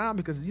 them a dime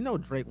because you know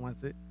Drake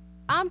wants it.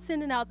 I'm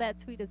sending out that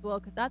tweet as well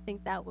because I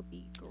think that would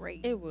be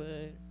great. It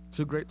would.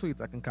 Two great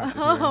tweets I can copy.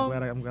 Here. Oh.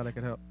 I'm glad I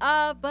could help.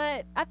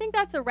 But I think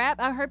that's a wrap.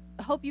 I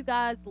hope you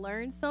guys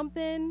learned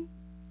something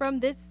from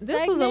this.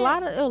 This was a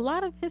lot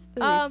of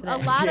history. a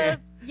today. lot Yeah. of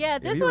yeah.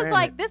 This you was ran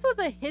like it. this was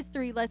a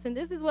history lesson.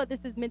 This is what this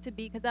is meant to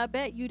be because I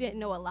bet you didn't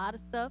know a lot of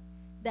stuff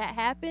that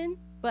happened.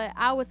 But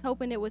I was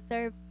hoping it would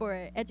serve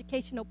for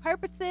educational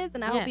purposes,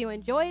 and I hope you Yes.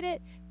 enjoyed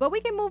it. But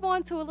we can move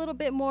on to a little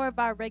bit more of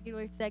our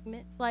regular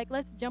segments. Like,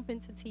 let's jump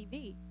into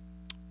TV.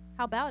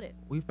 How about it?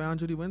 We found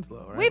Judy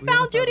Winslow, right? We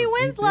found Judy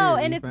Winslow,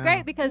 and it's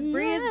great because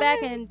Bree is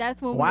back, and that's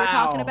when we were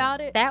talking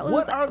about it. That was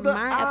What are the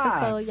my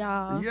odds? episode,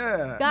 y'all.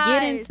 Yeah.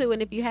 Guys, Get into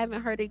it. If you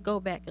haven't heard it, go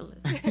back and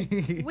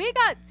listen. we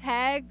got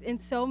tagged in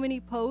so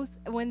many posts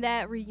when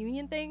that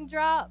reunion thing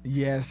dropped.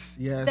 Yes.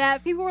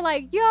 That people were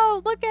like,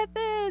 "Yo, look at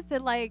this,"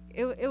 and like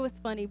it was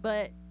funny.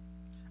 But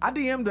I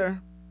DM'd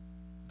her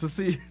to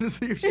see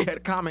if she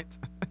had comments,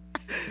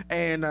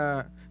 and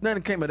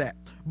nothing came of that.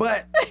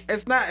 But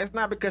it's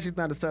not because she's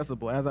not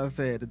accessible. As I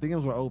said, the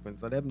DMs were open,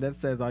 so that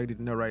says all you need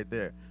to know right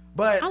there.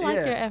 But I like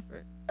your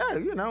effort.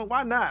 Yeah,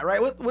 why not,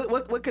 right?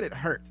 What could it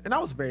hurt? And I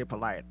was very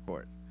polite, of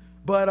course.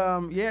 But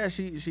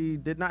she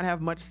did not have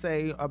much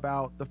say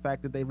about the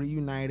fact that they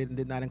reunited and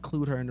did not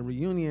include her in the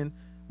reunion.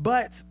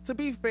 But to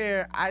be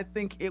fair, I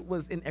think it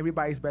was in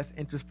everybody's best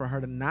interest for her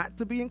to not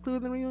to be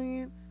included in the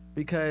reunion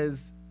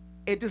because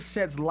it just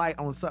sheds light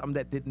on something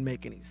that didn't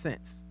make any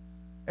sense.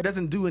 It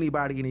doesn't do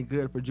anybody any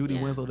good for Judy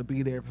Winslow to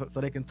be there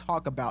so they can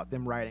talk about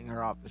them writing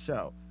her off the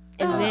show.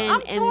 And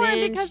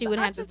then she would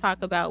have to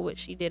talk about what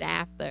she did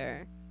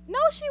after. No,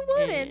 she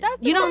wouldn't.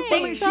 That's you don't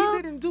thing. think so?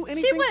 She didn't do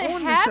anything She wouldn't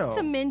on the have show.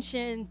 to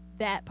mention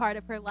that part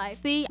of her life.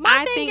 See, My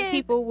I thing think is,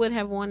 people would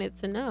have wanted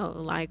to know,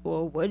 like,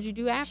 well, what did you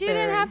do after? She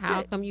didn't have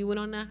How to. come you went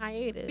on a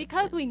hiatus?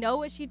 Because we know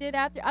what she did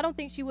after. I don't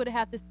think she would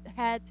have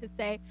had to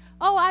say,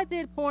 "Oh, I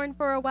did porn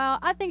for a while."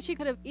 I think she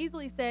could have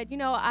easily said,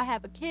 "I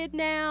have a kid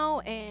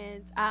now,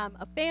 and I'm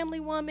a family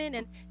woman,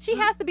 and she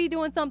has to be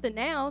doing something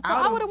now." So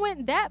I would have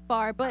went that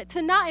far, but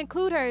to not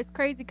include her is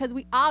crazy because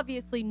we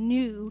obviously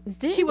knew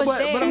she was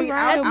there. But I mean,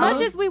 as much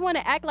as we want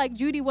to act like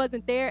Judy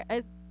wasn't there,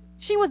 as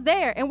she was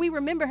there, and we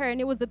remember her,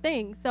 and it was a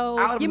thing.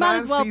 So you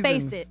might as well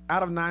face it.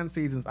 Out of 9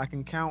 seasons, I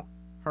can count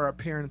her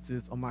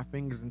appearances on my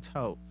fingers and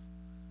toes.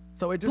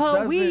 So it just But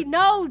doesn't. we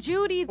know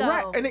Judy though.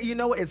 Right, and you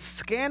know what? It's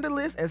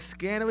scandalous as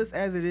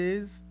it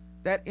is.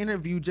 That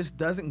interview just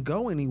doesn't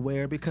go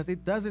anywhere because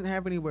it doesn't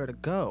have anywhere to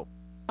go.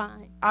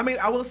 Fine. I mean,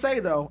 I will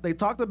say though, they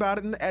talked about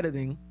it in the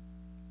editing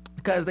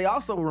because they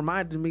also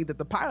reminded me that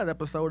the pilot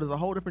episode is a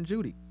whole different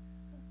Judy.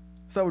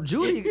 So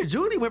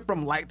Judy went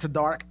from light to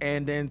dark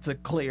and then to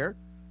clear.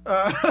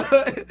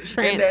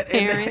 Transparent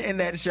in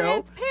that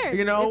show.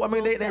 Transparent. I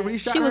mean, they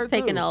reshot she was her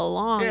taking too. a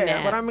long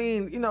nap. But I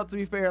mean, to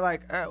be fair,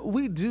 like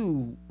we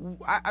do.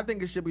 I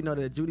think it should be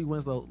noted that Judy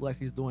Winslow, like,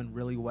 she's doing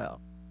really well.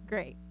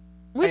 Great.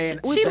 Which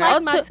she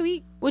liked my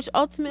tweet. Which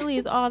ultimately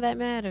is all that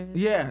matters.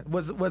 Yeah,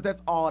 was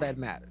that's all that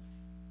matters.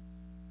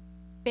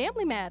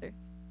 Family matters.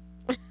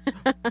 Wow.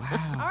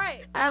 All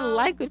right. I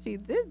like what you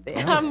did there.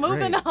 That was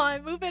moving great.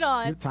 on. Moving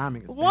on. Your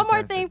timing is One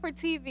more fantastic. thing for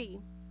TV.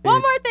 I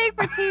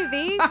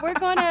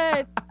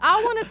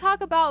want to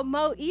talk about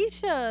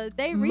Moesha.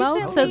 They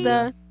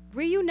recently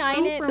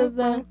reunited.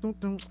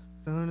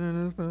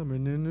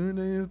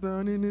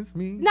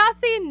 Now,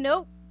 see,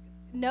 nope.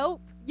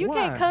 You Why?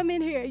 can't come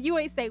in here. You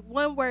ain't say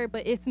one word,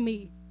 but it's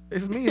me.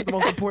 It's me. It's the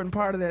most important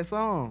part of that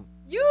song.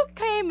 You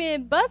came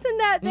in busting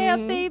that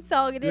damn theme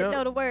song and didn't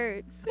know the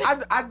words.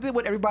 I did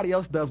what everybody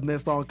else does when that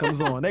song comes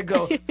on. They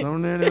go, it's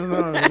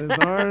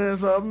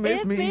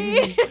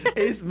me.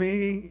 It's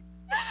me.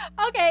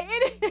 Okay,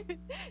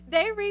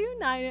 they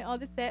reunited on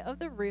the set of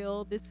The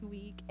Real this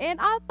week, and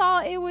I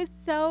thought it was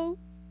so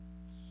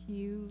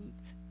cute.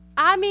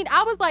 I mean,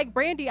 I was like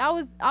Brandy. I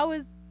was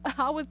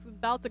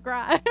about to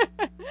cry.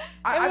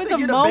 I think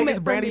you're the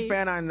biggest Brandy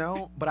fan I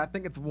know, but I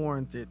think it's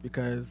warranted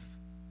because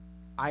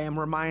I am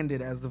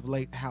reminded as of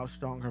late how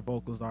strong her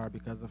vocals are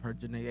because of her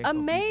Jhené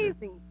Aiko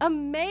feature.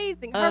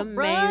 Amazing. Her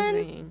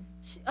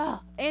runs,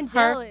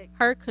 angelic.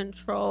 Her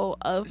control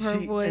of her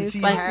voice.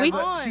 She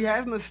like she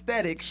has an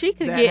aesthetic. She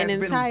could get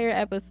an entire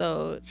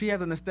episode. She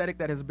has an aesthetic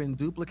that has been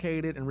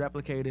duplicated and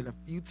replicated a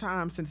few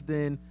times since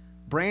then.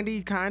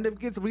 Brandy kind of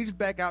reaches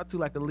back out to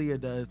like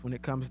Aaliyah does when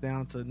it comes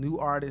down to new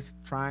artists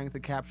trying to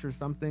capture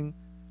something.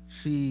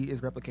 She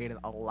is replicated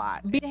a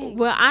lot.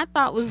 What I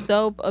thought was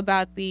dope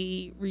about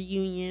the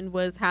reunion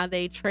was how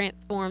they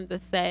transformed the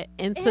set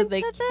into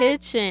the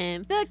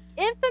kitchen. The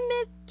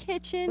infamous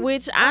kitchen.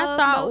 Which I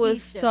thought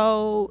was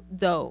so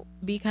dope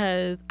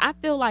because I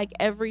feel like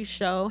every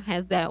show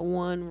has that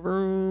one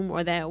room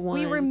or that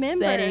one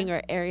setting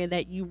or area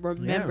that you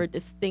remember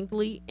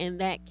distinctly,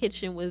 and that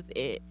kitchen was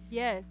it.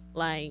 Yes.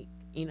 Like,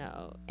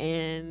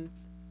 and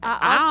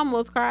I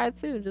almost cried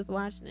too just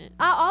watching it.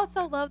 I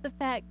also love the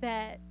fact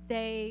that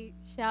they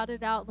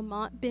shouted out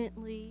Lamont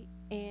Bentley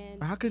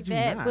and how could you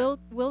Yvette not?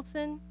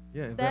 Wilson.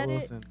 Yeah, Yvette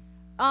Wilson.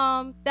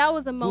 That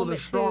was a moment. Who was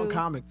a strong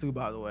comic too,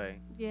 by the way.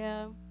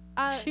 Yeah,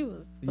 she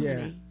was funny.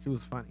 Yeah, she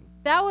was funny.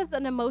 That was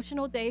an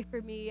emotional day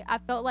for me. I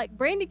felt like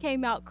Brandy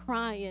came out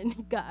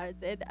crying, guys,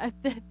 and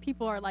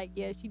people are like,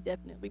 "Yeah, she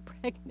definitely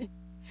pregnant."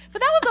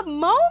 But that was a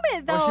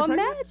moment, though.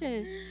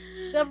 Imagine.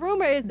 The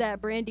rumor is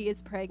that Brandy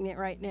is pregnant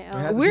right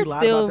now. We're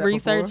still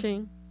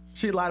researching.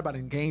 She lied about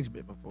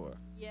engagement before.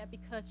 Yeah,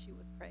 because she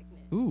was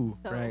pregnant. Ooh,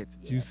 right.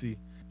 Yeah. Juicy.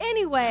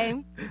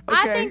 Anyway,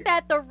 I think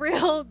that The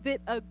Real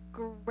did a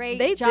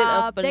great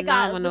job. They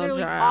got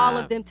literally all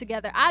of them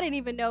together. I didn't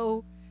even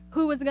know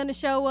who was going to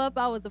show up.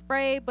 I was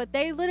afraid, but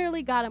they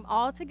literally got them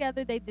all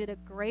together. They did a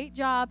great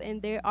job,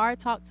 and there are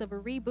talks of a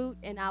reboot.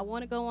 And I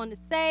want to go on to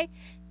say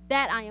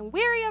that I am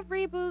weary of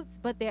reboots,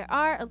 but there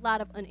are a lot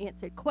of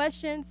unanswered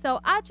questions. So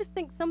I just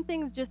think some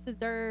things just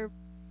deserve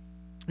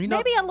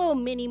maybe a little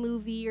mini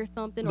movie or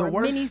something, or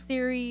a mini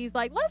series.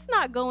 Like, let's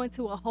not go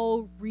into a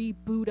whole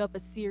reboot of a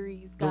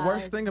series, guys. The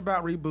worst thing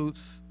about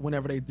reboots,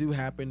 whenever they do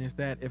happen, is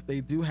that if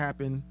they do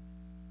happen,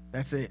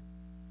 that's it.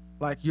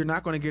 Like, you're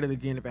not going to get it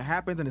again. If it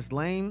happens and it's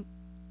lame,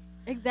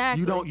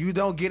 exactly, you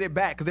don't get it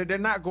back, because they're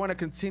not going to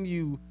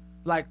continue.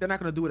 Like, they're not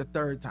going to do it a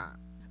third time.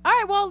 All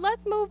right, well,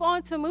 let's move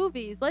on to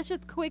movies. Let's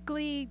just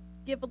quickly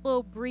give a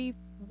little brief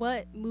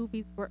what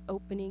movies were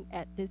opening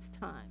at this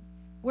time.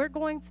 We're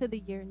going to the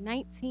year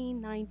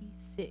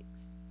 1996.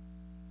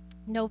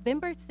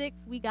 November 6th,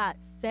 we got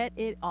Set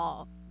It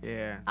Off.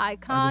 Yeah.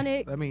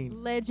 Iconic,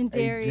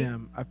 legendary. A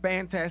gem. A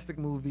fantastic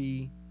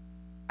movie.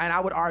 And I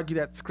would argue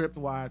that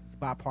script-wise, it's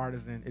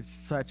bipartisan. It's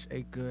such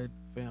a good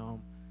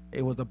film.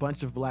 It was a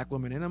bunch of black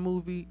women in a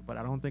movie, but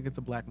I don't think it's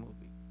a black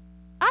movie.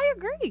 I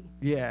agree.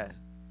 Yeah.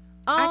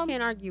 I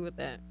can't argue with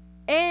that.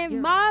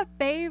 And my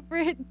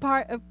favorite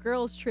part of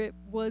Girls Trip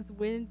was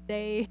when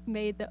they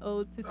made the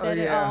ode to Set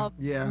It Off.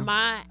 Yeah.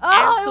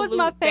 It was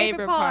my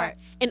favorite part.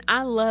 And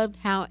I loved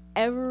how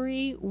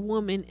every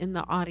woman in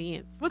the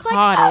audience was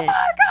caught like, it. oh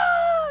my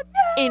God!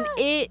 Yeah! And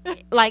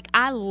it, like,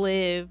 I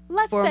live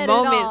for set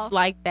moments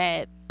like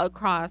that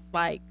across,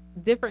 like,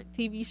 different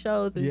TV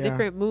shows and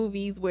different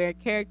movies where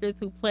characters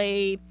who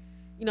played,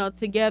 you know,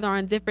 together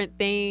on different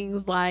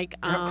things, like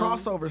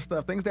crossover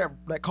stuff, things that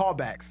like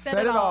callbacks.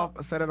 Set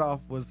It Off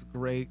was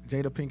great.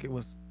 Jada Pinkett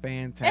was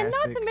fantastic.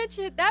 And not to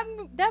mention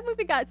that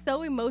movie got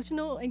so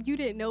emotional, and you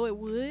didn't know it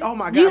would. Oh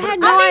my God! You had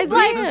no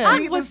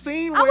idea. The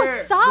scene I where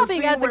was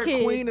sobbing as a where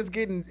kid. Queen is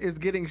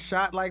getting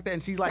shot like that,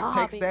 and she like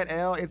takes that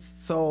L.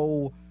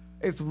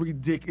 It's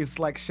ridiculous. It's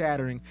like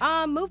shattering.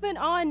 Moving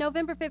on,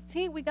 November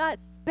 15th, we got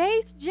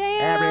Space Jam.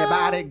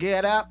 Everybody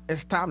get up.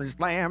 It's time to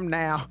slam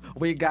now.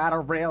 We got a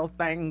real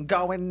thing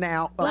going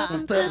now.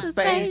 Welcome to the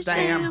Space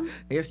Jam.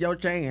 It's your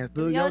chance.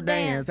 Do your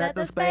dance at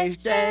the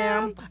Space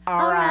Jam.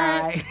 All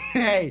right.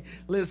 Hey,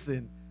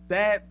 listen.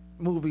 That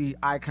movie,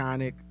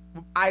 iconic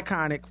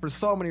for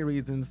so many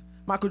reasons.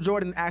 Michael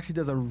Jordan actually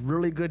does a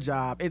really good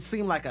job. It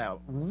seemed like a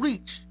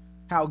reach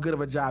how good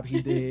of a job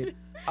he did.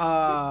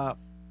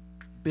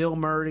 Bill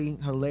Murray,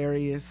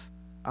 hilarious.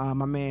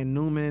 My man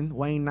Newman,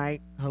 Wayne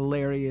Knight,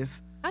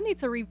 hilarious. I need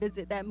to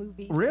revisit that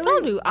movie. Really? So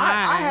do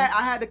I.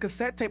 I had the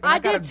cassette tape, and I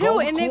got did a too,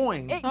 gold and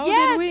coin.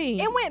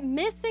 It went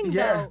missing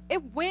Yeah. though.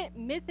 It went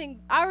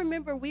missing. I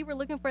remember we were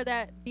looking for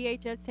that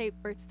VHS tape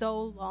for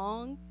so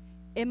long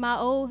in my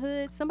old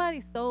hood.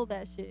 Somebody stole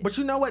that shit. But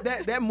you know what?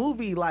 That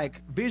movie,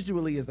 like,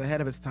 visually is ahead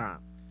of its time.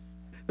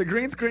 The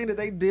green screen that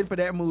they did for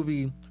that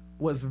movie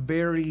was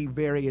very,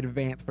 very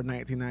advanced for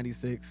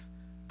 1996.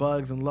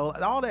 Bugs and Lola,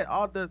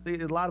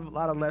 a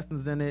lot of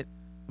lessons in it.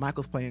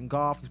 Michael's playing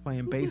golf. He's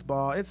playing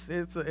baseball. It's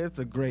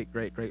a great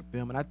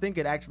film, and I think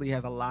it actually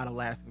has a lot of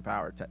lasting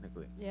power.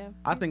 Technically, yeah.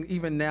 I think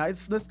even now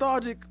it's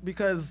nostalgic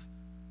because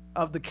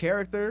of the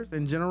characters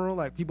in general.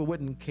 Like, people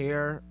wouldn't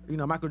care. You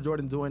know, Michael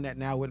Jordan doing that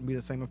now wouldn't be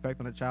the same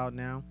effect on a child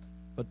now.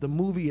 But the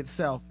movie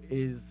itself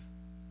is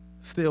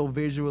still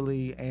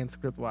visually and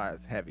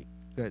script-wise heavy.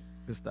 Good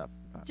stuff.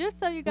 Just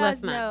so you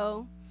guys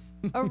know,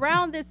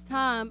 around this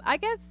time, I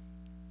guess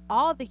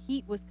all the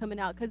heat was coming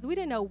out because we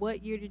didn't know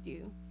what year to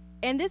do.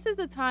 And this is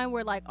the time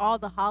where, like, all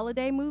the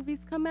holiday movies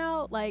come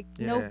out, like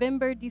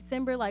November,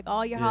 December, like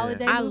all your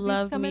holiday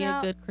movies coming out. I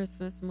love me a good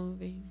Christmas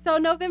movie. So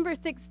November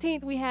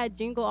 16th, we had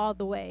Jingle All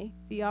the Way.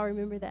 Do y'all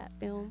remember that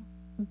film?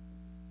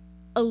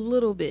 A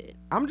little bit.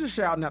 I'm just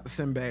shouting out the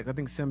Sinbad. I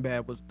think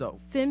Sinbad was dope.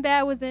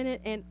 Sinbad was in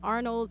it, and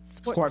Arnold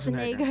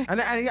Schwarzenegger.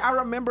 And I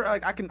remember,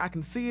 like, I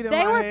can see it in my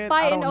head.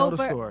 I don't know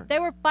the story. They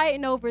were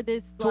fighting over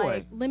this toy.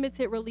 Like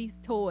limited release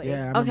toy.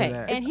 Yeah, I remember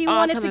that. And he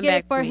wanted to get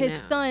it for his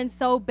son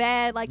so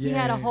bad. Like, he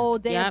had a whole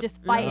day of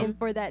just fighting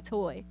for that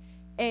toy.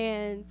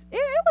 And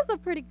it was a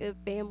pretty good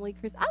family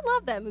Christmas. I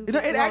love that movie.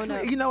 It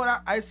actually, you know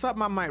what? I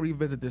something I might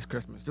revisit this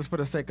Christmas just for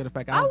the sake of the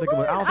fact I don't think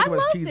it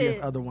was cheesy as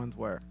other ones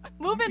were.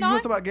 Moving on. You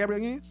want to talk about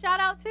Gabrielle Union? Shout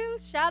out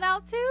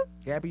to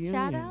Gabby Union.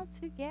 Shout out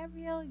to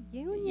Gabrielle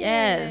Union.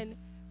 Yes.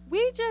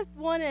 We just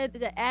wanted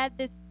to add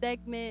this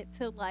segment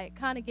to, like,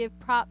 kind of give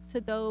props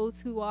to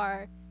those who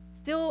are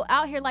still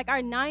out here, like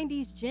our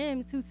 90s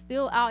gems who's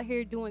still out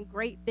here doing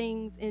great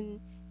things in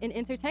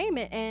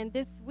entertainment. And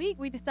this week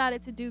we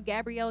decided to do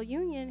Gabrielle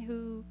Union,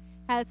 who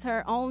has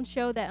her own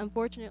show that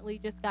unfortunately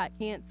just got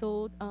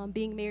canceled,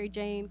 Being Mary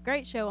Jane.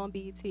 Great show on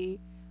BET.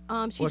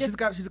 She's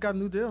got a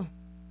new deal.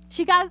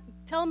 Tell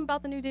them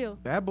about the new deal.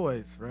 Bad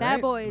Boys,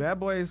 right? Bad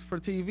Boys for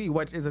TV,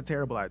 which is a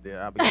terrible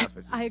idea, I'll be honest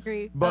with you. I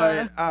agree.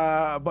 But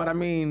I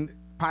mean,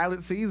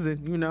 pilot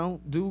season, you know,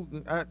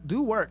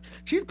 do work.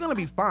 She's gonna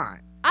be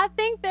fine. I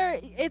think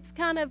it's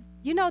kind of,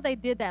 you know, they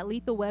did that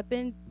Lethal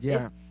Weapon.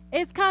 Yeah.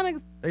 it's kind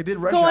of They did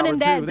Rush going Hour in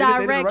that too. They did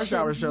the direction. Rush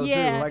Hour show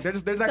Yeah. too. Like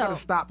they're not gonna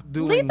stop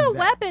doing Lethal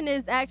that. Weapon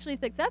is actually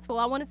successful.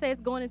 I want to say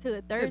it's going into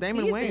the third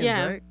Damon season.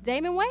 Wayans, right?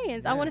 Damon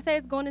Wayans. Yeah. I want to say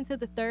it's going into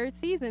the third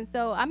season.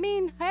 So I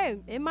mean, hey,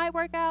 it might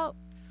work out.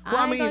 Well,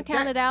 I ain't gonna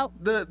count it out.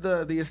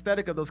 The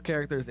aesthetic of those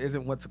characters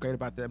isn't what's great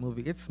about that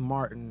movie. It's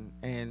Martin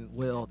and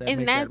Will that And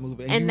make that's- that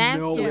movie, and that's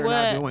they're not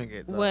what- doing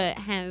it. So. What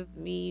has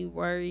me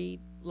worried?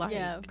 Like,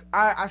 Yeah.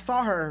 I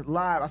saw her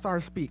live. I saw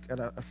her speak at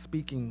a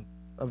speaking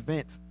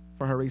event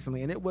for her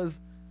recently, and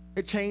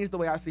it changed the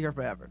way I see her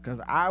forever. Because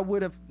I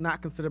would have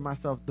not considered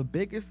myself the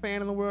biggest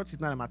fan in the world. She's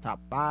not in my top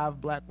 5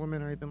 black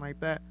women or anything like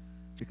that,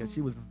 because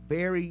she was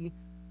very,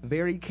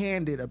 very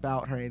candid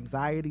about her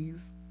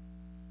anxieties.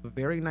 A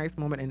very nice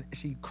moment, and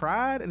she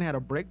cried and had a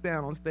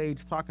breakdown on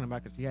stage talking about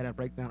it, because she had a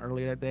breakdown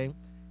earlier that day,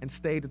 and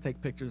stayed to take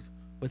pictures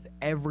with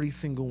every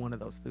single one of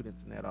those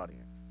students in that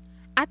audience.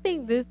 I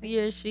think this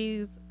year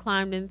she's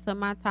climbed into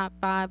my top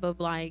 5 of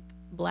like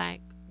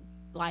black,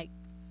 like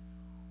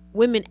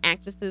women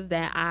actresses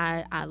that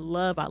I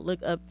love, I look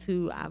up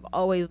to. I've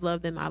always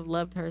loved them. I've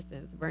loved her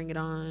since Bring It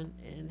On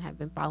and have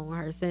been following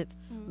her since.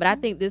 Mm-hmm. But I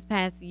think this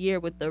past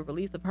year, with the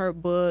release of her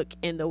book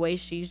and the way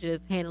she's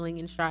just handling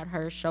and shot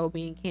her show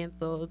being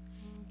canceled,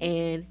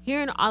 and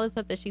hearing all the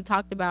stuff that she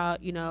talked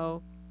about, you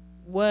know,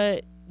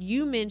 what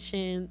you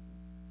mentioned,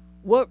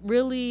 what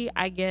really,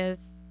 I guess,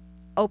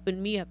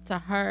 opened me up to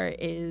her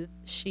is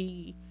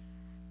she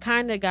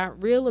kind of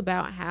got real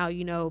about how,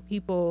 you know,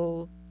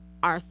 people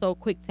are so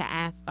quick to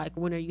ask, like,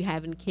 when are you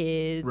having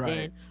kids? Right.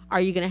 And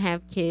are you going to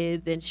have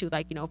kids? And she was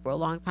like, you know, for a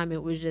long time,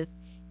 it was just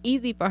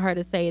easy for her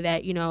to say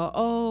that, you know,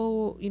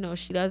 oh, you know,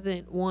 she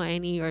doesn't want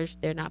any, or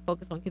they're not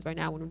focused on kids right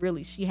now, when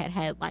really she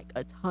had like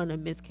a ton of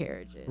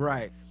miscarriages.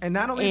 Right. And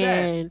not only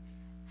that, And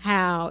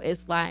how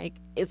it's like,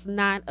 it's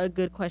not a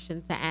good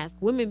question to ask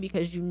women,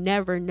 because you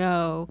never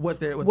know what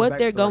they're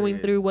backstory going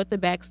is. through, what the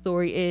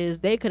backstory is.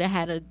 They could have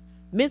had a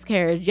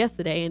miscarriage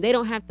yesterday, and they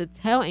don't have to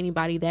tell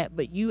anybody that,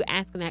 but you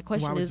asking that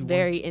question would is you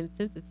very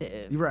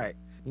insensitive. You're right.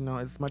 You know,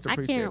 it's much I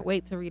appreciated. can't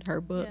wait to read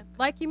her book. Yeah.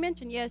 Like you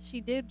mentioned, yes, she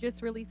did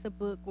just release a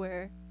book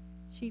where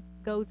she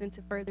goes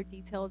into further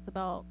details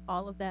about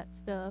all of that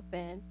stuff,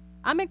 and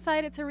I'm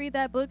excited to read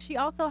that book. She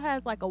also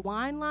has like a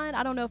wine line.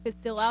 I don't know if it's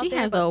still out She there.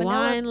 has but a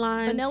wine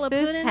line. Vanilla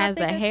Sis Pudding, I has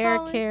think a it's hair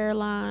called. care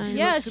line.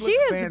 Yeah, she she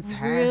looks is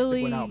fantastic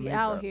really without makeup.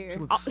 out here. She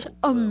looks so good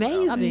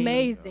amazing. without makeup.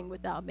 Amazing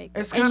without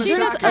makeup. It's And kinda she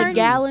shocking. just a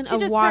gallon she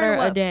of just water turned,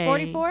 what, a day.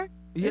 44?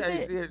 Yeah,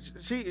 Is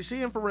yeah,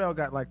 she and Pharrell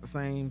got like the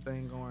same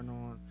thing going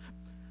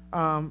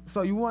on.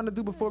 So you want to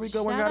do before we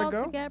go? One Shout gotta out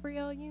go. to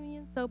Gabrielle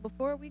Union. So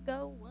before we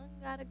go, one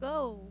gotta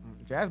go.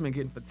 Jasmine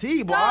getting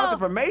fatigued, boy. So- All the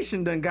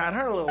information done got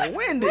her a little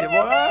winded, What do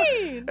boy.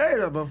 you mean?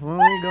 Hey, before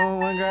we go,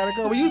 one gotta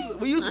go. We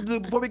used to do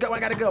before we go, one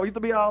gotta go. We used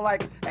to be all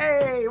like,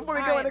 hey, before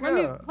we All go, right, one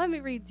gotta go. let me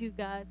read you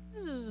guys.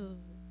 Oh,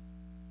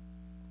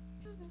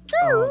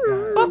 God.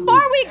 Before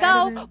we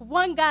Editing. go,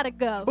 one gotta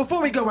go.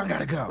 Before we go, one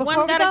gotta go. Before One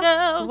we gotta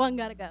go. One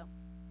gotta go.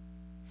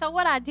 So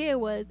what I did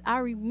was I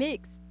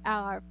remixed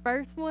our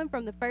first one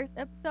from the first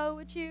episode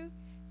with you.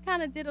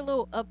 Kind of did a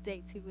little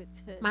update to it.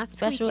 To My tweak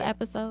special it.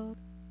 episode.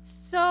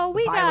 So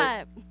we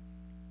Violet.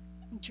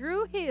 got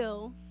Drew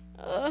Hill,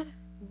 Uh,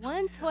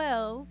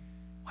 112,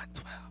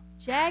 112.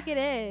 Jagged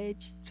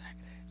Edge,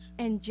 Jagged Edge.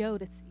 and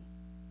Jodeci.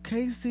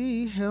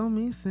 Casey, help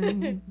me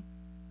sing.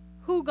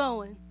 Who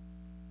going?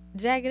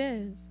 Jagged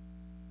Edge.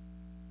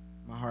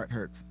 My heart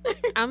hurts.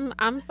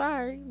 I'm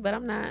sorry, but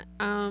I'm not.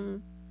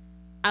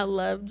 I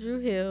love Drew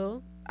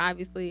Hill.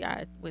 Obviously,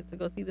 I went to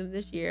go see them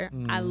this year.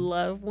 I Mhm.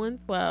 love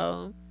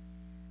 112,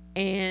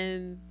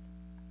 and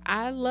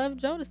I love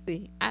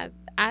Jodeci.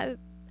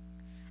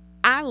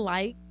 I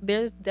like.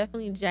 There's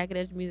definitely Jagged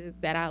Edge music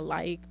that I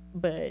like,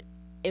 but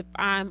if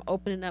I'm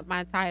opening up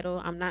my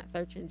title, I'm not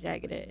searching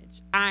Jagged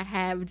Edge. I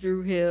have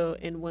Drew Hill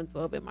and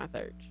 112 in my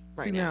search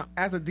right See, now,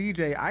 as a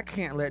DJ, I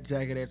can't let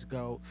Jagged Edge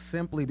go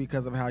simply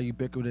because of how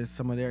ubiquitous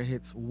some of their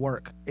hits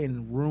work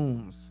in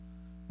rooms.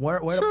 Where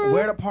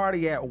the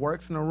party at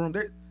works in a room.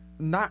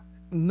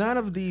 None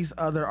of these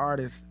other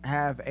artists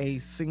have a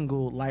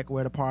single like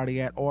Where the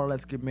Party At or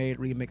Let's Get Made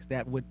remix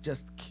that would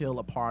just kill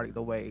a party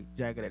the way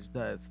Jagged Edge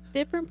does.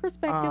 Different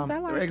perspectives. I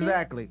like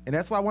exactly. And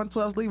that's why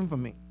 112's leaving for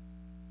me.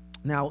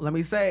 Now, let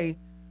me say,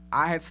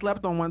 I had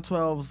slept on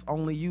 112's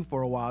Only You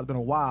for a while. It's been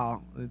a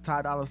while.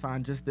 Ty Dolla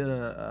 $ign just did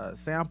a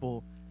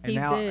sample, and He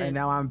did.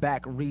 now I'm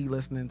back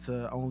re-listening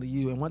to Only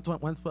You. And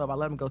 112, I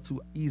let him go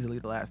too easily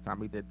the last time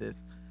we did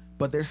this.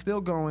 But they're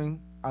still going.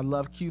 I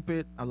love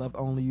Cupid. I love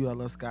Only You. I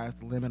love Sky's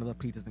the Limit. I love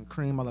Peaches and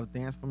Cream. I love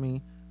Dance for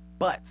Me.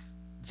 But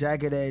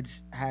Jagged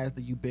Edge has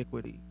the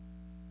ubiquity.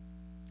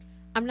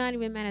 I'm not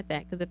even mad at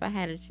that, because if I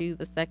had to choose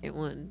a second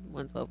one,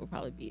 112 would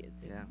probably be it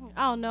too. Yeah.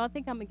 I don't know. I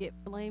think I'm gonna get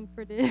flamed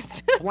for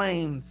this.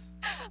 Flames.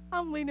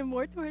 I'm leaning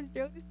more towards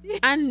Jodeci.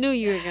 I knew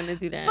you were gonna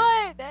do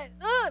that.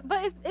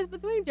 But it's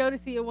between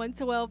Jodeci and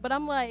 112. But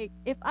I'm like,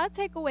 if I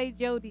take away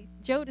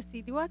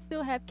Jodeci, do I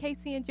still have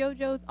Casey and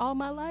JoJo's All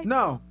My Life?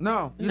 No, you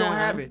don't No.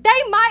 have it.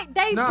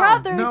 They No,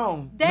 brothers.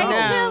 no, They no.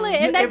 chilling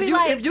and they if be you,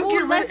 like, if you "Ooh,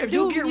 get let's rid, if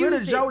you do get rid of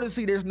music."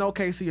 Jodeci, there's no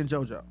Casey and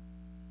JoJo.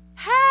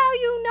 How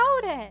you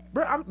know that?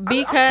 Bro, I'm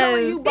Because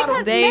telling you about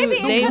because they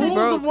maybe they it the rules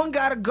broke. of one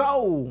gotta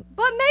go.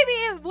 But maybe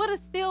it would have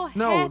still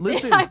No, happened.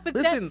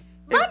 listen.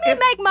 Let If- me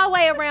make my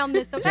way around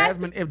this, okay?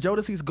 Jasmine, if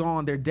Jodeci's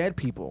gone, they're dead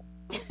people.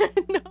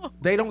 No.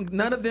 They don't.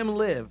 None of them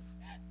live.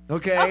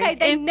 Okay. Okay,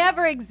 they If-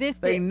 never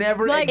existed. They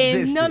never like,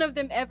 existed. None of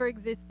them ever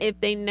existed. If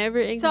they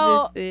never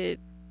So- existed,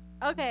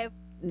 Okay.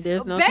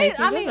 there's no Ba- case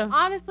I mean, in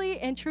honestly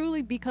and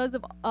truly, because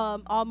of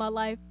All My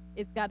Life,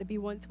 it's got to be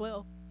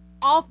 112.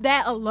 Off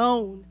that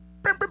alone.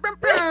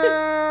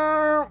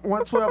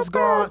 112's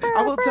gone.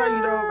 I will tell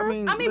you though. I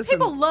mean, listen,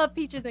 people love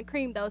Peaches and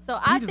Cream though, so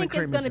I Peaches and think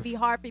Cream it's is gonna just- be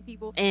hard for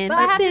people. And but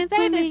I have to Dance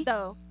say With this Me.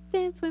 though.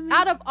 Dance with me.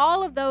 Out of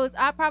all of those,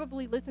 I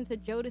probably listen to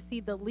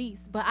Jodeci the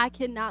least, but I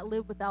cannot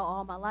live without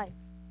All My Life.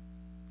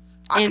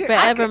 And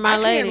Forever My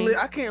Lady.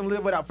 I can't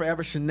live without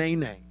Forever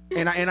Shanae.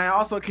 And I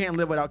also can't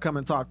live without Come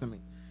and Talk to Me.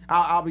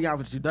 I'll be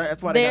honest with you.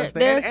 That's why they gotta stay.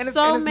 There's And it's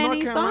so North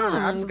many Carolina.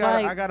 I just songs,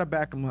 gotta like- I gotta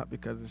back them up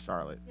because it's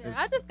Charlotte. Yeah,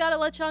 It's- I just gotta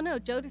let y'all know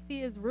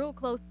Jodeci is real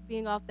close to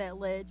being off that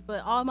ledge,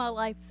 but All My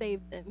Life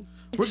saved them.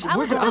 we're I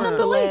listen to them gonna,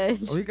 the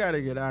least. we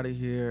gotta get out of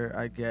here,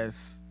 I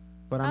guess.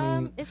 But I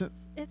mean, It's a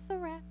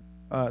wrap.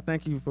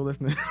 thank you for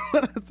listening.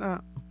 Why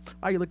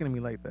are you looking at me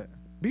like that?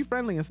 Be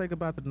friendly and say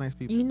goodbye to the nice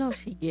people. You know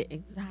she get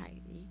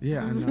anxiety.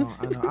 Yeah, I know.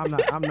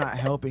 I'm not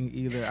helping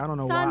either. I don't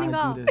know Signing why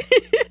I off. do this.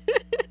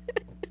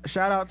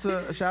 Shout out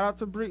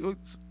to Bree.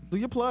 Do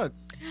your plug.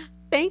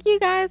 Thank you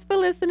guys for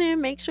listening.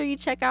 Make sure you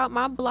check out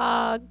my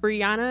blog,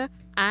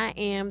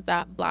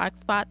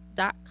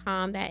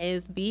 BrianaIam.blogspot.com. That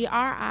is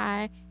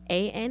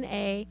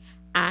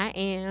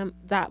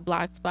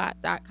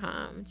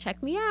BrianaIam.blogspot.com.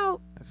 Check me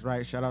out. That's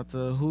right. Shout out to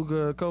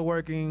Huga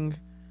Co-working.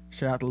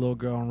 Shout out to Little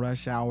Girl on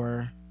Rush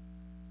Hour.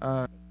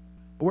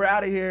 We're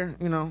out of here.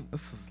 You know,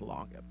 this is a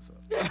long episode.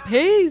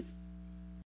 Peace.